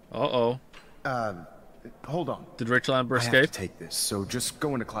 Uh-oh. Hold on. Did Rachel Amber I have escape? to take this, so just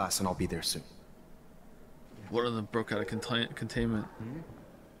go into class and I'll be there soon. One of them broke out of containment.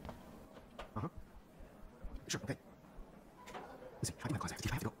 Uh-huh. Sure, okay. Listen, I can have class after.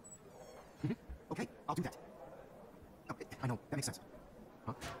 I have to go. Okay, I'll do that. Oh, I know, that makes sense.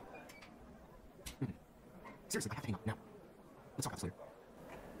 Huh? Seriously, I have to hang up now. Let's talk about this later.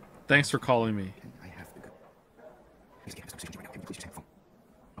 Thanks for calling me. I have to go. Please, I can't have this conversation right now. Can you please just hang up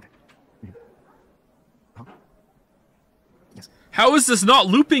the phone? Okay. Huh? Yes. How is this not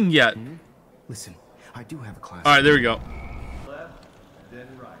looping yet? Listen, I do have a class. All right, there we go. Left, then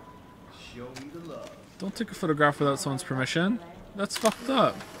right. Show me the love. Don't take a photograph without someone's permission. That's fucked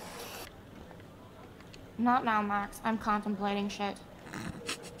up. Not now, Max. I'm contemplating shit.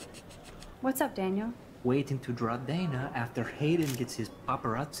 What's up, Daniel? Waiting to draw Dana after Hayden gets his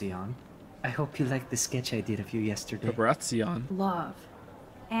paparazzi on. I hope you liked the sketch I did of you yesterday. Paparazzi on? Love.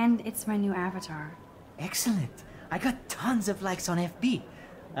 And it's my new avatar. Excellent. I got tons of likes on FB.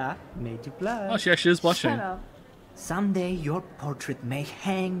 Made you blush. Oh, she actually is blushing. Shut up. Someday your portrait may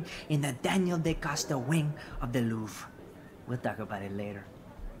hang in the Daniel de Costa wing of the Louvre. We'll talk about it later.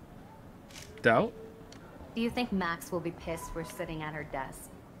 blacked out? Do you think Max will be pissed we're sitting at her desk?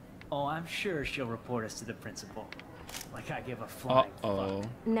 Oh, I'm sure she'll report us to the principal. Like I give a flying fuck.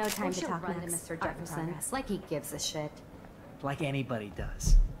 No time Or to she'll talk run to to Mr. Art in Jefferson. progress. Like he gives a shit. Like anybody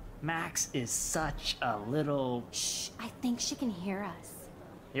does. Max is such a little... Shh, I think she can hear us.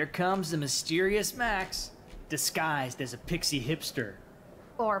 Here comes the mysterious Max, disguised as a pixie hipster.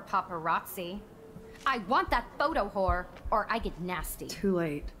 Or paparazzi. I want that photo whore, or I get nasty. Too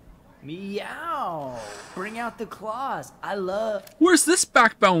late. Meow! Bring out the claws. I love Where's this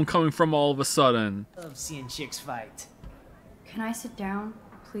backbone coming from all of a sudden? seeing chicks fight. Can I sit down,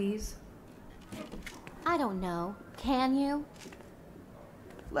 please? I don't know. Can you?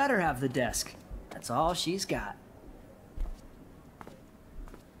 Let her have the desk. That's all she's got.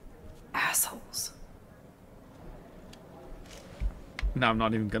 Assholes. No, I'm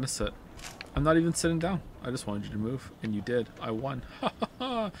not even gonna sit. I'm not even sitting down. I just wanted you to move, and you did. I won. Ha ha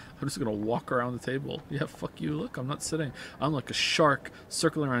ha! I'm just gonna walk around the table. Yeah, fuck you. Look, I'm not sitting. I'm like a shark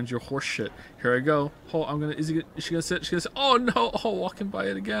circling around your horse shit. Here I go. Oh, I'm gonna. Is she gonna sit? She's gonna sit. Oh no! Oh, walking by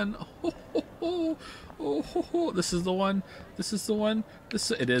it again. Oh, oh, oh, oh, oh, oh. This is the one. This is the one.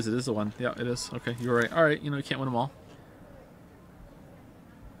 It is. It is the one. Yeah, it is. Okay, you're right. All right. You know you can't win them all.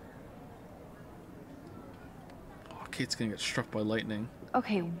 Oh, Kate's gonna get struck by lightning.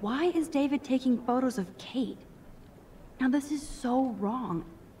 Okay, why is David taking photos of Kate? Now this is so wrong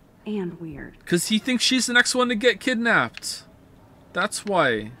and weird. Because he thinks she's the next one to get kidnapped. That's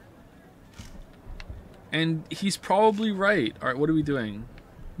why. And he's probably right. Alright, what are we doing?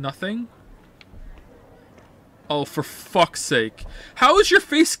 Nothing? Oh, for fuck's sake. How is your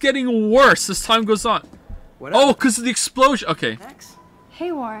face getting worse as time goes on? Oh, because of the explosion. Okay.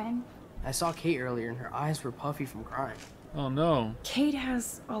 Hey, Warren. I saw Kate earlier and her eyes were puffy from crying. Oh no. Kate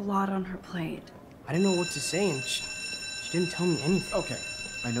has a lot on her plate. I didn't know what to say and she didn't tell me anything. Okay,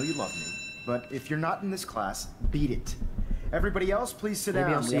 I know you love me, but if you're not in this class, beat it. Everybody else, please sit Maybe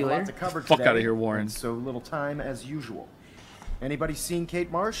down. I'll We see have you a lot later. to cover Fuck today, outta here, Warren. and so little time as usual. Anybody seen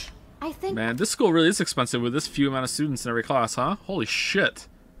Kate Marsh? I think Man, this school really is expensive with this few amount of students in every class, huh? Holy shit.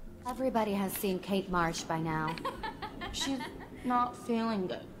 everybody has seen Kate Marsh by now. She's not feeling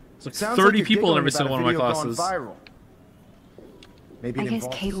good. It's like Sounds 30 you're people in every giggling single about one of my a video classes. gone viral. Maybe I it guess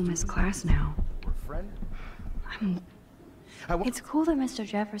involves Kate will miss class now. a friend? It's cool that Mr.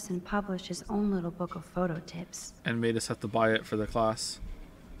 Jefferson published his own little book of photo tips. And made us have to buy it for the class.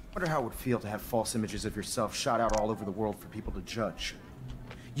 Wonder how it would feel to have false images of yourself shot out all over the world for people to judge.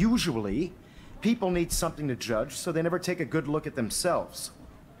 Usually, people need something to judge, so they never take a good look at themselves.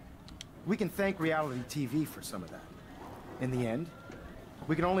 We can thank reality TV for some of that. In the end,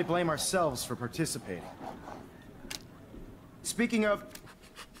 we can only blame ourselves for participating. Speaking of...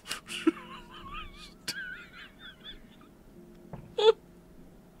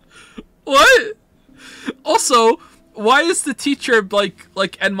 What? Also, why is the teacher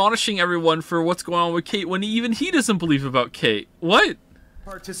like admonishing everyone for what's going on with Kate when even he doesn't believe about Kate? What?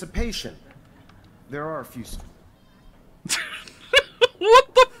 Participation. There are a few...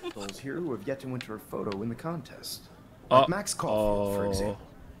 What the f- those here who have yet to enter a photo in the contest. Like Max Caulfield, for example.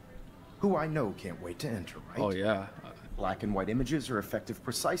 Who I know can't wait to enter, right? Oh, yeah. Black and white images are effective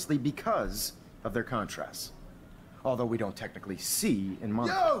precisely because of their contrasts. Although we don't technically see in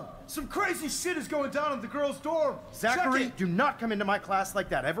monochrome. Yo! Some crazy shit is going down in the girls' dorm! Zachary, do not come into my class like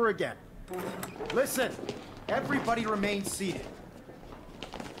that ever again. Listen, everybody remain seated.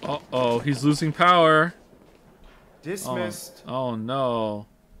 Uh-oh, he's losing power. Dismissed. Oh no.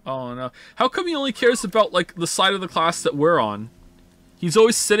 Oh no. How come he only cares about like the side of the class that we're on? He's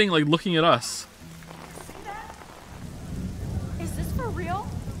always sitting like looking at us. Is this for real?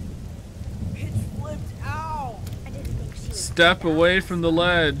 It flipped out. I didn't think she was. Step away from the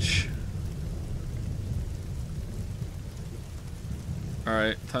ledge.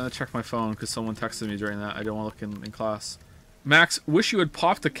 Alright, time to check my phone because someone texted me during that. I don't want to look in class. Max, wish you had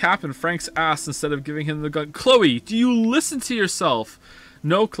popped a cap in Frank's ass instead of giving him the gun. Chloe, do you listen to yourself?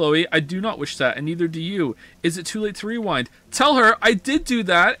 No, Chloe, I do not wish that, and neither do you. Is it too late to rewind? Tell her I did do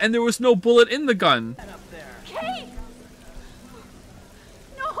that, and there was no bullet in the gun. Kate!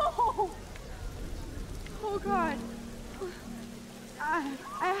 No! Oh God.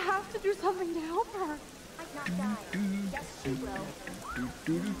 I have to do something to help her. Might not die. Yes, she will.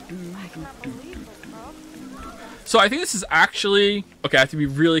 I can't believe this, bro. So I think this is actually... Okay, I have to be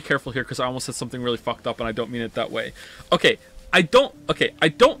really careful here because I almost said something really fucked up and I don't mean it that way. Okay, I don't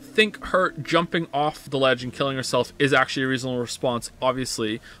think her jumping off the ledge and killing herself is actually a reasonable response,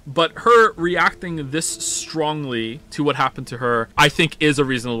 obviously. But her reacting this strongly to what happened to her, I think is a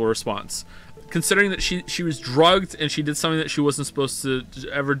reasonable response. considering that she was drugged and she did something that she wasn't supposed to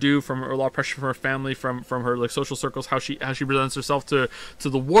ever do, from a lot of pressure from her family, from her like social circles, how she presents herself to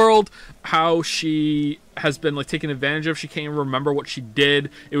the world, how she has been like taken advantage of. She can't even remember what she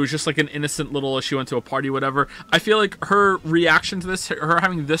did. It was just like an innocent little, she went to a party, whatever. I feel like her reaction to this, her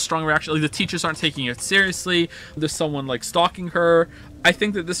having this strong reaction, like the teachers aren't taking it seriously, there's someone like stalking her. I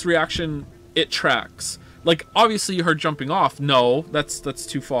think that this reaction, it tracks. Like, obviously her jumping off, no, that's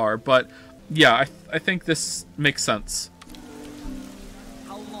too far, but yeah, I think this makes sense.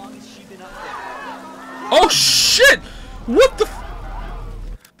 How long has she been up there? Oh shit! What the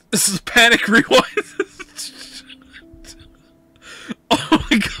This is Panic Rewind. Oh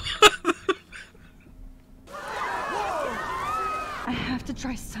my god. I have to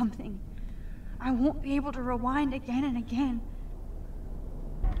try something. I won't be able to rewind again and again.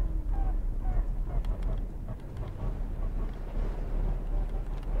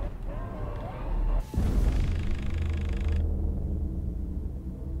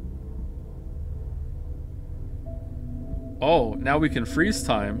 Oh, now we can freeze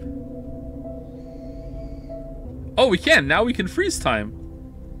time. Oh, we can. Now we can freeze time.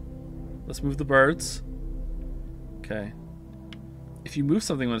 Let's move the birds. Okay. If you move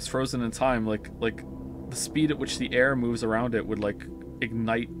something when it's frozen in time, like the speed at which the air moves around it would like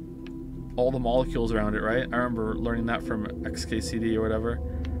ignite all the molecules around it, right? I remember learning that from XKCD or whatever.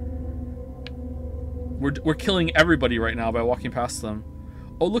 We're killing everybody right now by walking past them.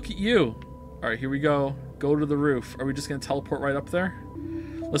 Oh, look at you. All right, here we go. Go to the roof. Are we just gonna teleport right up there?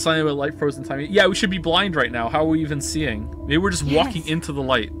 Let's find out about light frozen time. Yeah, we should be blind right now. How are we even seeing? Maybe we're just walking into the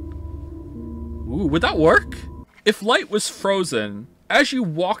light. Ooh, would that work? If light was frozen, as you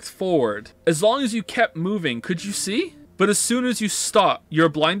walked forward, as long as you kept moving, could you see? But as soon as you stop, you're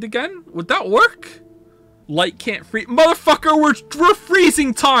blind again? Would that work? Light can't freeze. Motherfucker, we're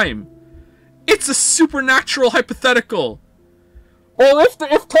freezing time! It's a supernatural hypothetical. Well,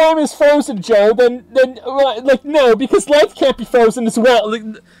 if time is frozen, Joe, then like no, because light can't be frozen as well. Like,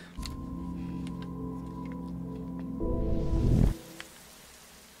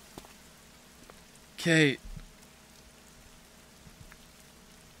 okay.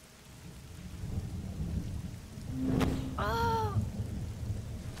 Oh.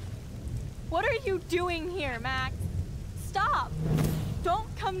 What are you doing here, Max? Stop!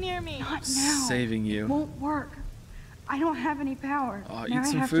 Don't come near me. Not now. Saving you. It won't work. I don't have any power. Oh, now eat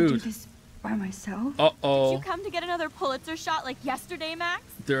some I have food. to do this by myself. Uh-oh. Did you come to get another Pulitzer shot like yesterday, Max?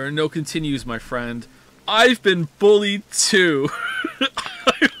 There are no continues, my friend. I've been bullied too.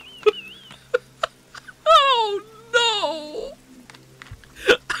 Oh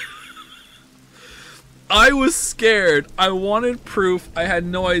no! I was scared. I wanted proof. I had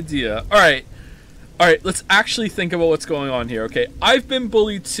no idea. Alright, let's actually think about what's going on here, okay? I've been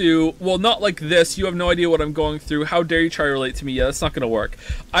bullied too. Well, not like this. You have no idea what I'm going through. How dare you try to relate to me? Yeah, that's not gonna work.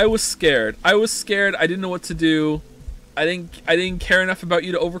 I was scared. I didn't know what to do. I didn't care enough about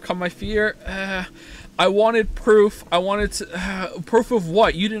you to overcome my fear. I wanted proof. I wanted to... proof of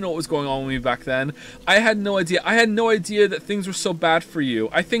what? You didn't know what was going on with me back then. I had no idea. I had no idea that things were so bad for you.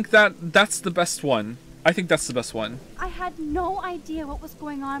 I think that's the best one. I think that's the best one. I had no idea what was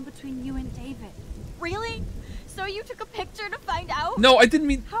going on between you and David. Really? So you took a picture to find out? No, I didn't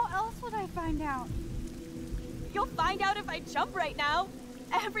mean... How else would I find out? You'll find out if I jump right now.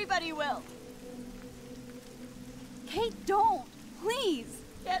 Everybody will. Kate, don't. Please.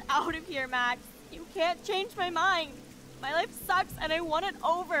 Get out of here, Max. You can't change my mind. My life sucks and I want it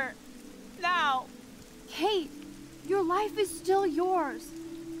over. Now. Kate, your life is still yours.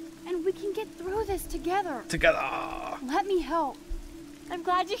 And we can get through this together. Together. Let me help. I'm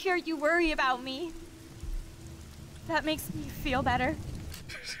glad to hear you worry about me. That makes me feel better.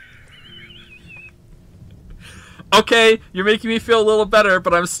 Okay, you're making me feel a little better,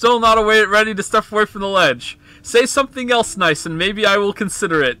 but I'm still not ready to step away from the ledge. Say something else nice and maybe I will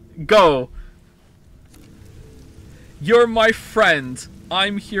consider it. Go. You're my friend.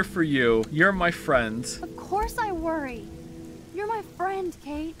 I'm here for you. You're my friend. Of course I worry. You're my friend,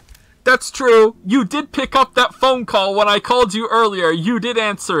 Kate. That's true. You did pick up that phone call when I called you earlier. You did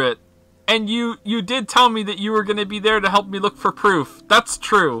answer it. And you did tell me that you were going to be there to help me look for proof. That's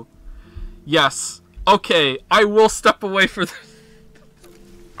true. Yes. Okay, I will step away for this.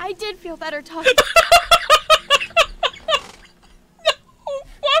 I did feel better talking. No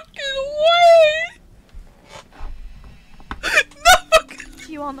fucking way! No!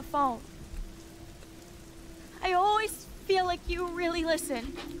 To you on the phone. I always feel like you really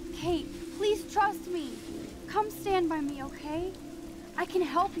listen. Kate, please trust me. Come stand by me, okay? I can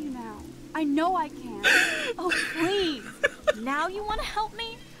help you now. I know I can. Oh, please. Now you want to help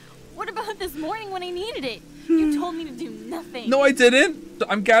me? What about this morning when I needed it? You told me to do nothing. No, I didn't.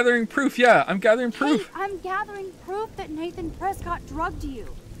 I'm gathering proof. Yeah, I'm gathering proof. Kate, I'm gathering proof that Nathan Prescott drugged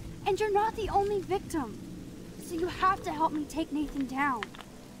you. And you're not the only victim. So you have to help me take Nathan down.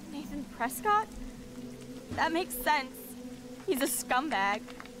 Nathan Prescott? That makes sense. He's a scumbag.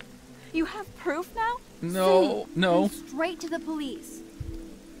 You have proof now? No, no. Then straight to the police.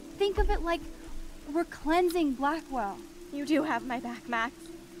 Think of it like we're cleansing Blackwell. You do have my back, Max.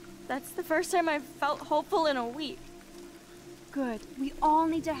 That's the first time I've felt hopeful in a week. Good. We all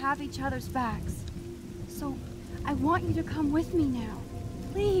need to have each other's backs. So, I want you to come with me now.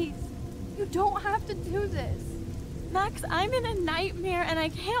 Please. You don't have to do this. Max, I'm in a nightmare and I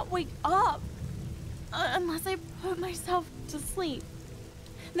can't wake up. Unless I put myself to sleep.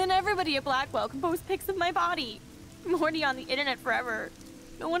 Then everybody at Blackwell can post pics of my body. I'm already on the internet forever.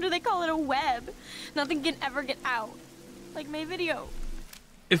 No wonder they call it a web. Nothing can ever get out. Like my video.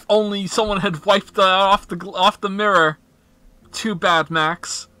 If only someone had wiped off the mirror. Too bad,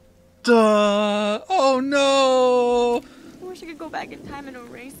 Max. Duh. Oh no. I wish I could go back in time and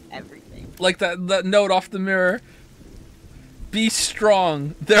erase everything. Like that note off the mirror. Be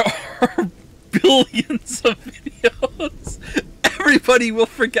strong. There are billions of videos. Everybody will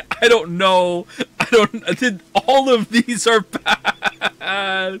forget. I don't know. All of these are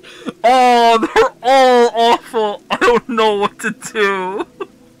bad. Oh, they're all awful. I don't know what to do.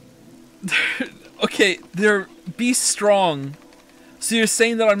 Okay, be strong. So you're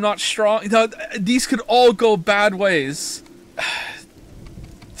saying that I'm not strong? No, these could all go bad ways.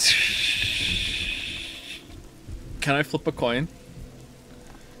 Can I flip a coin?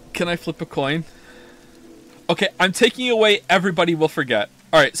 Can I flip a coin? Okay, I'm taking away everybody will forget.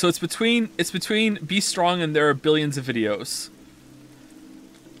 Alright, so it's between be strong and there are billions of videos.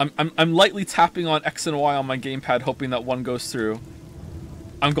 I'm lightly tapping on X and Y on my gamepad hoping that one goes through.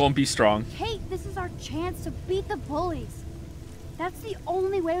 I'm going be strong. Kate, this is our chance to beat the bullies. That's the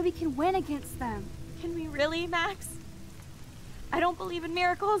only way we can win against them. Can we really, Max? I don't believe in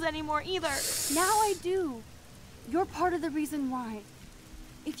miracles anymore either. Now I do. You're part of the reason why.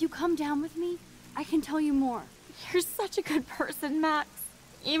 If you come down with me, I can tell you more. You're such a good person, Max.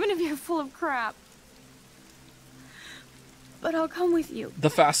 Even if you're full of crap. But I'll come with you. The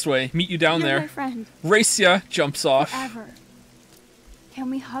fast way. Meet you down You're there. my friend. Race ya. Jumps off. Forever. Can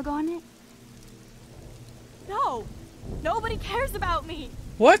we hug on it? No. Nobody cares about me.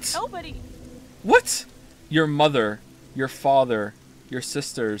 What? Nobody. What? Your mother, your father, your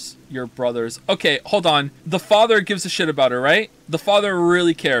sisters, your brothers. Okay, hold on. The father gives a shit about her, right? The father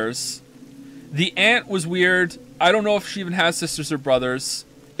really cares. The aunt was weird. I don't know if she even has sisters or brothers.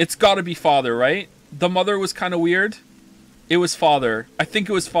 It's gotta be father, right? The mother was kind of weird. It was father. I think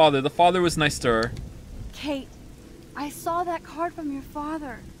it was father. The father was nice to her. Kate, I saw that card from your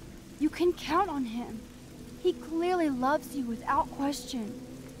father. You can count on him. He clearly loves you without question.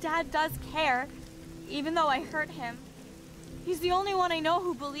 Dad does care, even though I hurt him. He's the only one I know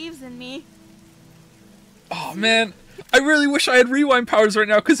who believes in me. Oh man, I really wish I had rewind powers right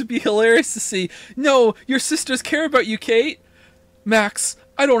now because it'd be hilarious to see. No, your sisters care about you, Kate. Max,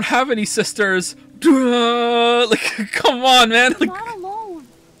 I don't have any sisters. Like, come on, man. You're not alone.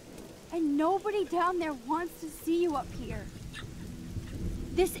 And nobody down there wants to see you up here.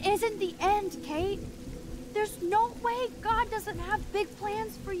 This isn't the end, Kate. There's no way God doesn't have big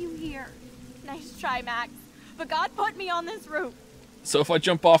plans for you here. Nice try, Max. But God put me on this route. So if I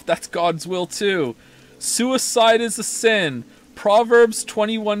jump off, that's God's will too. Suicide is a sin. Proverbs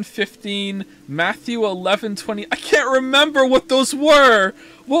 21:15, Matthew 11:20. I can't remember what those were.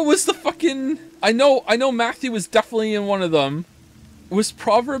 What was the fucking... I know Matthew was definitely in one of them. Was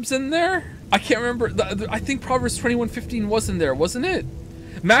Proverbs in there? I can't remember. I think Proverbs 21:15 was in there, wasn't it?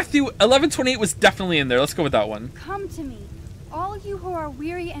 Matthew 11:28 was definitely in there. Let's go with that one. Come to me, all you who are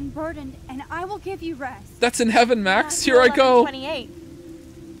weary and burdened, and I will give you rest. That's in heaven, Max. Matthew Here I go. 11:28.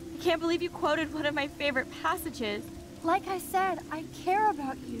 I can't believe you quoted one of my favorite passages. Like I said, I care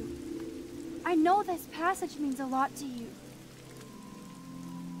about you. I know this passage means a lot to you.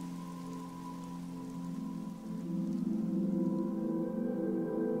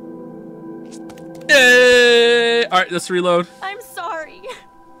 Yay! Alright, let's reload. I'm sorry.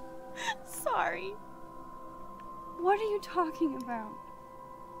 Sorry. What are you talking about?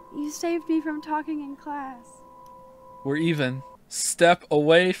 You saved me from talking in class. We're even. Step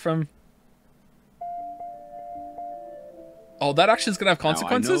away from... Oh, that actually is going to have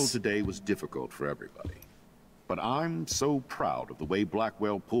consequences? Now, I know today was difficult for everybody. But I'm so proud of the way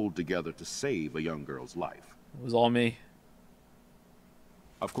Blackwell pulled together to save a young girl's life. It was all me.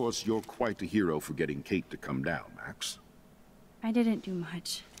 Of course, you're quite a hero for getting Kate to come down, Max. I didn't do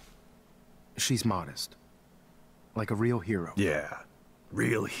much. She's modest. Like a real hero. Yeah,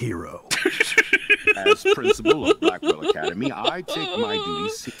 real hero. As principal of Blackwell Academy, I take my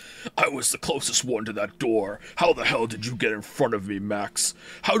duties. I was the closest one to that door. How the hell did you get in front of me, Max?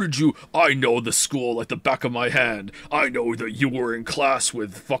 How did you... I know the school like the back of my hand. I know that you were in class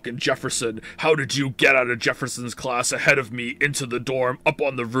with fucking Jefferson. How did you get out of Jefferson's class ahead of me into the dorm, up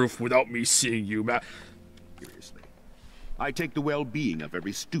on the roof without me seeing you, Max? Seriously. I take the well-being of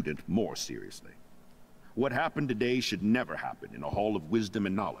every student more seriously. What happened today should never happen in a hall of wisdom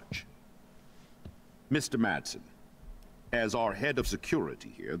and knowledge. Mr. Madsen, as our head of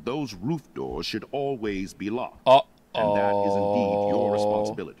security here, those roof doors should always be locked. And that is indeed your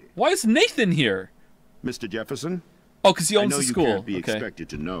responsibility. Why is Nathan here? Mr. Jefferson? Oh, because he owns the school. I know you can't be expected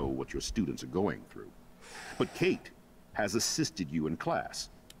to know what your students are going through. But Kate has assisted you in class,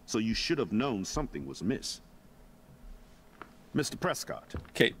 so you should have known something was amiss. Mr. Prescott.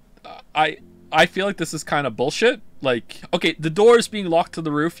 Okay, I feel like this is kind of bullshit. Like, okay, the doors being locked to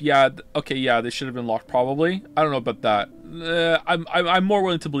the roof, yeah, okay, yeah, they should have been locked probably. I don't know about that. I'm more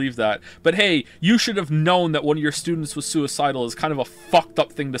willing to believe that. But hey, you should have known that one of your students was suicidal is kind of a fucked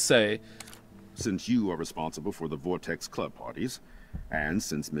up thing to say. Since you are responsible for the Vortex Club parties, and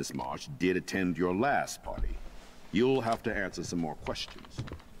since Miss Marsh did attend your last party, you'll have to answer some more questions.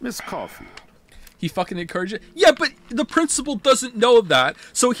 Miss Caulfield. He fucking encouraged it? Yeah, but the principal doesn't know that.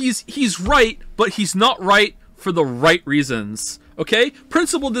 So he's right, but he's not right for the right reasons. Okay?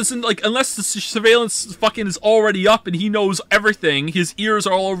 Principal doesn't, like, unless the surveillance fucking is already up and he knows everything, his ears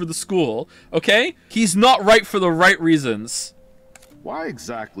are all over the school. Okay? He's not right for the right reasons. Why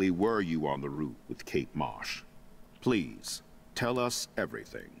exactly were you on the roof with Kate Marsh? Please, tell us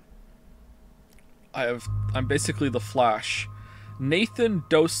everything. I'm basically the Flash. Nathan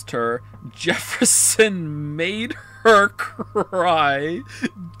dosed her, Jefferson made her cry,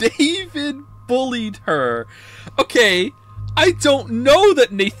 David bullied her. Okay, I don't know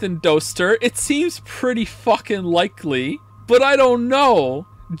that Nathan dosed her. It seems pretty fucking likely, but I don't know.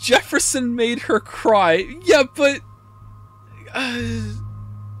 Jefferson made her cry. Yeah, but...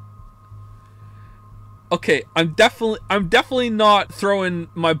 Okay, I'm definitely not throwing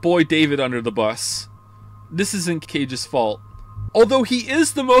my boy David under the bus. This isn't Cage's fault. Although he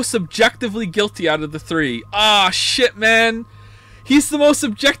is the most objectively guilty out of the three. Ah, shit, man. He's the most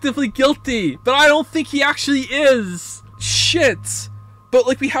objectively guilty, but I don't think he actually is. Shit. But,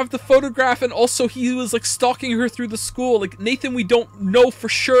 like, we have the photograph, and also he was, like, stalking her through the school. Like, Nathan, we don't know for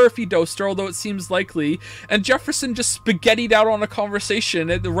sure if he dosed her, although it seems likely. And Jefferson just spaghettied out on a conversation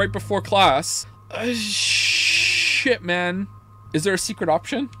right before class. Shit, man. Is there a secret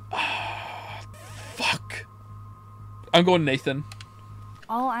option? Fuck. I'm going Nathan.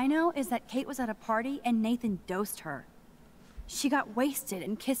 All I know is that Kate was at a party and Nathan dosed her. She got wasted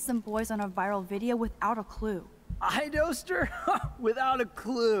and kissed some boys on a viral video without a clue. I dosed her? Without a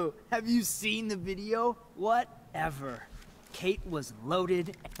clue. Have you seen the video? Whatever. Kate was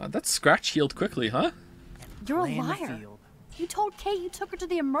loaded. That scratch healed quickly, huh? You're a liar. You told Kate you took her to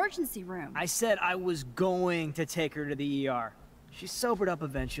the emergency room. I said I was going to take her to the ER. She sobered up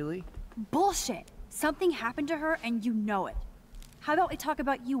eventually. Bullshit. Something happened to her and you know it. How about we talk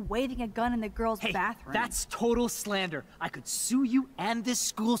about you waving a gun in the girls' bathroom? That's total slander. I could sue you and this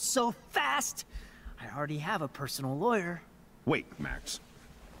school so fast. I already have a personal lawyer. Wait, Max.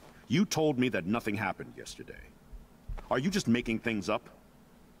 You told me that nothing happened yesterday. Are you just making things up?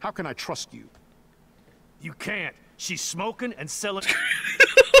 How can I trust you? You can't. She's smoking and selling...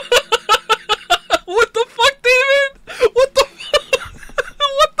 What the fuck, David? What the fuck?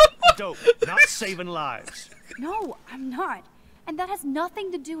 What the fuck? Dope. Not saving lives. No, I'm not. And that has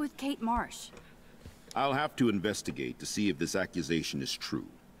nothing to do with Kate Marsh. I'll have to investigate to see if this accusation is true.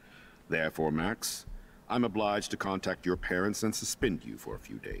 Therefore, Max, I'm obliged to contact your parents and suspend you for a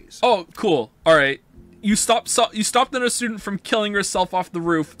few days. Oh, cool. All right. You stopped another student from killing herself off the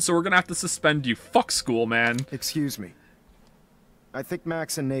roof, so we're gonna have to suspend you. Fuck school, man. Excuse me. I think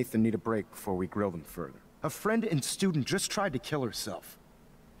Max and Nathan need a break before we grill them further. A friend and student just tried to kill herself.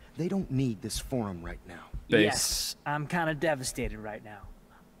 They don't need this forum right now. Yes, I'm kind of devastated right now.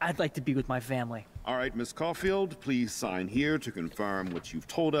 I'd like to be with my family. All right, Miss Caulfield, please sign here to confirm what you've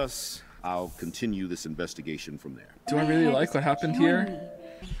told us. I'll continue this investigation from there. Do I really like what happened here?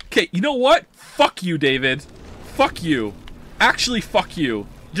 Okay, you know what? Fuck you, David. Fuck you. Actually, fuck you.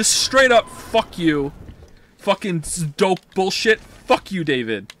 Just straight up, fuck you. Fucking dope bullshit. Fuck you,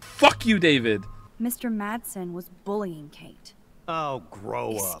 David. Fuck you, David. Mr. Madsen was bullying Kate. Oh,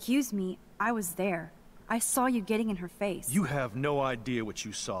 grow up. Excuse me, I was there. I saw you getting in her face. You have no idea what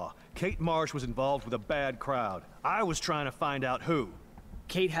you saw. Kate Marsh was involved with a bad crowd. I was trying to find out who.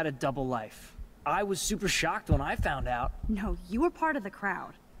 Kate had a double life. I was super shocked when I found out. No, you were part of the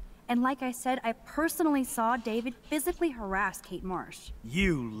crowd. And like I said, I personally saw David physically harass Kate Marsh.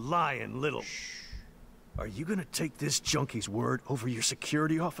 You lying little... Are you gonna take this junkie's word over your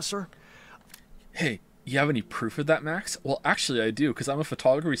security officer? Hey, you have any proof of that, Max? Well, actually, I do, because I'm a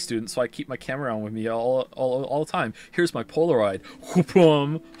photography student, so I keep my camera on with me all the time. Here's my Polaroid.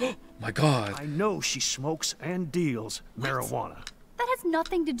 Whoop-um. My God. I know she smokes and deals marijuana. That has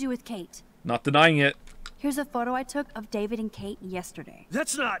nothing to do with Kate. Not denying it. Here's a photo I took of David and Kate yesterday.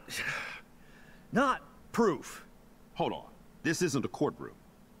 That's not proof. Hold on. This isn't a courtroom.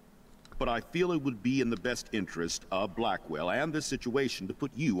 But I feel it would be in the best interest of Blackwell and this situation to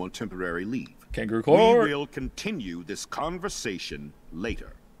put you on temporary leave. Kangaroo court. We will continue this conversation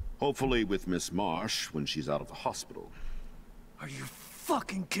later. Hopefully with Miss Marsh when she's out of the hospital. Are you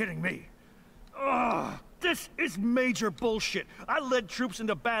fucking kidding me? Ugh, this is major bullshit. I led troops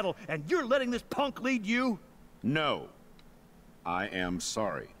into battle, and you're letting this punk lead you? No. I am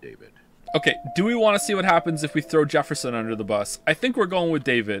sorry, David. Okay, do we want to see what happens if we throw Jefferson under the bus? I think we're going with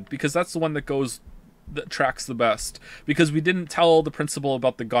David, because that's the one that tracks the best. Because we didn't tell the principal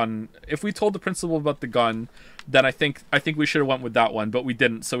about the gun. If we told the principal about the gun, then I think we should have went with that one, but we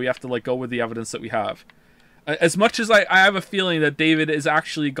didn't, so we have to like go with the evidence that we have. As much as I have a feeling that David has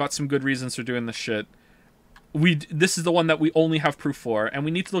actually got some good reasons for doing this shit, this is the one that we only have proof for, and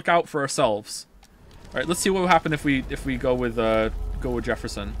we need to look out for ourselves. All right, let's see what will happen if we go with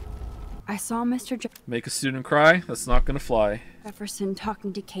Jefferson. I saw Mr. Make a student cry? That's not gonna fly. Jefferson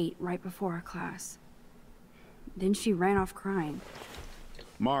talking to Kate right before her class. Then she ran off crying.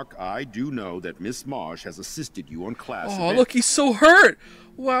 Mark, I do know that Miss Marsh has assisted you on class Oh, events. look, he's so hurt!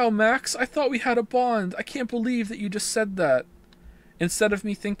 Wow, Max, I thought we had a bond. I can't believe that you just said that. Instead of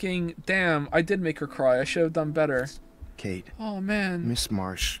me thinking, damn, I did make her cry. I should have done better. Kate. Oh, man. Miss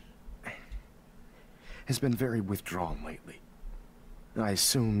Marsh has been very withdrawn lately. I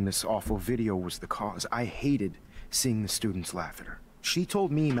assume this awful video was the cause. I hated seeing the students laugh at her. She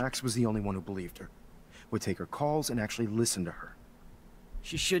told me Max was the only one who believed her. Would take her calls and actually listen to her.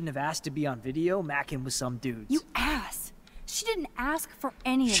 She shouldn't have asked to be on video, macking with some dudes. You ass! She didn't ask for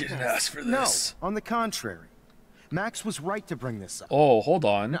any of this. She didn't ask for this. No, on the contrary. Max was right to bring this up. Oh, hold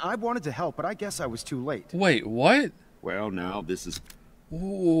on. Now, I wanted to help, but I guess I was too late. Wait, what? Well, now this is...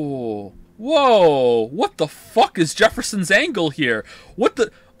 Ooh. Whoa! What the fuck is Jefferson's angle here? What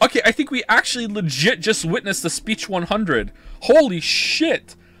the... Okay, I think we actually legit just witnessed the Speech 100. Holy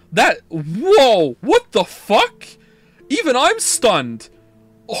shit! That... Whoa! What the fuck? Even I'm stunned!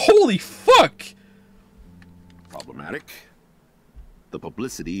 Holy fuck! Problematic. The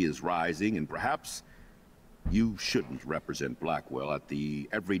publicity is rising, and perhaps you shouldn't represent Blackwell at the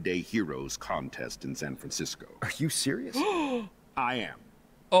Everyday Heroes contest in San Francisco. Are you serious? I am.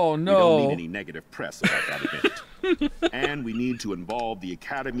 Oh, no. We don't need any negative press about that event. And we need to involve the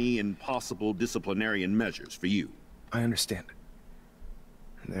Academy in possible disciplinarian measures for you. I understand.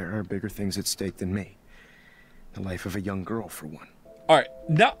 There are bigger things at stake than me. The life of a young girl, for one. Alright,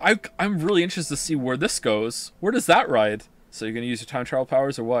 now I'm really interested to see where this goes. Where does that ride? So you're going to use your time travel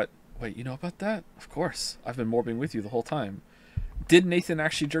powers or what? Wait, you know about that? Of course. I've been morbing with you the whole time. Did Nathan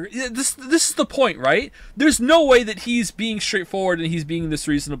actually jerk? This is the point, right? There's no way that he's being straightforward and he's being this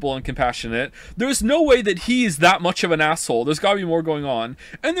reasonable and compassionate. There's no way that he's that much of an asshole. There's got to be more going on.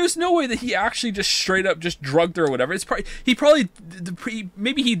 And there's no way that he actually just straight up just drugged her or whatever. It's probably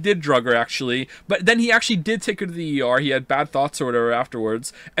maybe he did drug her actually, but then he actually did take her to the ER. He had bad thoughts or whatever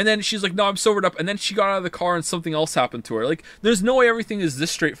afterwards. And then she's like, "No, I'm sobered up." And then she got out of the car and something else happened to her. Like, there's no way everything is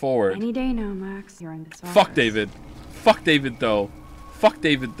this straightforward. Any day now, Max. You're in this office. Fuck David. Fuck David though. Fuck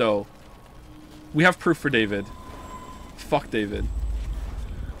David, though. We have proof for David. Fuck David.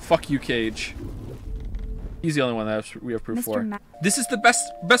 Fuck you, Cage. He's the only one that we have proof for. This is the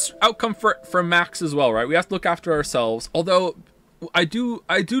best outcome for Max as well, right? We have to look after ourselves. Although, I do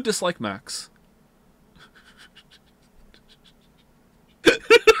dislike Max. The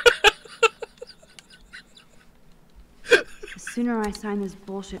sooner I sign this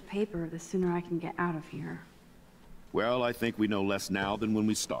bullshit paper, the sooner I can get out of here. Well, I think we know less now than when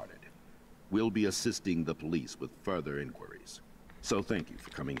we started. We'll be assisting the police with further inquiries. So thank you for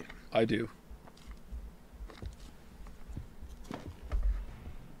coming in. I do.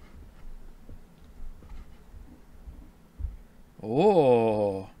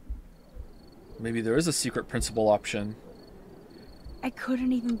 Oh. Maybe there is a secret principal option. I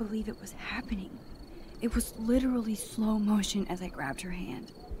couldn't even believe it was happening. It was literally slow motion as I grabbed her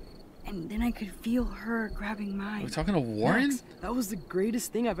hand. And then I could feel her grabbing mine. Are we talking to Warren? Max, that was the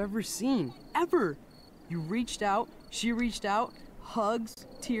greatest thing I've ever seen. Ever! You reached out, she reached out, Hugs,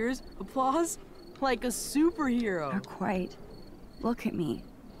 tears, applause. Like a superhero. Not quite. Look at me.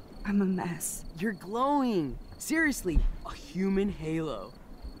 I'm a mess. You're glowing. Seriously, a human halo.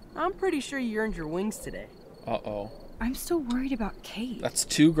 I'm pretty sure you earned your wings today. Uh-oh. I'm still worried about Kate. That's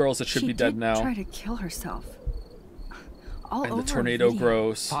 2 girls that should be dead now. She did try to kill herself. All and over the tornado a video.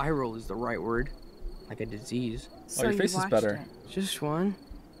 grows. Viral is the right word. Like a disease. Oh, your face is better. Just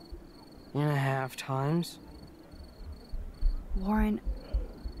 1.5 times. Warren,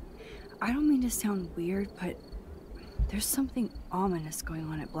 I don't mean to sound weird, but there's something ominous going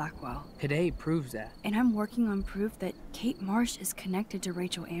on at Blackwell. Today proves that. And I'm working on proof that Kate Marsh is connected to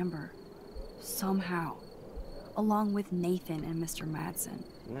Rachel Amber. Somehow. Along with Nathan and Mr. Madsen.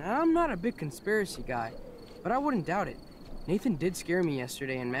 I'm not a big conspiracy guy, but I wouldn't doubt it. Nathan did scare me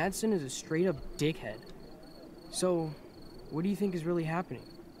yesterday, and Madsen is a straight-up dickhead. So, what do you think is really happening?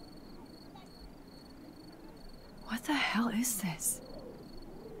 What the hell is this?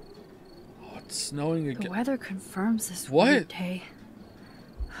 Oh, it's snowing again. The weather confirms this What? weird day.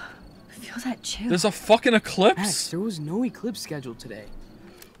 Feel that chill. There's a fucking eclipse? Max, there was no eclipse scheduled today.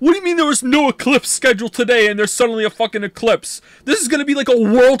 What do you mean there was no eclipse scheduled today and there's suddenly a fucking eclipse? This is gonna be like a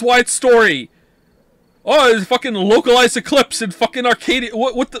worldwide story. Oh, there's a fucking localized eclipse in fucking Arcadia.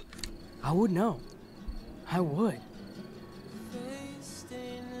 What the? I would know. I would.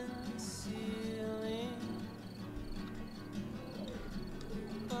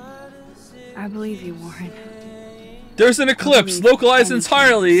 I believe you, Warren. There's an eclipse localized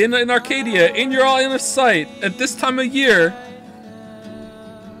entirely in Arcadia, in your line of sight, at this time of year.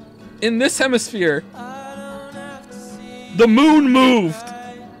 In this hemisphere. The moon moved.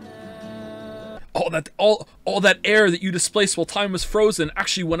 All that air that you displaced while time was frozen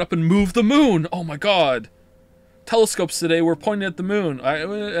actually went up and moved the moon. Oh my god. Telescopes today were pointing at the moon.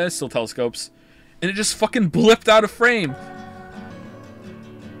 Still telescopes. And it just fucking blipped out of frame.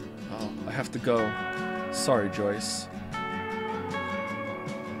 Oh, I have to go. Sorry, Joyce.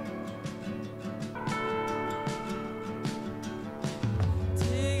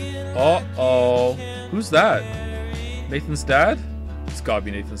 Uh-oh. Who's that? Nathan's dad? It's gotta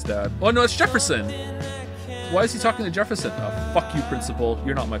be Nathan's dad. Oh no, it's Jefferson! Why is he talking to Jefferson? Oh, fuck you, principal.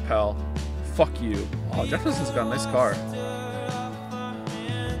 You're not my pal. Fuck you. Oh, Jefferson's got a nice car.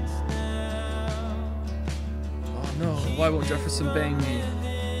 Oh no, why won't Jefferson bang me?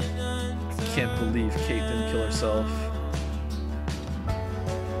 I can't believe Kate didn't kill herself.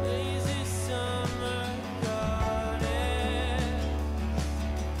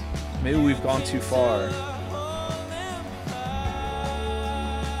 Maybe we've gone too far.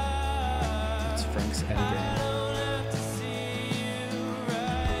 It's Frank's endgame.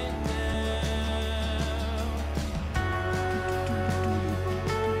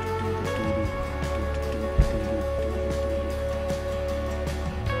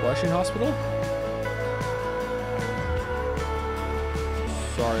 Washington Hospital?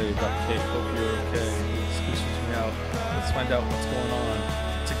 Sorry about Kate. Hope you're okay. Excuse me out. Let's find out what's going on.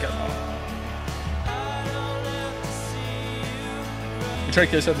 You try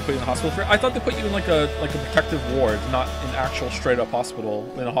to kill yourself to put you in the hospital for? I thought they put you in like a protective ward, not an actual straight up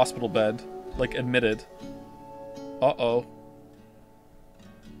hospital, in a hospital bed, like admitted. Uh-oh.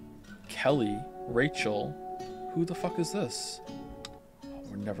 Kelly, Rachel, who the fuck is this? Oh,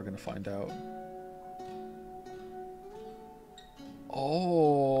 we're never gonna find out.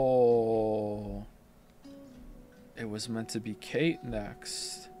 Oh. It was meant to be Kate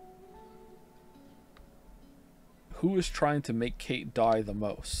next. Who is trying to make Kate die the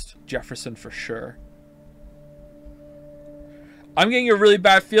most? Jefferson for sure. I'm getting a really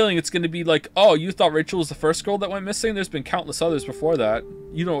bad feeling it's going to be like, oh, you thought Rachel was the first girl that went missing? There's been countless others before that.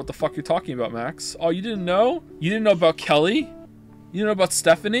 You know what the fuck you're talking about, Max. Oh, you didn't know? You didn't know about Kelly? You didn't know about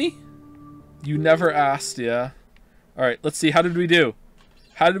Stephanie? You never asked, yeah. Alright, let's see. How did we do?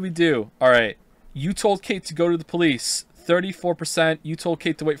 How did we do? Alright. You told Kate to go to the police. 34%. You told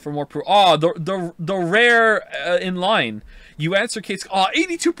Kate to wait for more proof. Oh, the rare in line. You answered Kate's. Oh,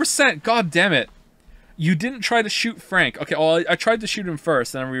 82%. God damn it. You didn't try to shoot Frank. Okay, well, I tried to shoot him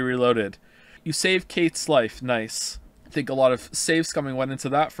first, and then we reloaded. You saved Kate's life. Nice. I think a lot of save scumming went into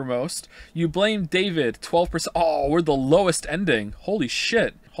that for most. You blamed David. 12%. Oh, we're the lowest ending. Holy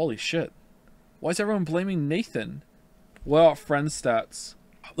shit. Holy shit. Why is everyone blaming Nathan? What about friend stats?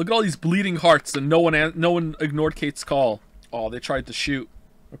 Look at all these bleeding hearts, and no one ignored Kate's call. Oh, they tried to shoot.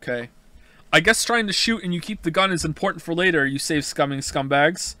 Okay. I guess trying to shoot and you keep the gun is important for later, you save scumming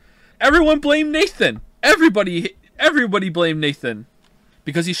scumbags. Everyone blame Nathan! Everybody blame Nathan.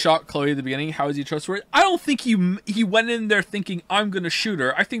 Because he shot Chloe at the beginning, how is he trustworthy? I don't think he went in there thinking, I'm gonna shoot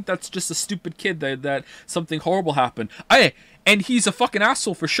her. I think that's just a stupid kid that something horrible happened. And he's a fucking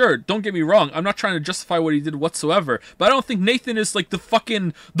asshole for sure. Don't get me wrong. I'm not trying to justify what he did whatsoever. But I don't think Nathan is like the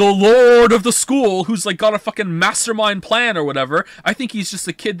lord of the school who's like got a fucking mastermind plan or whatever. I think he's just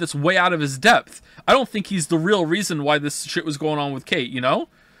a kid that's way out of his depth. I don't think he's the real reason why this shit was going on with Kate, you know?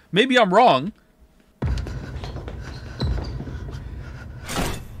 Maybe I'm wrong.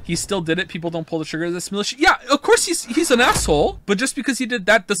 He still did it. People don't pull the trigger of this militia. Yeah, of course he's an asshole. But just because he did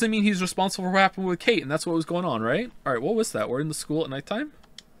that doesn't mean he's responsible for what happened with Kate. And that's what was going on, right? All right, what was that? We're in the school at nighttime?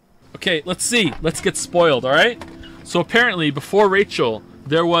 Okay, let's see. Let's get spoiled, all right? So apparently, before Rachel,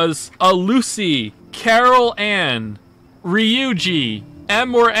 there was a Lucy, Carol Ann, Ryuji,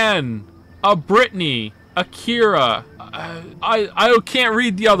 M or N, a Brittany, a Kira. I can't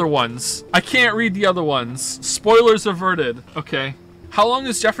read the other ones. I can't read the other ones. Spoilers averted. Okay. How long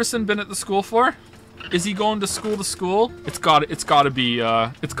has Jefferson been at the school for? Is he going to school to school? It's gotta be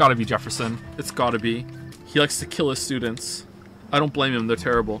Jefferson. It's gotta be. He likes to kill his students. I don't blame him, they're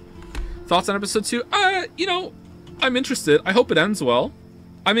terrible. Thoughts on episode 2? You know, I'm interested. I hope it ends well.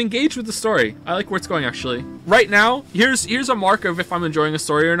 I'm engaged with the story. I like where it's going, actually. Right now, here's a mark of if I'm enjoying a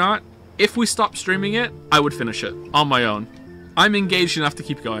story or not. If we stop streaming it, I would finish it on my own. I'm engaged enough to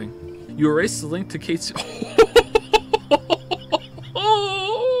keep going. You erased the link to Kate's...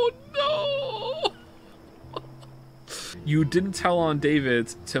 You didn't tell on David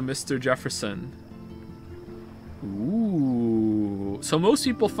to Mr. Jefferson. Ooh. So most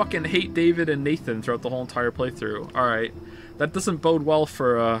people fucking hate David and Nathan throughout the whole entire playthrough. Alright. That doesn't bode well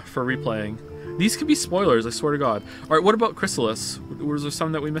for replaying. These could be spoilers, I swear to God. Alright, what about Chrysalis? Was there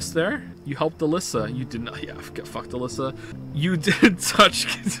some that we missed there? You helped Alyssa. You did not. Yeah, get fucked, Alyssa. You did touch...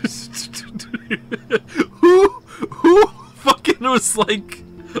 Who fucking was like...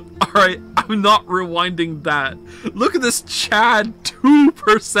 Alright, I'm not rewinding that. Look at this Chad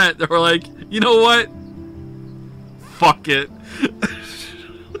 2% that were like, you know what? Fuck it.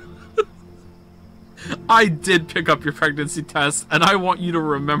 I did pick up your pregnancy test, and I want you to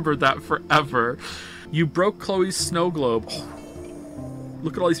remember that forever. You broke Chloe's snow globe. Oh,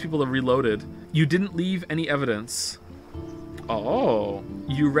 look at all these people that reloaded. You didn't leave any evidence. Oh.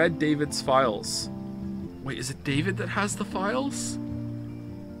 You read David's files. Wait, is it David that has the files?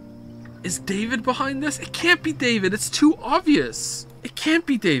 Is David behind this? It can't be David. It's too obvious. It can't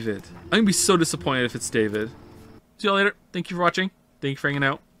be David. I'm gonna be so disappointed if it's David. See you later. Thank you for watching. Thank you for hanging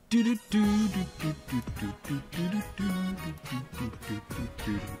out. Stupid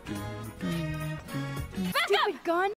gun!